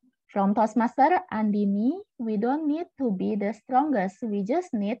 From Toastmaster Andini, we don't need to be the strongest, we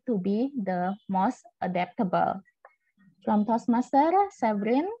just need to be the most adaptable. From Toastmaster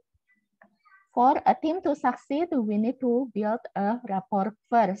Severin, for a team to succeed, we need to build a rapport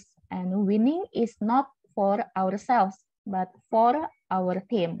first. And winning is not for ourselves, but for our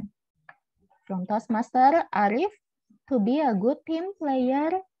team. From Toastmaster Arif, to be a good team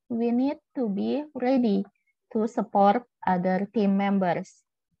player, we need to be ready to support other team members.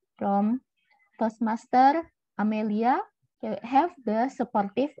 From Toastmaster Amelia, have the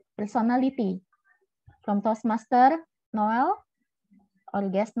supportive personality. From Toastmaster Noel, or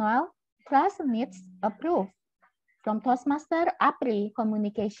guest Noel, trust needs a proof. From Toastmaster Apri,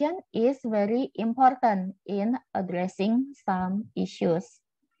 communication is very important in addressing some issues.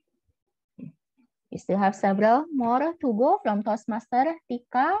 We still have several more to go. From Toastmaster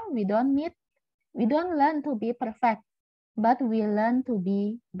Tika, we don't learn to be perfect, but we learn to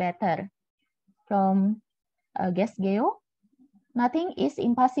be better. From guest Geo, nothing is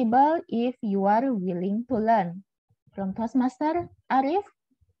impossible if you are willing to learn. From Toastmaster Arif,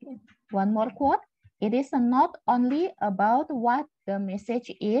 one more quote. It is not only about what the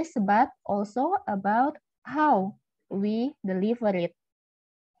message is, but also about how we deliver it.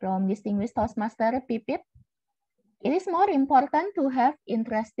 From distinguished Toastmaster Pipit, it is more important to have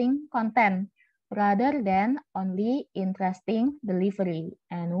interesting content rather than only interesting delivery.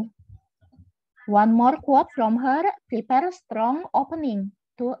 And one more quote from her, prepare strong opening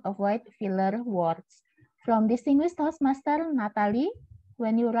to avoid filler words. From distinguished Toastmaster Natalie,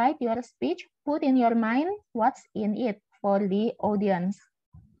 when you write your speech, put in your mind what's in it for the audience.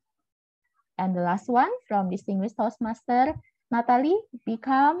 And the last one from distinguished Toastmaster Natalie,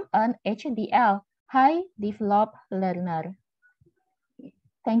 become an HDL, high developed learner.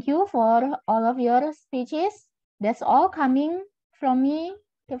 Thank you for all of your speeches. That's all coming from me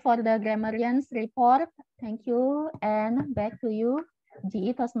for the grammarians report. Thank you, and back to you,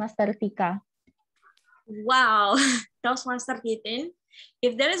 GE Toastmaster Tika. Wow, Toastmaster Titin,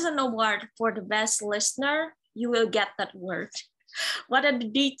 if there is an award for the best listener, you will get that word. What a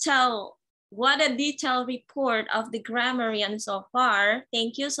detailed What a detailed report of the grammarian so far.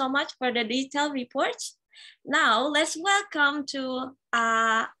 Thank you so much for the detailed report. Now let's welcome to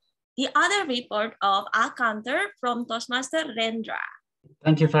the other report of Alcanter from Toastmaster Rendra.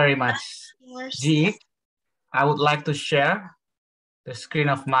 Thank you very much, G. I would like to share the screen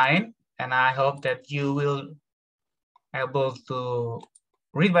of mine, and I hope that you will able to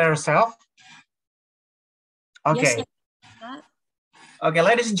read by yourself. Okay. Yes. Okay,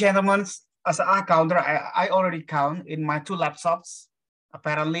 ladies and gentlemen, as a counter, I already count in my 2 laptops.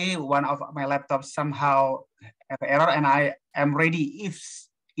 Apparently, one of my laptops somehow have error, and I am ready if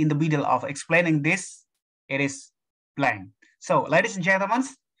in the middle of explaining this, it is blank. So, ladies and gentlemen,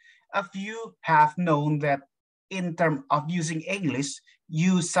 if you have known that in terms of using English,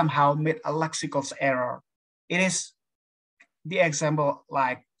 you somehow made a lexical error. It is the example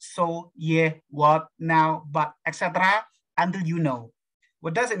like so, yeah, what, now, but, etc. until you know.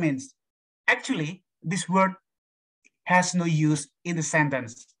 What does it mean? Actually, this word has no use in the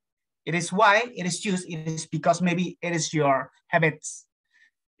sentence. It is why it is used, it is because maybe it is your habits,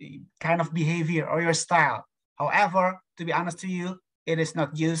 kind of behavior or your style. However, to be honest to you, it is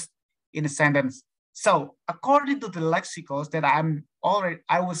not used in a sentence. So according to the lexicals that I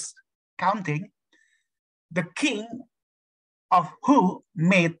was counting, the king of who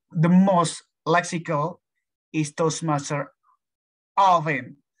made the most lexical is Toastmaster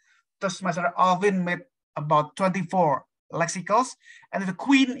Alvin. Toastmaster Alvin made about 24 lexicals, and the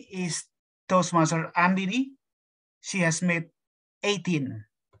queen is Toastmaster Andini. She has made 18.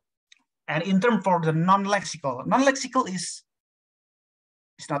 And in terms for the non-lexical is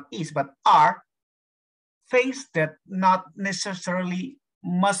not is, but are things that not necessarily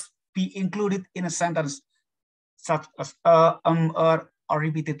must be included in a sentence, such as a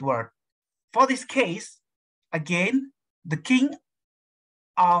repeated word. For this case, again, the king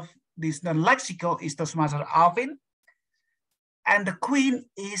of this non-lexical is Toastmaster Alvin, and the queen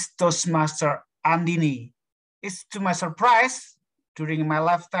is Toastmaster Andini. It's to my surprise, during my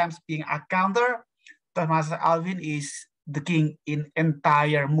lifetime being a counter, Toastmaster Alvin is the king in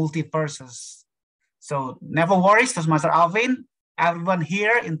entire multiverses. So never worry, Toastmaster Alvin. Everyone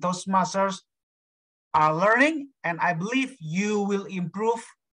here in Toastmasters are learning, and I believe you will improve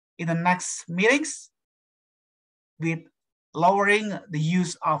in the next meetings with lowering the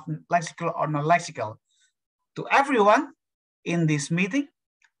use of lexical or non-lexical. To everyone in this meeting,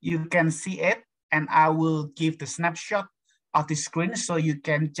 you can see it, and I will give the snapshot of the screen so you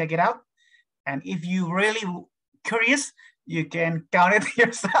can check it out. And if you really curious, you can count it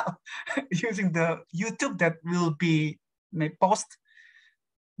yourself using the YouTube that will be made post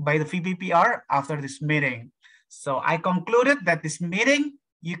by the VPPR after this meeting. So I concluded that this meeting,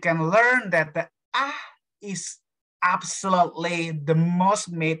 you can learn that the is absolutely the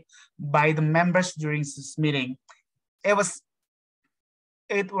most made by the members during this meeting. It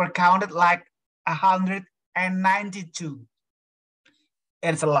were counted like 192.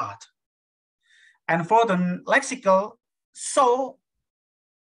 It's a lot. And for the lexical, so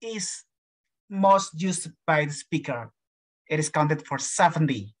is most used by the speaker. It is counted for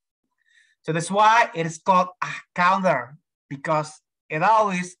 70. So that's why it is called a counter, because it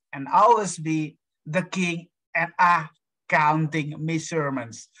always be the king and a counting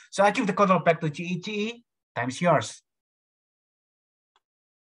measurements. So I give the control back to GE. Time is yours.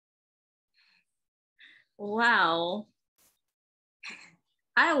 Wow.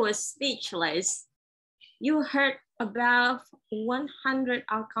 I was speechless. You heard about 100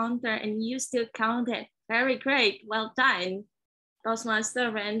 out counter and you still counted. Very great. Well done,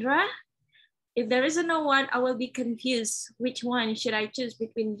 Toastmaster Rendra. If there isn't no one, I will be confused. Which one should I choose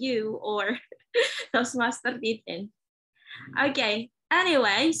between you or Toastmaster Ethan? Okay.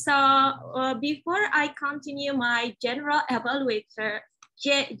 Anyway, so before I continue my general evaluator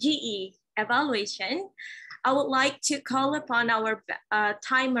GE evaluation, I would like to call upon our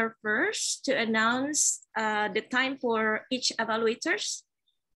timer first to announce the time for each evaluators.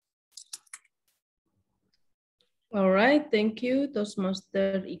 All right, thank you,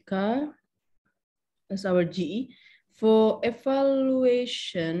 Toastmaster Ika, as our GE. For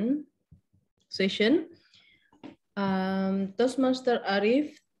evaluation session, Toastmaster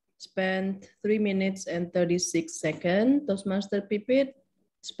Arif spent 3 minutes and 36 seconds. Toastmaster Pipit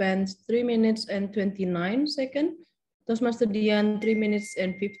spent 3 minutes and 29 seconds. Toastmaster Dian 3 minutes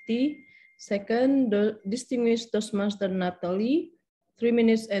and 50 seconds. Distinguished Toastmaster Natalie 3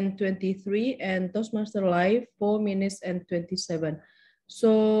 minutes and 23, and Toastmaster Live 4 minutes and 27.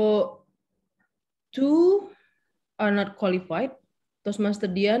 So 2 are not qualified, Toastmaster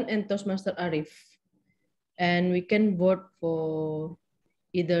Dian and Toastmaster Arif. And we can vote for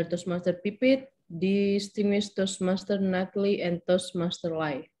either Toastmaster Pipit, Distinguished Toastmaster Natalie, and Toastmaster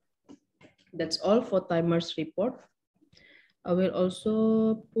Lai. That's all for timers report. I will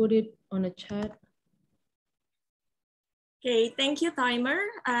also put it on a chat. Okay, thank you, timer.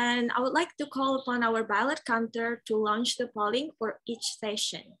 And I would like to call upon our ballot counter to launch the polling for each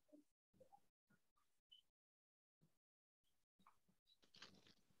session.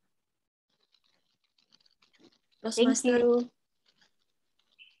 Thank you.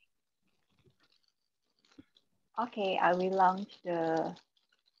 Okay, I will launch the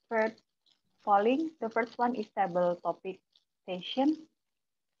first polling. The first one is table topic session.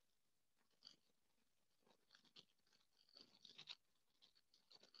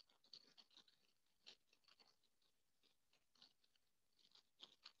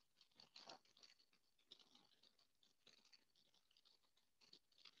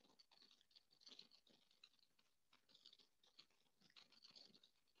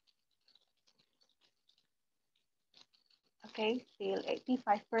 Okay, still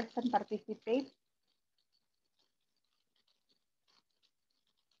 85% participate.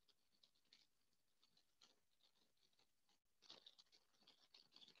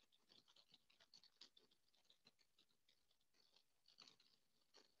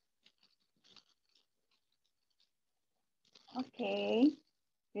 Okay,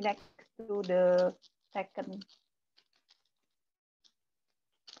 we next to the second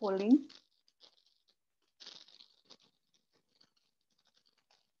polling.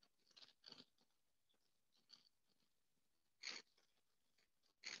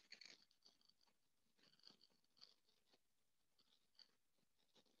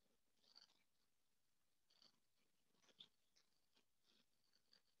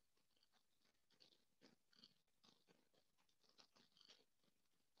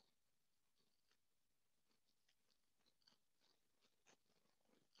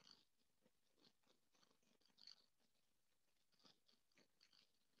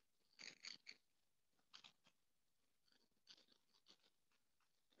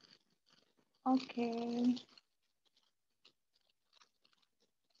 Okay.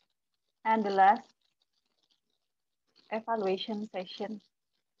 And the last evaluation session,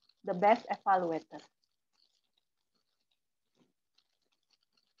 the best evaluator.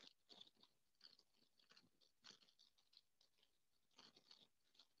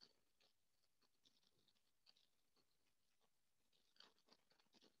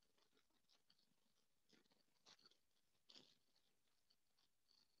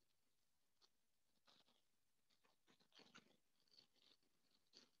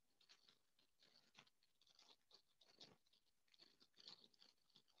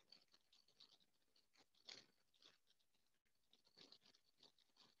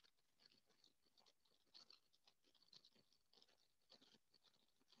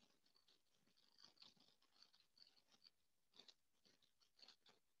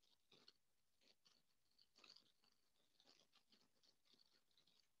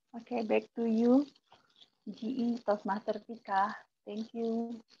 Okay, back to you, GE Toastmaster Pika. Thank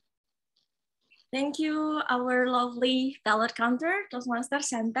you. Thank you, our lovely ballot counter, Toastmaster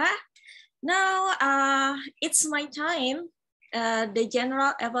Santa. Now, it's my time, the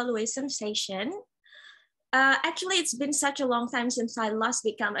general evaluation session. Actually, it's been such a long time since I last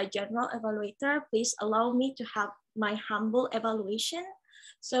became a general evaluator. Please allow me to have my humble evaluation.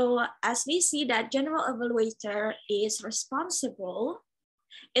 So as we see that general evaluator is responsible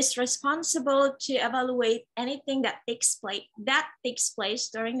to evaluate anything that takes place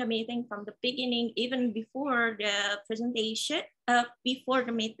during the meeting from the beginning, even before the presentation, before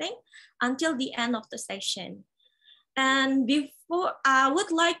the meeting, until the end of the session. And before, I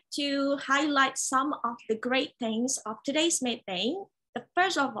would like to highlight some of the great things of today's meeting.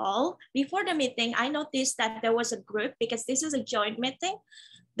 First of all, before the meeting, I noticed that there was a group, because this is a joint meeting.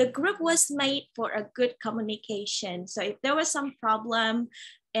 The group was made for a good communication. So if there was some problem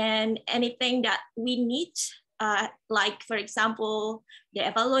and anything that we need, like for example, the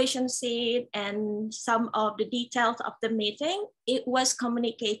evaluation sheet and some of the details of the meeting, it was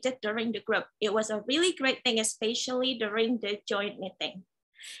communicated during the group. It was a really great thing, especially during the joint meeting.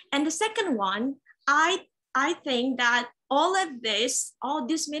 And the second one, I think that all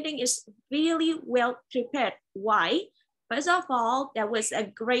this meeting is really well prepared. Why? First of all, there was a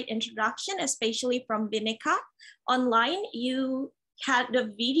great introduction, especially from Bhinneka. Online, you had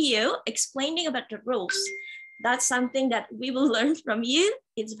the video explaining about the rules. That's something that we will learn from you.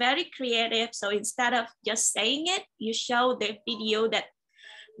 It's very creative. So instead of just saying it, you show the video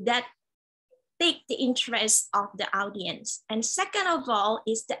that take the interest of the audience. And second of all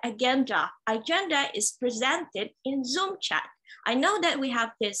is the agenda. Agenda is presented in Zoom chat. I know that we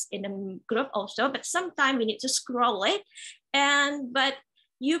have this in the group also, but sometimes we need to scroll it. But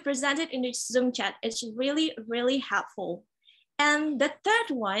you present it in the Zoom chat. It's really, really helpful. And the third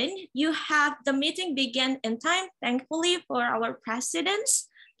one, you have the meeting begin in time, thankfully for our presidents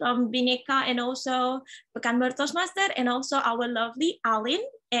from Bhinneka and also Pekan Toastmaster, and also our lovely Alin,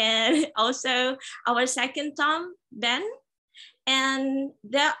 and also our second Tom, Ben. And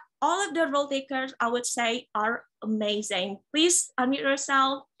all of the role takers, I would say, are amazing. Please unmute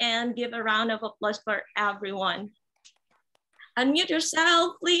yourself and give a round of applause for everyone. Unmute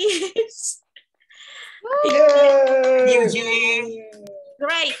yourself, please. Yay!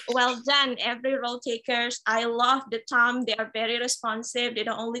 Great, well done, every role takers. I love the Tom. They are very responsive. They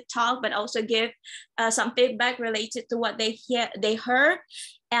don't only talk, but also give some feedback related to what they heard.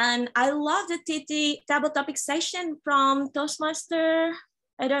 And I love the TT table topic session from Toastmaster.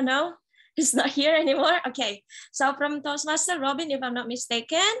 I don't know, he's not here anymore. Okay, so from Toastmaster Robin, if I'm not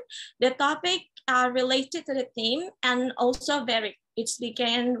mistaken, the topic are related to the theme and also it's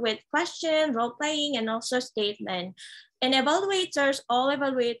began with question, role playing, and also statement. And all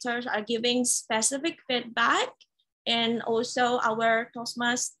evaluators are giving specific feedback, and also our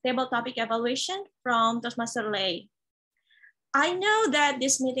Toastmaster table topic evaluation from Toastmaster Lei. I know that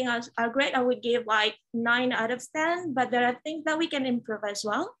this meeting are great. I would give like 9 out of 10, but there are things that we can improve as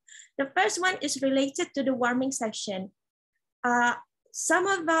well. The first one is related to the warming session. Some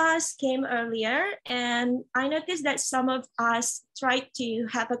of us came earlier, and I noticed that some of us tried to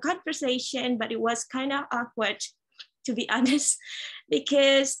have a conversation, but it was kind of awkward, to be honest,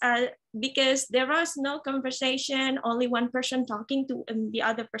 because there was no conversation, only one person talking to the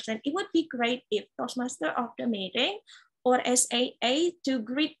other person. It would be great if Toastmaster of the meeting or SAA to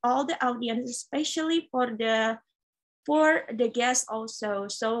greet all the audience, especially for the guests also.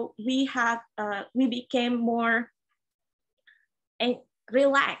 So we became more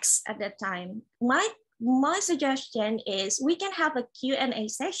relaxed at that time. My suggestion is we can have a Q&A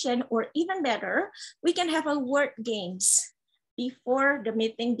session, or even better, we can have a word games before the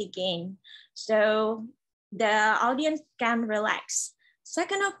meeting begin, so the audience can relax.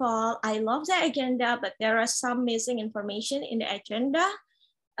 Second of all, I love the agenda, but there are some missing information in the agenda,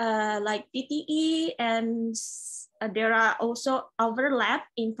 like TTE, and there are also overlap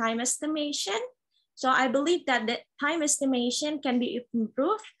in time estimation. So I believe that the time estimation can be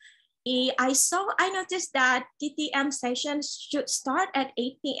improved. I noticed that TTM sessions should start at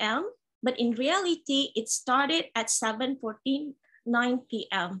 8 p.m., but in reality, it started at 7:49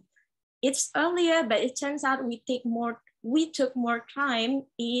 p.m. It's earlier, but it turns out we took more time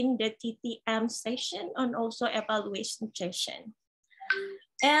in the TTM session and also evaluation session.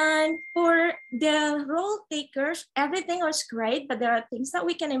 And for the role takers, everything was great, but there are things that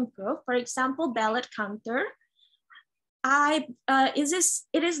we can improve. For example, ballot counter. It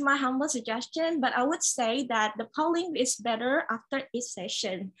is my humble suggestion, but I would say that the polling is better after each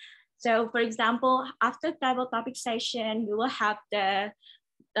session. So for example, after table topic session, we will have the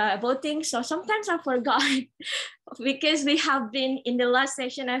voting. So sometimes I forgot because we have been in the last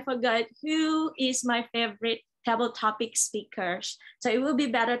session, I forgot who is my favorite table topic speakers. So it will be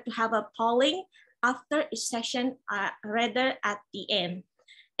better to have a polling after each session rather at the end.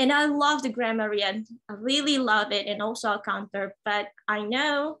 And I love the grammarian. I really love it, and also a counter, but I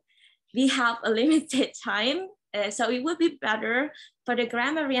know we have a limited time. So it would be better for the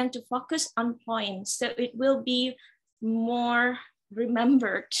grammarian to focus on points. So it will be more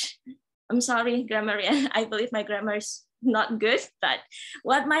remembered. I'm sorry, grammarian. I believe my grammar is not good, but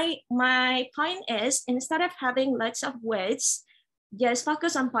what my point is, instead of having lots of words, just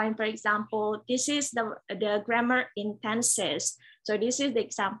focus on point. For example, this is the grammar in tenses. So this is the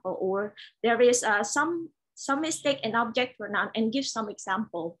example, or there is some mistake in object pronoun, and give some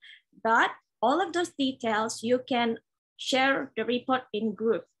example. But all of those details, you can share the report in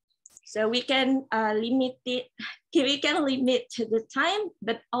group. So we can limit it. We can limit the time,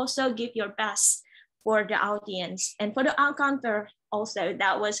 but also give your best for the audience. And for the encounter also,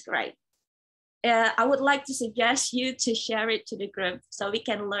 that was great. I would like to suggest you to share it to the group so we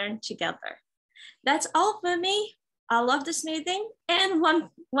can learn together. That's all for me. I love this meeting. And the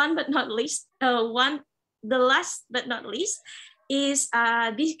last but not least is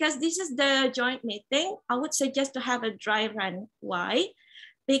because this is the joint meeting, I would suggest to have a dry run. Why?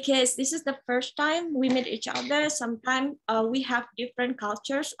 Because this is the first time we meet each other. Sometimes we have different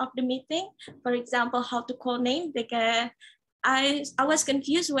cultures of the meeting. For example, how to call name, because I was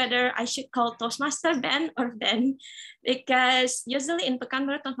confused whether I should call Toastmaster Ben or Ben, because usually in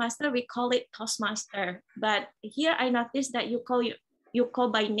Pekanbaru Toastmaster we call it Toastmaster, but here I noticed that you call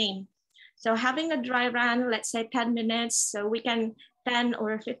by name. So having a dry run, let's say 10 minutes, so we can 10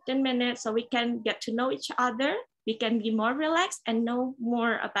 or 15 minutes, so we can get to know each other. We can be more relaxed and know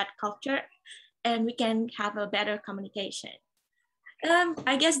more about culture, and we can have a better communication.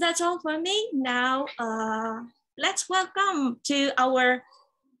 I guess that's all for me. Now, let's welcome to our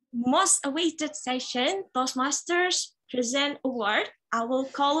most awaited session, Toastmasters Present Award. I will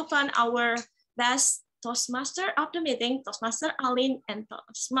call upon our best Toastmaster of the meeting, Toastmaster Alin and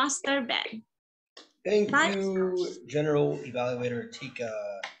Toastmaster Ben. Thank you, General Evaluator Tika.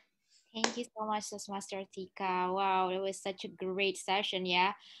 Thank you so much, Toastmaster Tika. Wow, it was such a great session,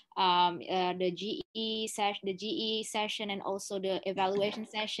 yeah. The GE session, and also the evaluation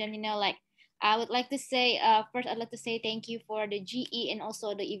session. You know, like I would like to say, first I'd like to say thank you for the GE and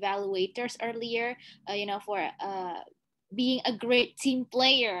also the evaluators earlier. You know, for being a great team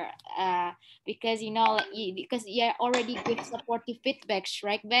player. Because you know, like, because you already give supportive feedbacks,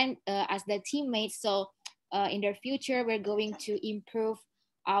 right, Ben, as the teammates. So in the future, we're going to improve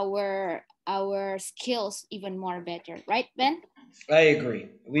our skills even more better, right, Ben? I agree.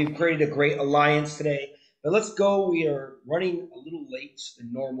 We've created a great alliance today. But let's go. We are running a little late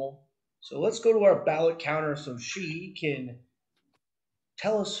than normal. So let's go to our ballot counter so she can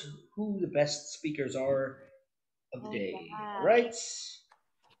tell us who the best speakers are of the day. Yeah. All right?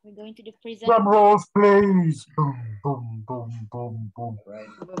 We're going to the present. Drum rolls, please. Boom, boom, boom, boom, boom. Right.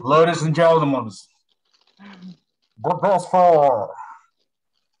 Ladies and gentlemen, the best four.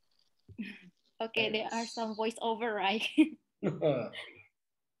 Okay, there are some voiceover, right?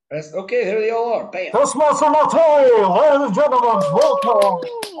 Okay, there they all are. Bam. Toastmaster Natalie, ladies and gentlemen, welcome.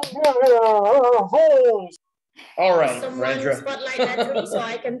 All right, Someone Brandra. spotlight Natalie so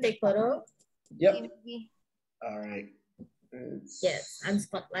I can take photo. Yep. All right. Yes, I'm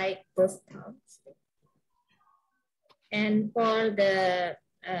spotlight both times. And for the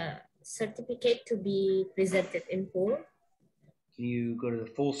certificate to be presented in full. Can you go to the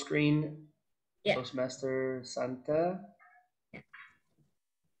full screen? Yeah. Toastmaster Santa.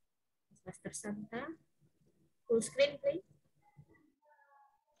 Toastmaster Santa. Full screen, please.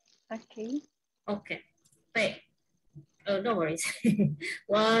 Okay. Okay. Wait. Oh, no worries.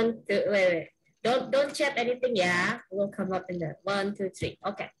 One, two, wait. Don't chat anything, yeah. Will come up in the 1, 2, 3.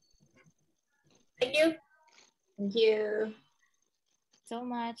 Okay. Thank you. Thank you so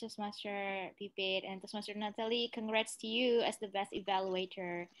much, Toastmaster Pipit and Toastmaster Natalie. Congrats to you as the best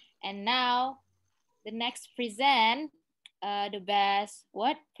evaluator. And now, the next present, the best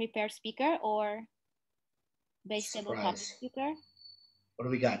prepared speaker or best table topic speaker. What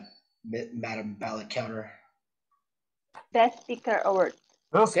do we got, Madam Ballot Counter? Best Speaker Award.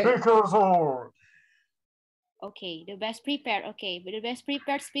 The Speaker's Award. Okay, the best prepared. Okay, but the best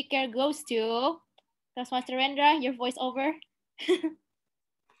prepared speaker goes to Toastmaster Rendra. Your voice over.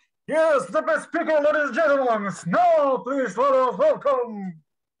 Yes, the best speaker, ladies and gentlemen. Now, please let us welcome.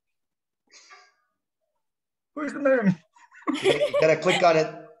 Who's the name? You gotta click on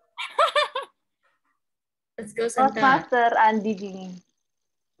it. Let's go, Santa. Toastmaster Andini.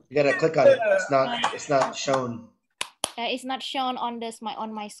 You gotta click on it. It's not shown. It's not shown on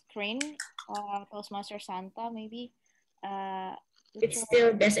my screen. Toastmaster Santa, maybe. It's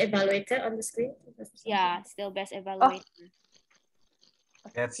still best evaluator on the screen. Yeah, still best evaluator.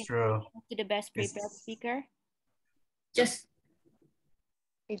 That's true. To the best prepared speaker. Just.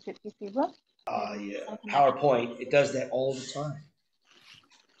 Is it visible? Yeah. PowerPoint. It does that all the time.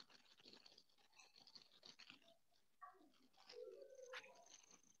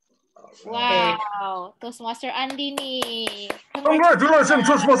 Wow, Toastmaster Andini. Congratulations,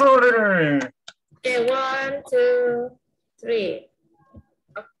 Toastmaster Andini. Okay, 1, 2, 3.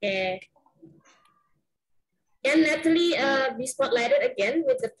 Okay. Can Natalie be spotlighted again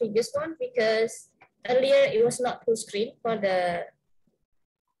with the previous one, because earlier it was not full screen for the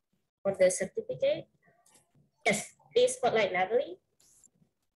certificate. Yes, please spotlight Natalie.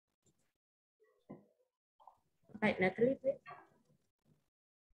 Spotlight Natalie, please.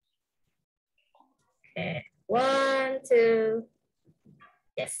 Okay, 1, 2.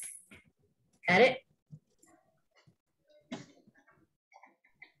 Yes, got it.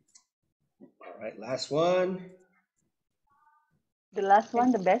 All right, last one. The last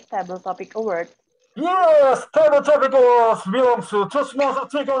one, the best table topic award. Yes, table topic awards belongs to Toastmaster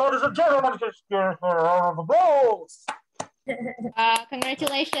Tika, ladies and gentlemen. Here are the balls.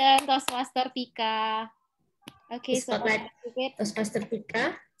 Congratulations, Toastmaster Tika. Okay, Spotlight Toastmaster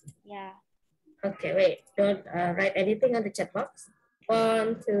Tika. Yeah. Okay, wait. Don't write anything on the chat box.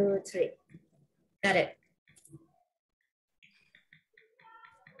 1, 2, 3. Got it.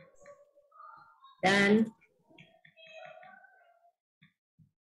 Done.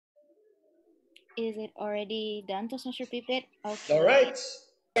 Is it already done, Toastmaster Pipit? Okay. All right.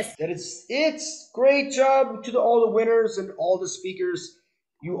 Yes. That it's great job to all the winners and all the speakers.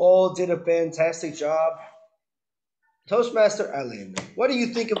 You all did a fantastic job. Toastmaster Ellen, what do you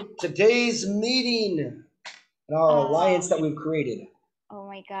think of today's meeting and our alliance that we've created? Oh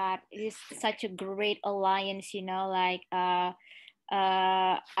my God, it is such a great alliance, like I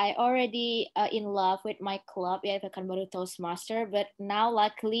already in love with my club, yeah, Pekan Baru Toastmaster. But now,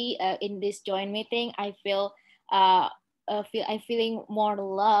 luckily, in this joint meeting, I feel I'm feeling more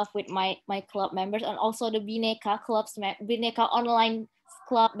love with my club members and also the Bhinneka clubs, Bhinneka online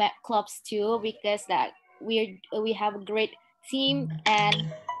clubs too, because that we have a great team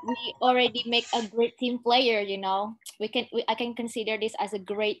and we already make a great team player. I can consider this as a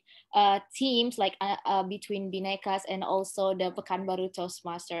great teams like between Bhinekas and also the Pekanbaru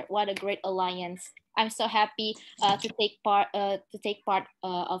Toastmaster. What a great alliance! I'm so happy to take part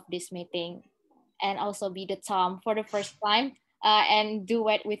of this meeting, and also be the Tom for the first time and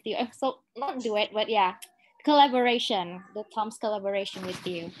duet with you. So not duet, but yeah, collaboration. The Tom's collaboration with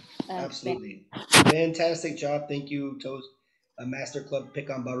you. Ben. Absolutely. Fantastic job. Thank you, Master Club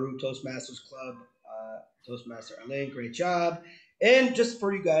Pekan Baru, Toastmasters Club, Toastmaster Elaine. Great job. And just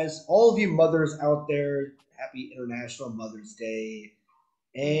for you guys, all of you mothers out there, happy International Mother's Day.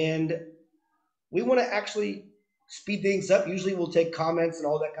 And we want to actually speed things up. Usually we'll take comments and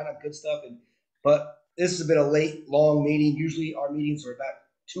all that kind of good stuff. But this has been a late, long meeting. Usually our meetings are about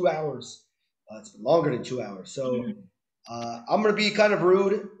 2 hours. It's been longer than 2 hours. So I'm going to be kind of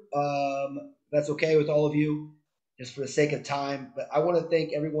rude. That's okay with all of you, just for the sake of time. But I want to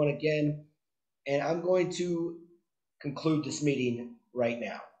thank everyone again. And I'm going to conclude this meeting right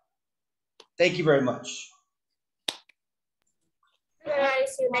now. Thank you very much. Bye.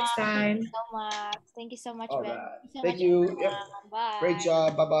 See you next time. Thank you so much, All Ben. right. Thank you so much, Thank you. Yep. everyone. Bye. Great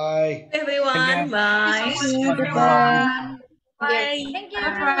job. Bye-bye. Everyone, bye. Goodbye. Bye. Thank you, Bye,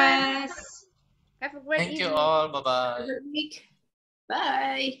 everyone. friends. Have a great Thank you evening. all. Bye-bye. Have a good week.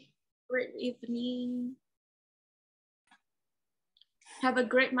 Bye. Great evening. Have a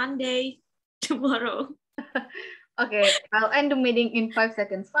great Monday tomorrow. Okay, I'll end the meeting in 5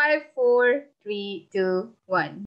 seconds. 5, 4, 3, 2, 1.